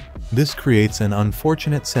it. This creates an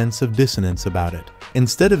unfortunate sense of dissonance about it.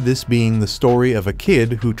 Instead of this being the story of a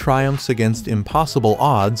kid who triumphs against impossible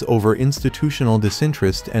odds over institutional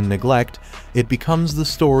disinterest and neglect, it becomes the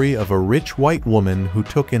story of a rich white woman who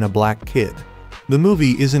took in a black kid. The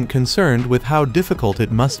movie isn't concerned with how difficult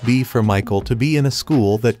it must be for Michael to be in a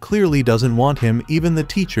school that clearly doesn't want him. Even the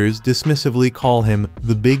teachers dismissively call him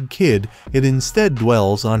the big kid. It instead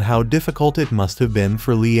dwells on how difficult it must have been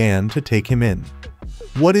for Leanne to take him in.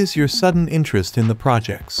 What is your sudden interest in the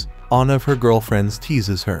projects? One of her girlfriends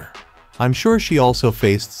teases her. I'm sure she also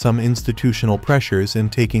faced some institutional pressures in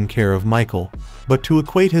taking care of Michael, but to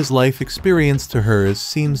equate his life experience to hers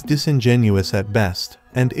seems disingenuous at best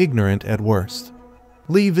and ignorant at worst.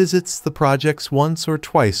 Lee visits the projects once or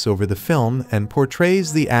twice over the film and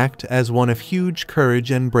portrays the act as one of huge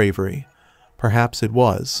courage and bravery. Perhaps it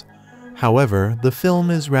was. However, the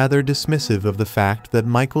film is rather dismissive of the fact that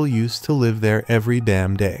Michael used to live there every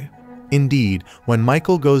damn day. Indeed, when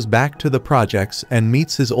Michael goes back to the projects and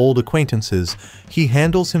meets his old acquaintances, he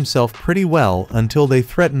handles himself pretty well until they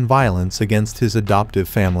threaten violence against his adoptive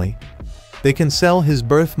family. They can sell his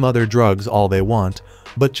birth mother drugs all they want,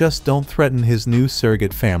 but just don't threaten his new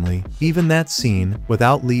surrogate family. Even that scene,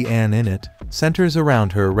 without Leanne in it, centers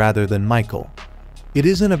around her rather than Michael. It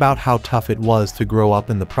isn't about how tough it was to grow up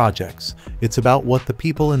in the projects, it's about what the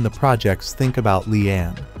people in the projects think about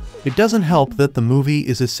Leanne. It doesn't help that the movie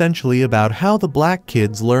is essentially about how the black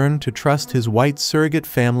kids learn to trust his white surrogate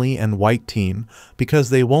family and white team,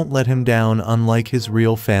 because they won't let him down, unlike his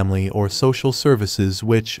real family or social services,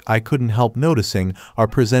 which, I couldn't help noticing, are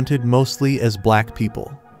presented mostly as black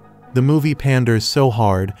people. The movie panders so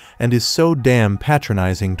hard and is so damn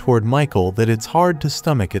patronizing toward Michael that it's hard to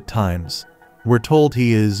stomach at times. We're told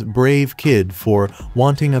he is a brave kid for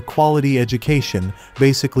wanting a quality education,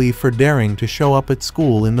 basically for daring to show up at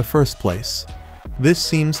school in the first place. This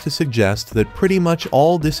seems to suggest that pretty much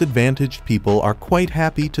all disadvantaged people are quite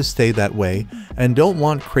happy to stay that way and don't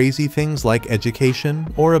want crazy things like education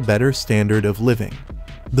or a better standard of living.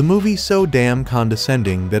 The movie's so damn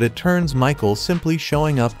condescending that it turns Michael simply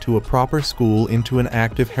showing up to a proper school into an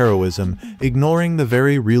act of heroism, ignoring the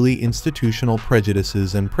very really institutional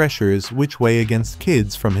prejudices and pressures which weigh against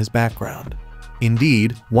kids from his background.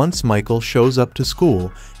 Indeed, once Michael shows up to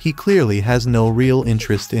school, he clearly has no real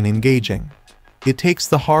interest in engaging. It takes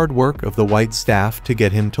the hard work of the white staff to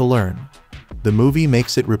get him to learn. The movie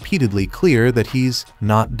makes it repeatedly clear that he's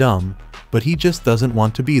not dumb, but he just doesn't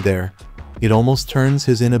want to be there. It almost turns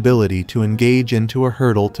his inability to engage into a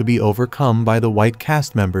hurdle to be overcome by the white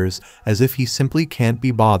cast members as if he simply can't be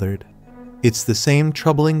bothered. It's the same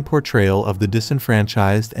troubling portrayal of the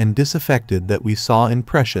disenfranchised and disaffected that we saw in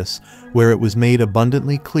Precious, where it was made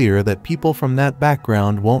abundantly clear that people from that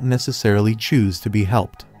background won't necessarily choose to be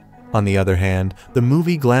helped. On the other hand, the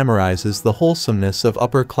movie glamorizes the wholesomeness of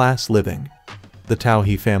upper-class living. The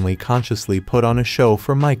Tauhi family consciously put on a show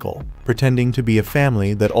for Michael, pretending to be a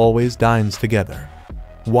family that always dines together.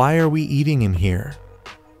 "Why are we eating in here?"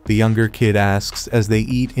 the younger kid asks as they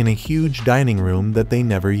eat in a huge dining room that they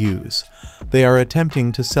never use. They are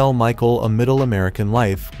attempting to sell Michael a middle American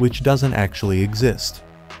life which doesn't actually exist.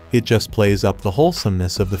 It just plays up the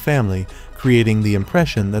wholesomeness of the family, creating the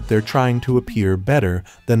impression that they're trying to appear better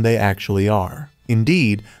than they actually are.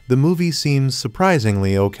 Indeed, the movie seems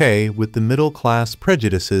surprisingly okay with the middle-class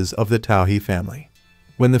prejudices of the Tauhi family.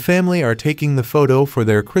 When the family are taking the photo for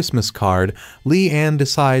their Christmas card, Leigh Ann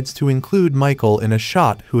decides to include Michael in a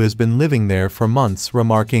shot who has been living there for months,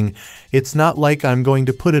 remarking, "It's not like I'm going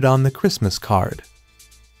to put it on the Christmas card."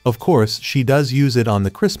 Of course, she does use it on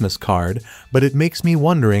the Christmas card, but it makes me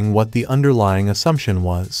wondering what the underlying assumption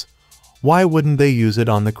was. Why wouldn't they use it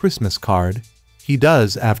on the Christmas card? He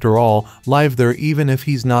does, after all, live there even if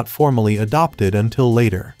he's not formally adopted until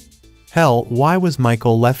later. Hell, why was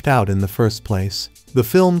Michael left out in the first place? The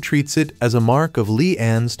film treats it as a mark of Leigh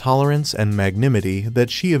Ann's tolerance and magnanimity that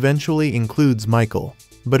she eventually includes Michael,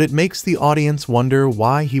 but it makes the audience wonder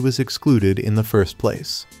why he was excluded in the first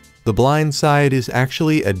place. The Blind Side is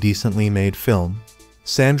actually a decently made film.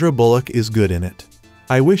 Sandra Bullock is good in it.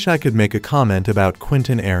 I wish I could make a comment about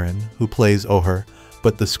Quinton, who plays Oher,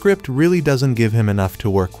 but the script really doesn't give him enough to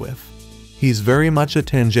work with. He's very much a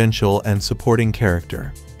tangential and supporting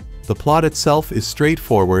character. The plot itself is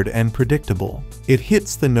straightforward and predictable. It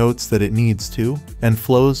hits the notes that it needs to, and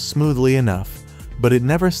flows smoothly enough, but it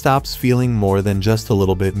never stops feeling more than just a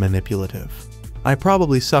little bit manipulative. I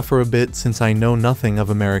probably suffer a bit since I know nothing of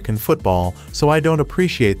American football, so I don't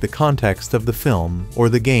appreciate the context of the film or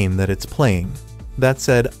the game that it's playing. That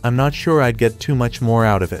said, I'm not sure I'd get too much more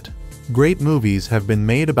out of it. Great movies have been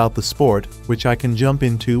made about the sport, which I can jump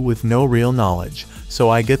into with no real knowledge, so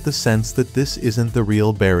I get the sense that this isn't the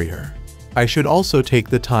real barrier. I should also take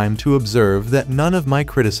the time to observe that none of my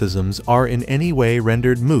criticisms are in any way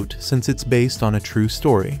rendered moot since it's based on a true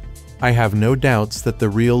story. I have no doubts that the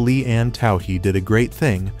real Leigh Ann Tauhi did a great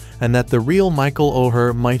thing, and that the real Michael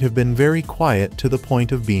Oher might have been very quiet to the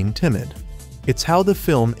point of being timid. It's how the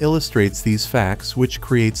film illustrates these facts which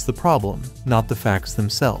creates the problem, not the facts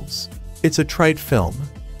themselves. It's a trite film.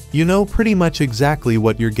 You know pretty much exactly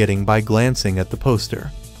what you're getting by glancing at the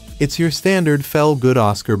poster. It's your standard feel-good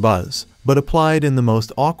Oscar buzz, but applied in the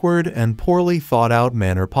most awkward and poorly thought-out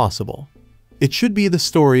manner possible. It should be the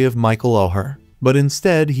story of Michael Oher, but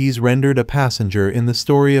instead he's rendered a passenger in the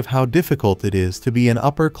story of how difficult it is to be an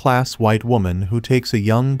upper-class white woman who takes a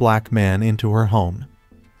young black man into her home.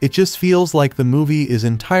 It just feels like the movie is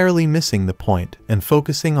entirely missing the point and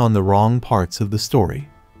focusing on the wrong parts of the story.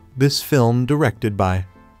 This film directed by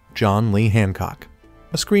John Lee Hancock.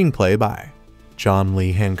 A screenplay by John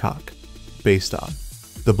Lee Hancock. Based on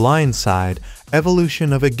The Blind Side,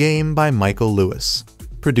 Evolution of a Game by Michael Lewis.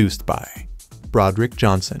 Produced by Broderick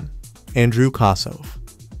Johnson, Andrew Kosove,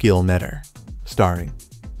 Gil Netter. Starring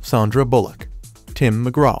Sandra Bullock, Tim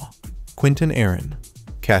McGraw, Quinton Aaron,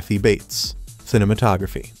 Kathy Bates.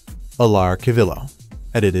 Cinematography, Alar Cavillo.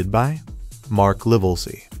 Edited by Mark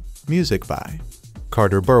Livelsi. Music by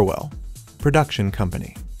Carter Burwell. Production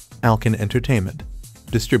company, Alcon Entertainment.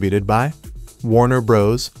 Distributed by Warner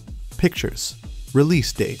Bros. Pictures.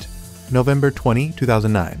 Release date, November 20,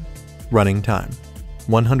 2009. Running time,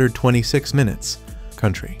 126 minutes.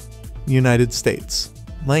 Country, United States.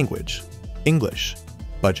 Language, English.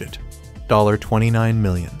 Budget, $29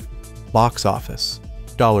 million. Box office,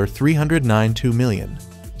 $392 million.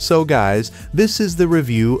 So guys, this is the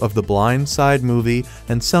review of The Blind Side movie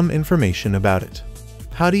and some information about it.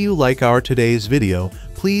 How do you like our today's video?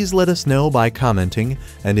 Please let us know by commenting,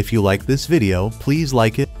 and if you like this video, please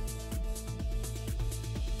like it.